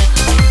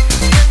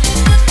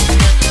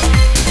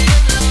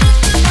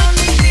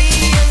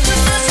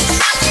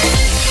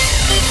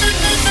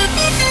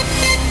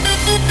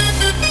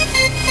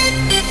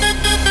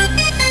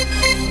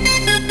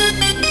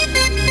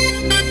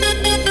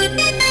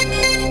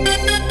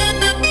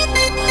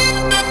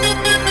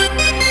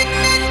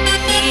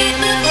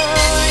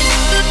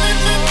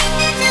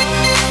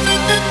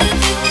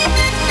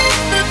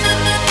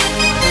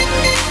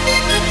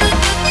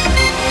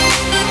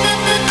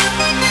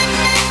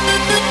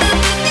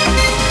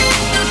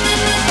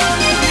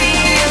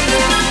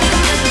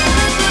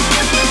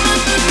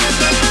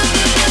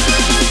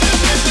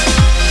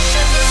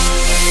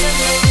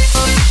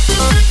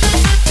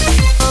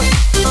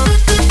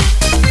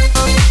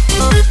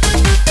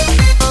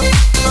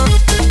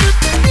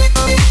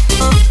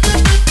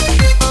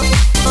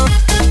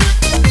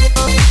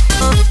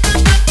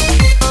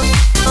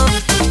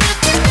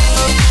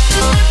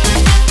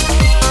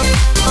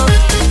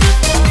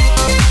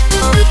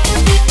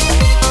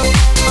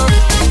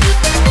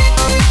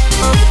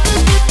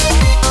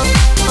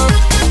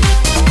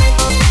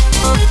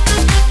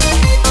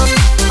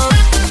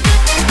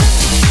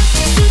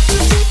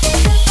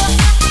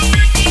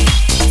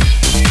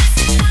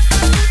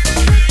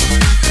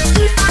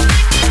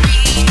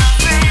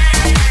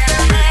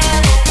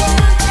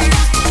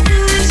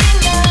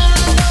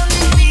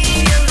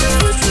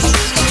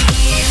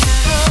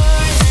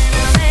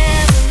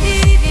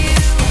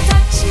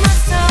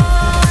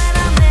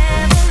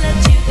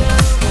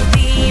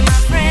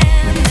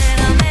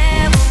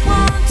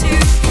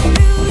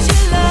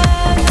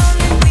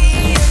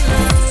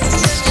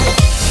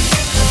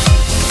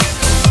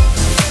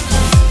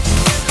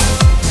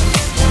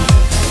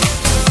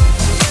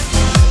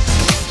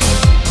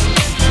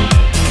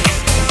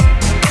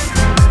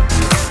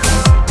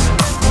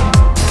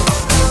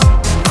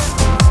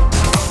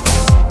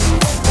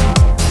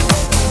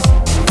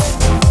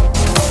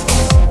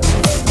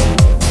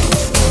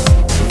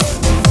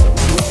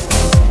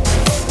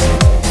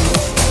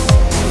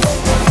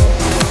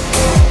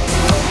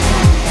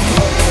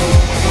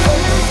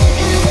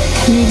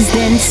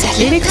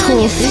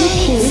 Électro.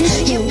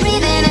 You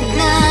breathe in at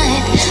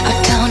night. I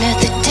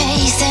counted the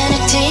days and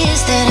the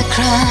tears that I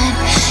cried.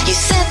 You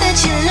said that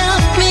you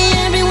loved me,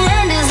 every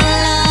word is a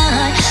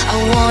lie. I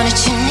wanted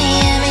you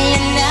near me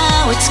and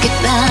now it's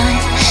goodbye.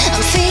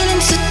 I'm feeling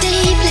so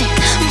deeply,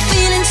 I'm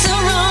feeling so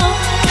wrong.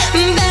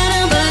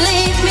 Better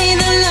believe me,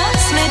 the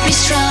love's made me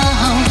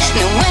strong.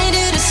 No way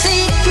to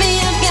deceive me,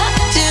 I've got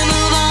to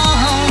move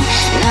on.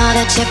 Now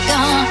that you're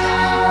gone,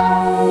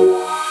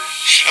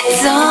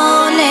 it's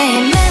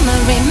only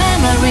memory,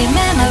 memory,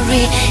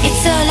 memory.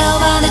 It's all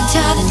over the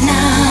top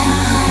now.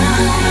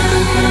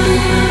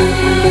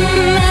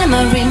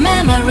 Memory,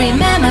 memory,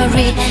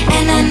 memory.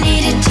 And I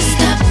need it to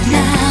stop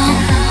now.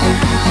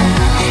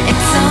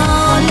 It's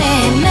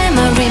only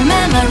memory,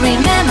 memory,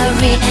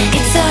 memory.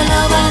 It's all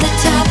over the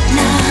top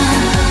now.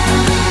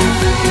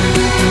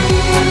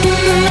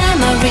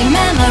 Memory,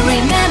 memory,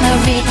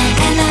 memory.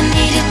 And I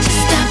need it to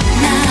stop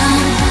now.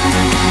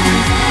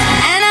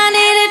 And I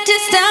need it to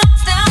stop.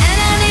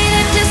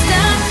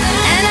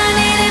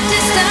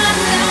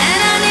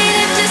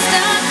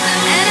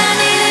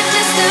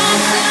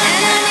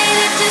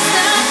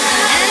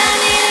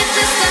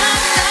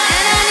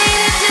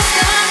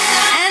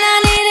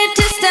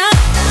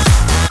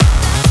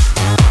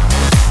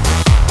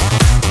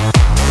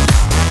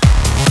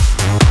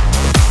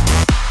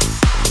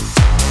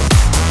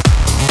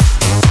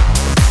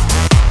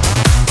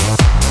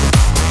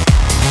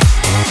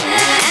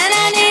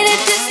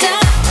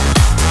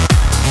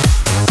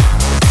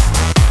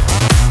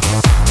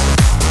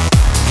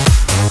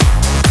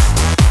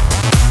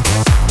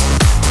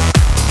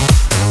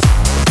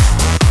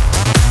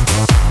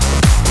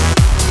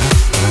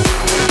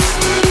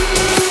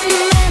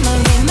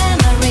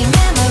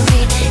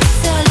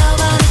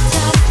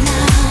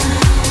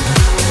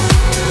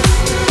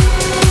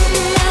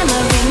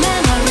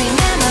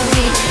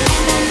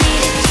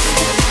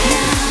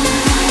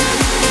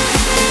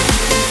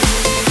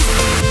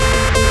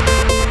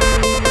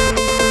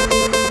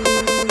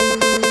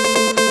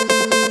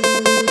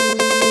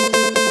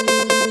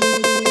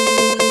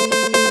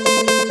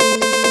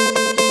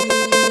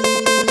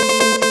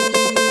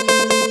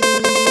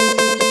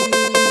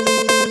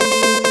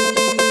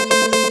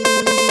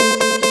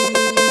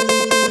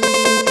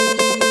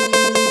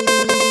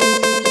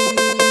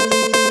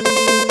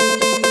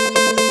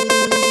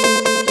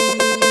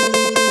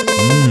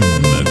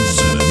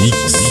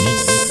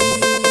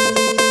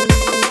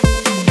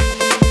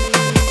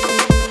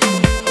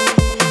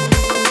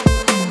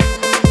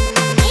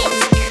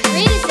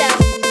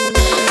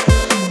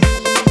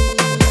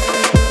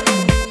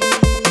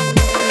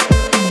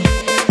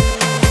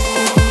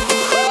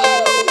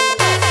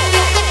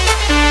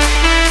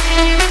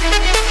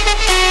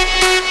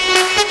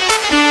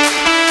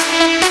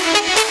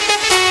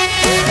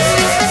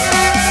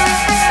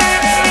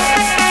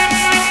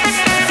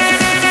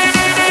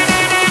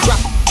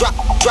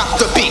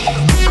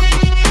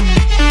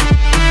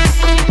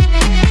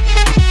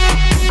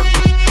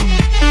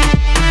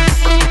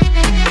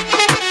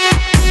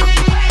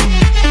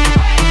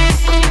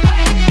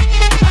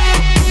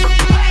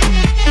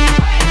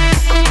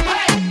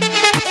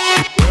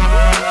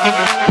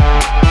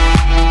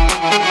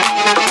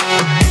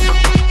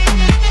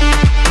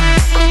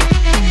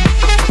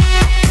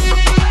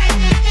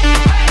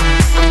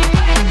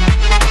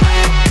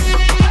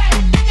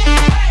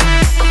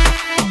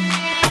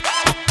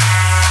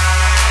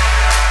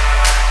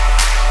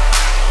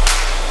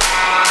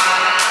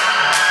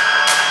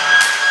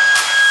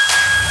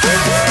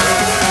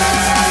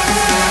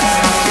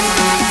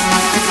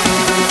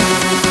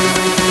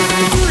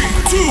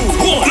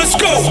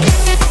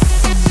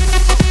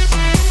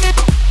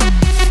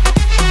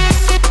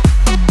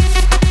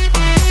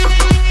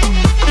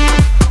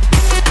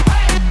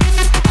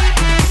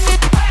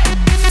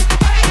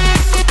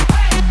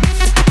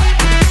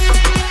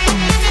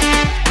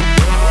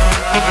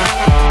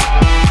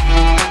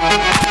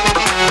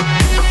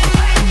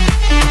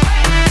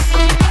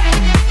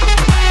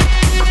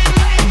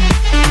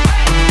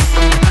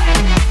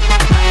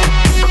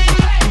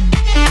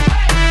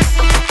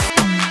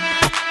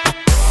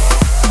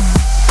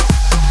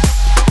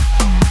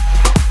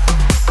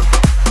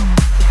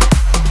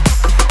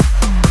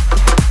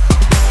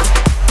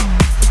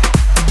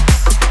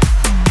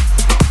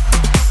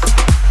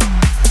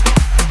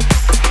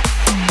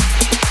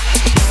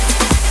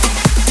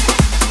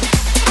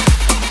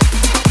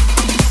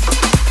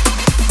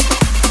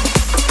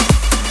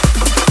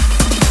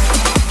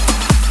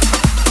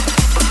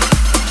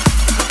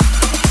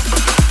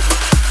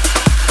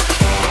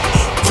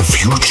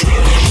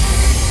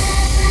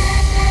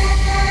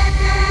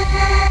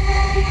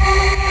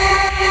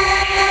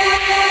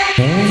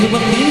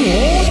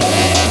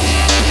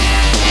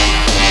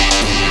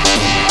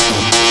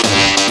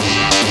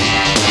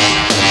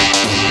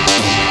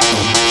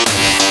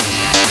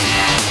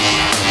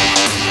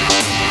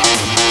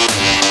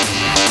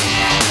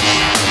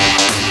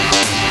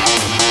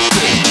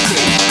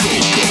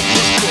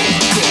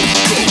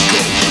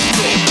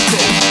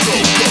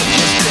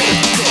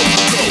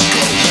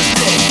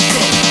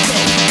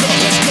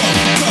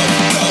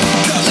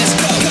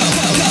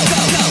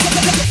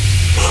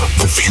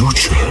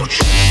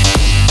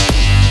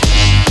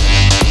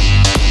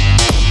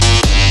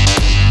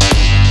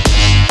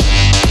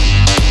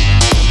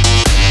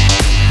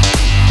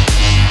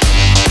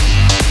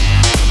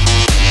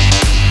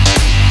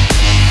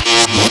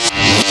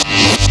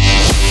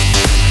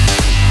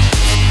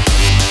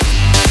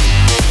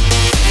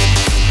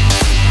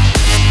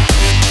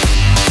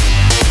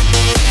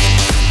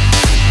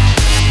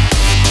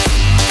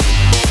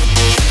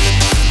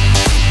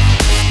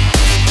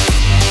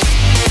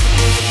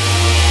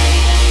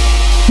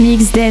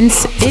 Mix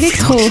Dance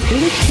Electro.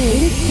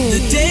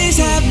 The days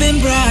have been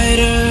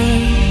brighter.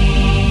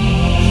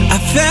 I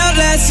felt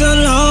less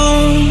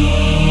alone.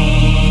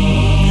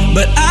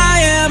 But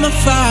I am a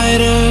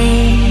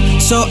fighter,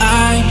 so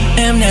I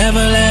am never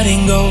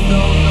letting go.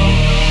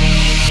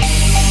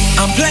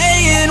 I'm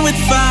playing with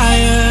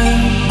fire.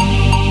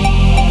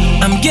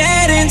 I'm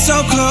getting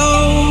so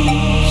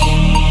close.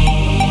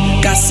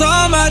 Got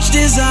so much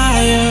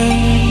desire,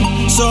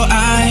 so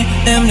I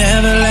am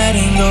never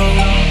letting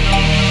go.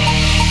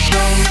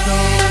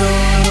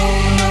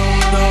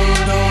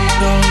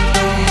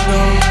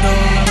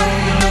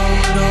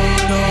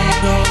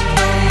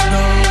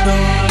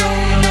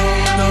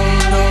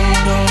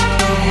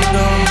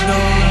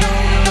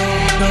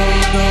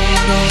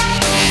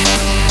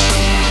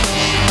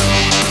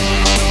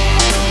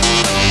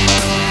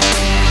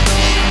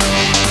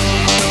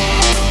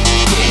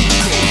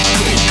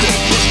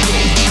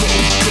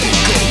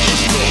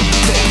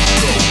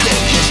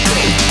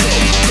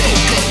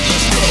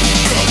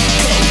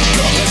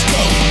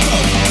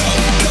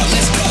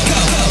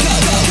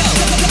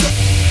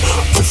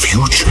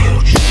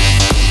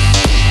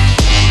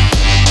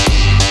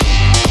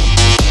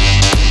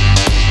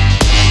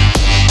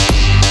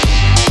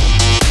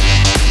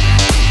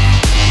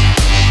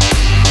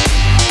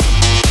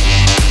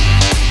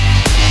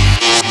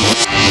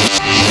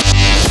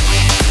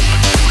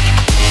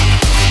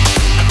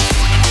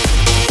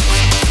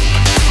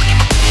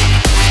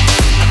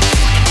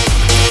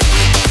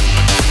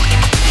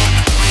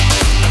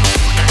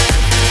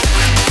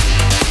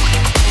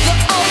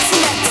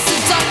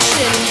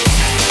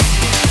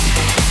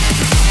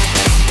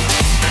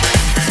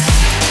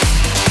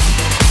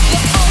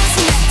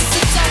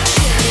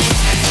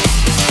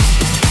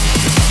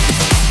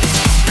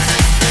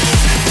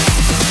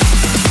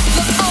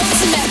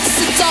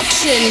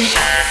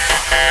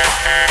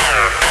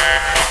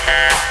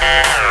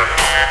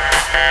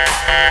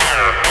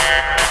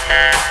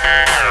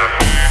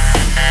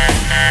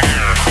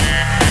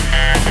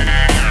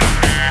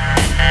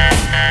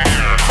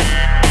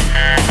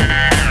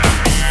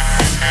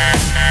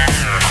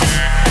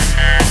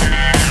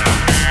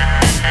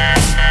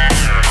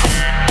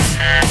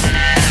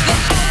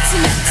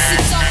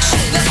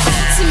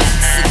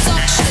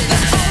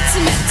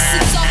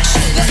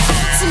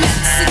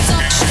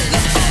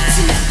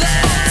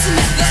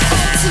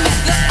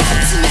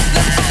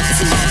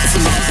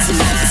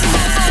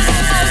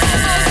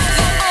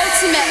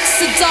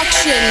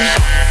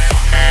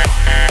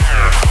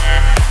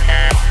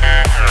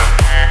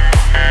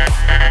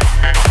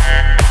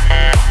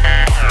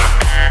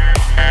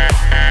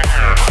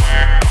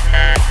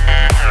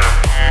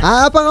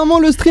 Ah, apparemment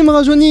le stream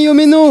rajeunit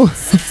Yomeno.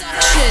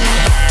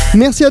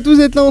 Merci à tous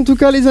d'être là en tout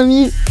cas les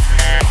amis.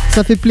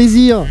 Ça fait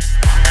plaisir.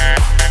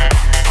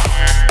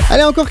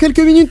 Allez, encore quelques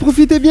minutes,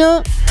 profitez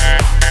bien.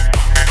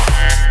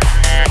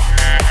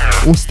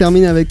 On se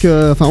termine avec...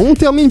 on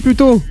termine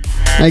plutôt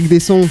avec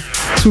des sons,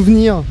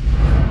 souvenirs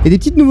et des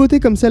petites nouveautés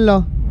comme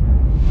celle-là.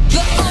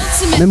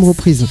 Même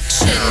reprise.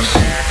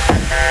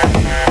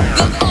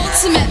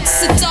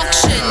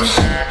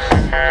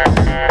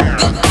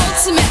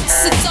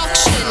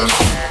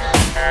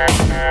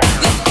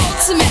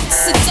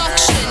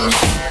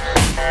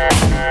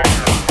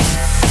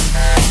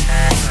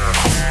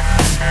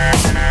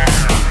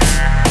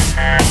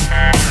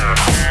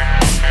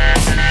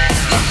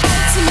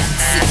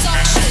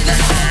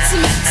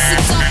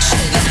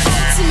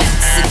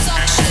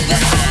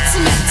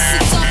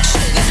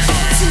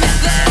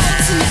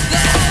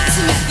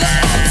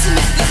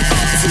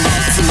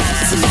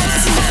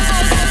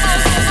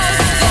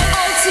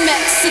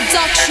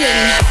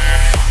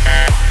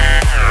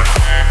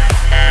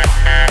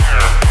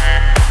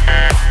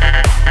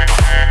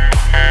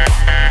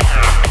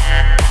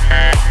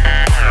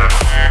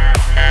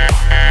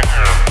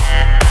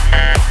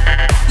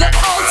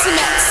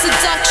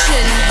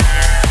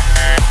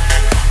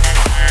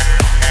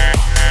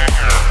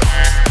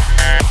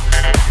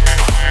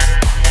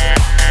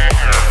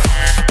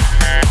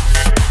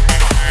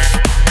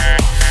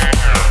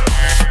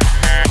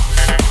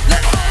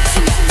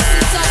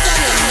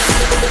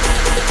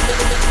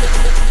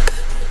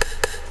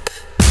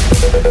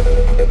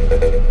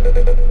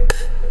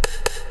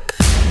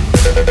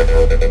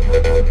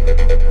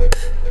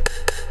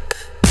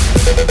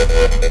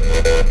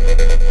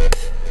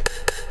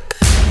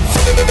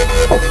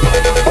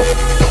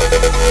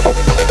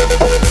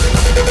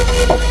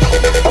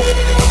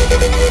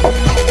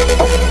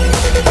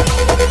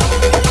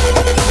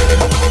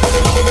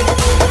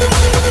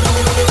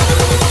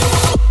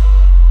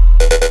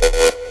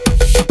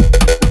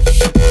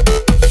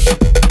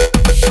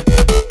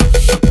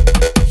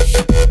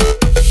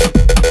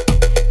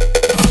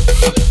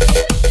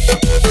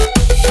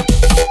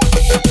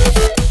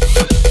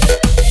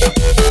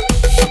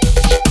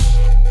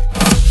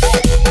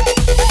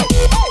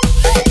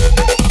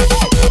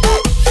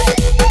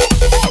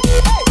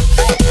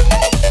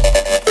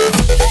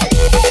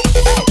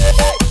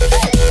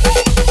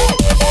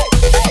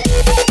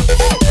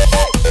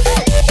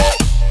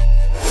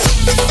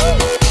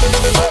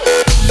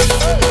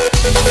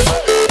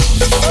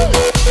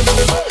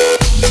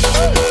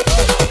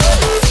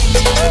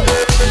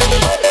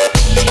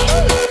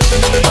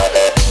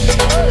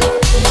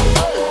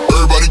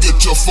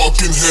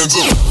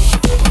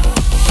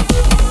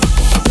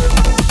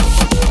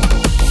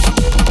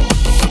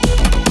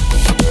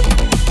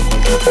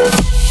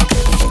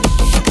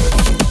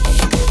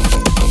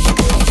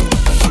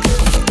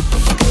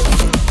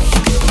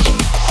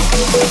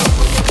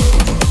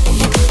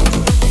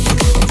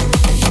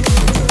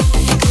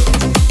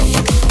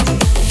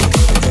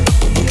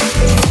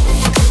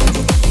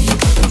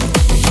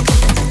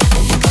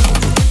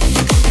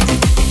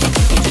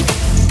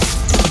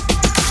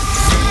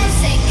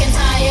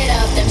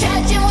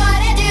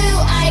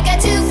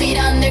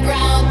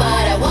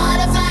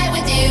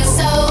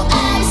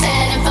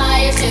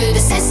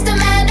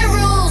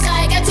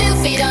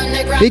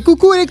 Et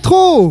coucou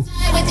Electro.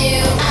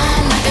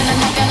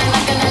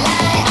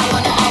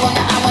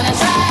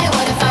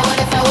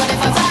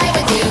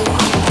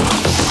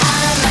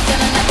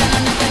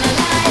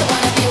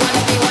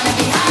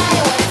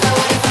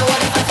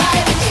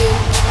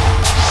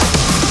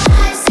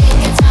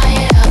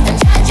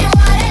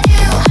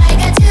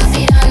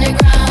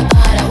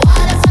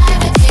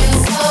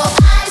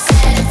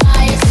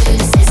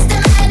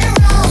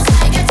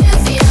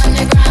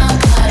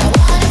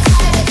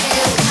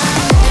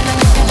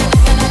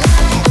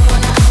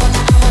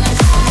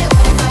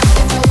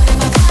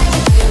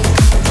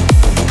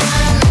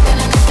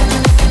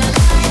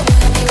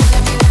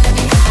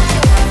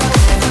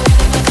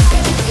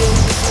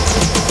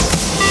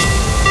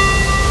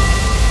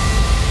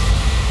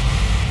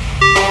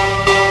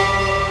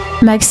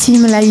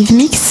 Maxime Live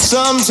Mix.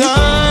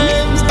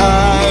 Sometimes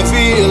I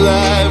feel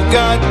I've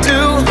got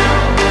to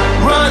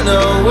run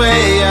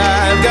away.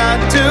 I've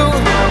got to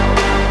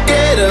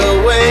get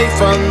away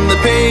from the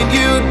pain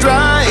you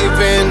drive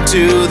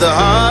into the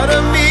heart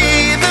of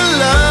me. The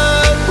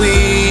love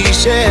we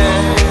share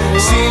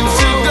seems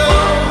to go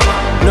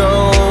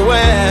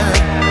nowhere,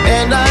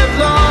 and I've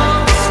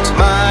lost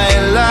my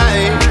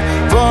life.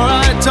 For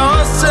I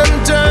toss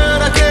and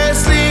turn, I can't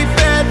sleep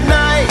at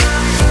night.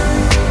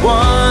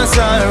 Once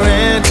I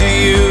ran to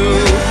you,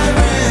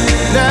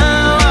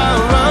 now I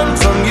run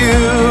from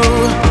you.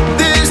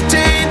 This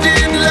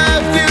tainted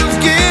love you've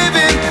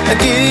given, I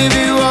give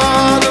you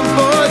all a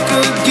boy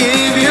could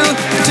give you.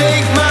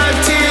 Take my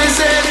tears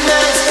and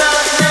that's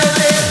not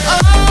really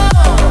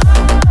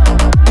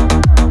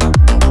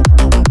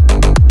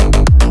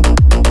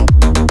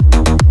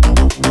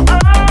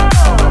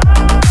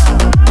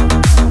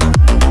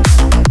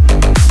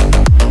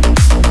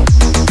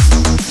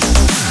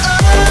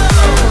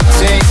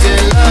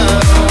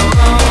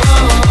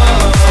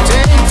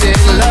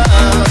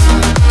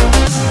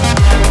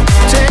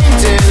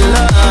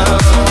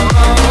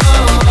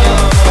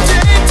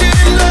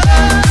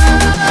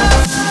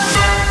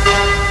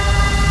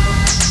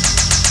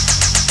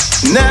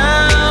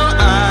now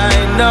I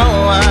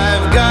know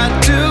I've got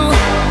to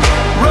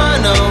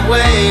run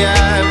away.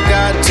 I've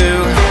got to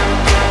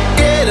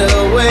get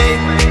away.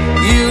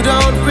 You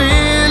don't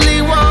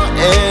really want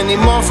any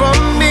more from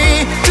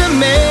me. To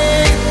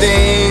make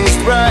things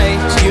right,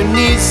 you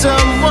need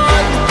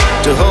someone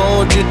to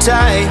hold you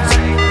tight.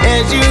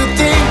 And you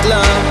think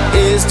love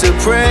is to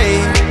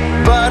pray,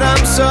 but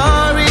I'm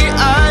sorry,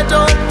 I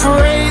don't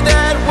pray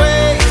that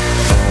way.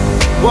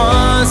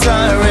 Once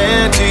I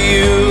ran to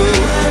you,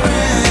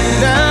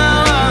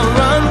 now I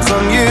run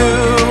from you.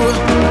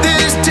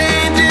 This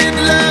tainted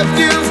love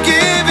you've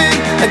given,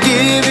 I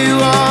give you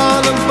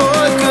all a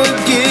boy could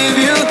give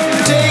you.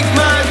 Take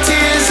my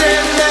tears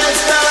and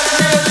that's not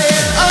really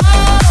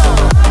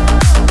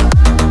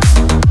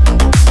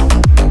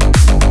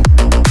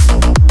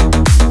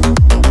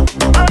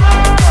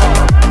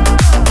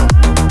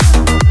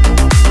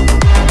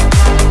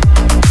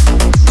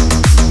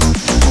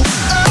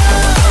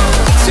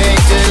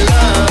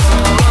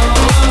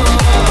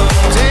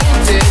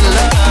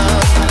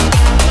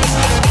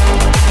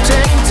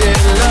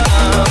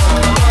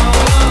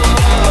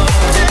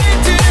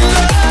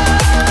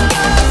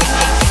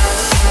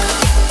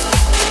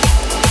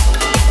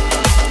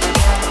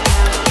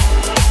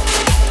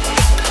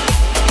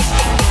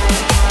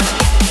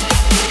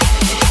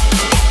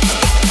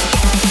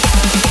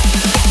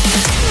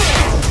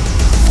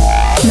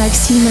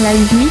Maxime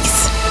Live Mix.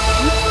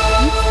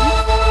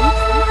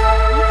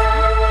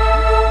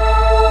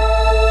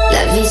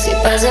 La vie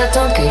c'est pas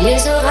attendre que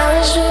les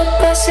orages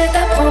passent, c'est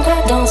apprendre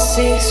à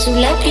danser sous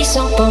la pluie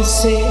sans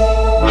penser.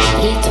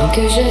 Il est temps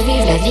que je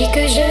vive la vie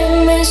que je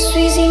me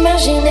suis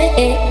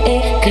imaginée,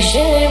 que je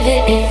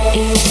rêvais.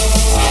 La vie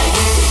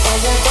c'est pas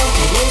attendre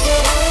que les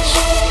orages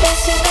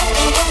passent, c'est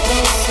apprendre à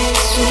danser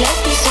sous la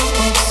pluie sans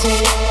penser.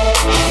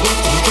 Il est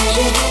temps que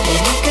je vive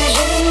la vie que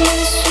je me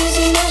suis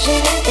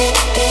imaginée,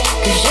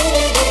 que je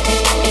rêvais.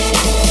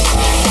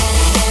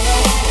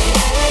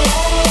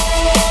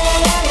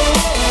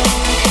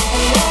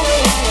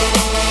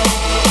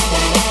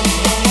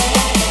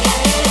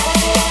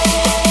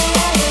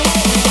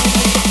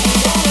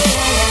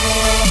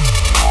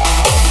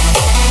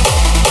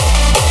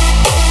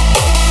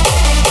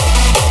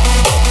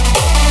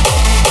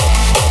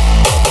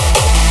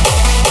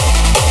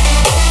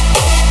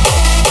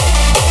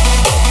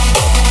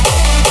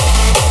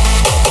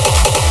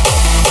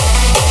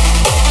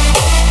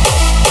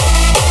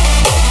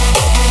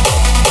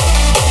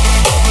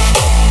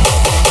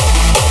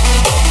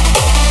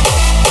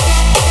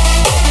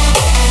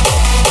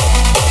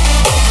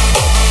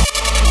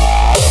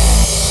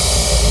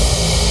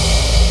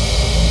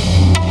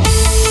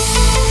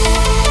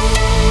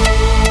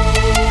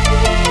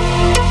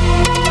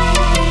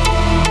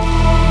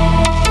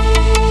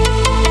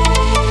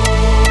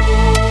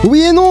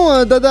 Oui et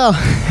non, Dada.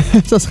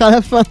 Ça sera à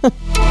la fin.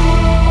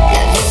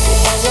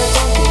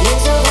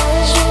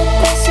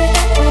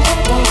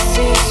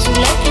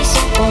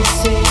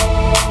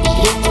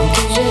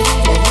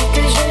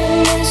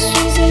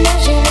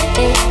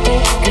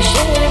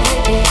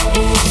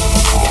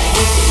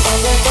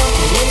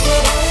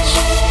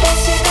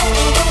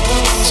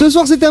 Ce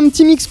soir c'était un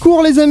petit mix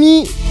court les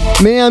amis,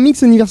 mais un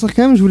mix anniversaire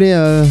quand même, je voulais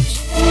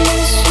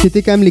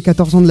fêter quand même les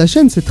 14 ans de la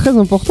chaîne, c'est très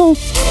important.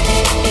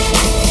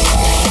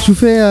 Je vous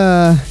fais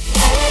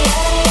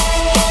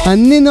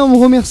un énorme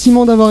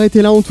remerciement d'avoir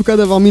été là, en tout cas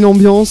d'avoir mis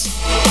l'ambiance.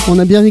 On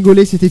a bien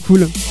rigolé, c'était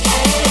cool.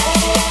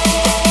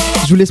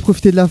 Je vous laisse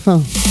profiter de la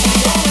fin.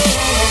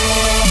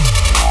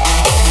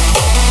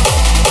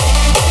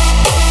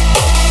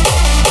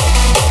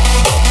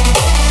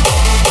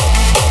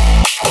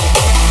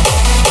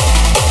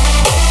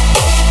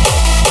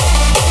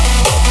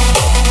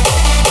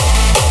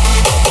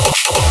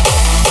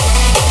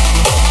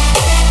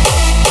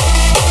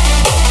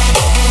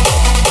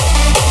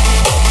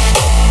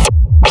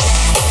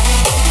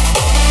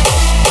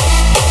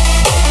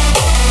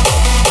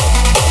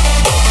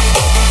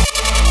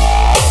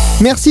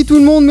 Merci tout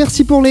le monde,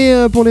 merci pour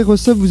les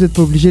resubs, vous n'êtes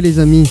pas obligés les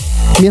amis.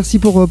 Merci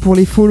pour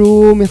les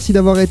follow, merci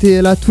d'avoir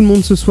été là tout le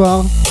monde ce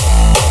soir.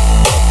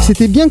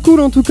 C'était bien cool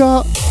en tout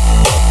cas.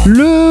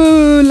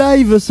 Le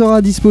live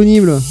sera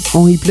disponible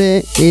en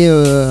replay et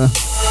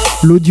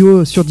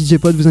l'audio sur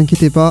DJ-Pod, vous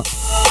inquiétez pas.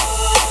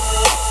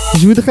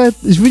 Je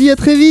vous dis à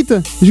très vite,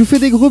 je vous fais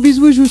des gros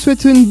bisous, je vous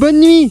souhaite une bonne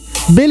nuit,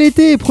 bel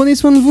été, prenez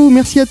soin de vous,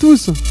 merci à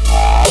tous.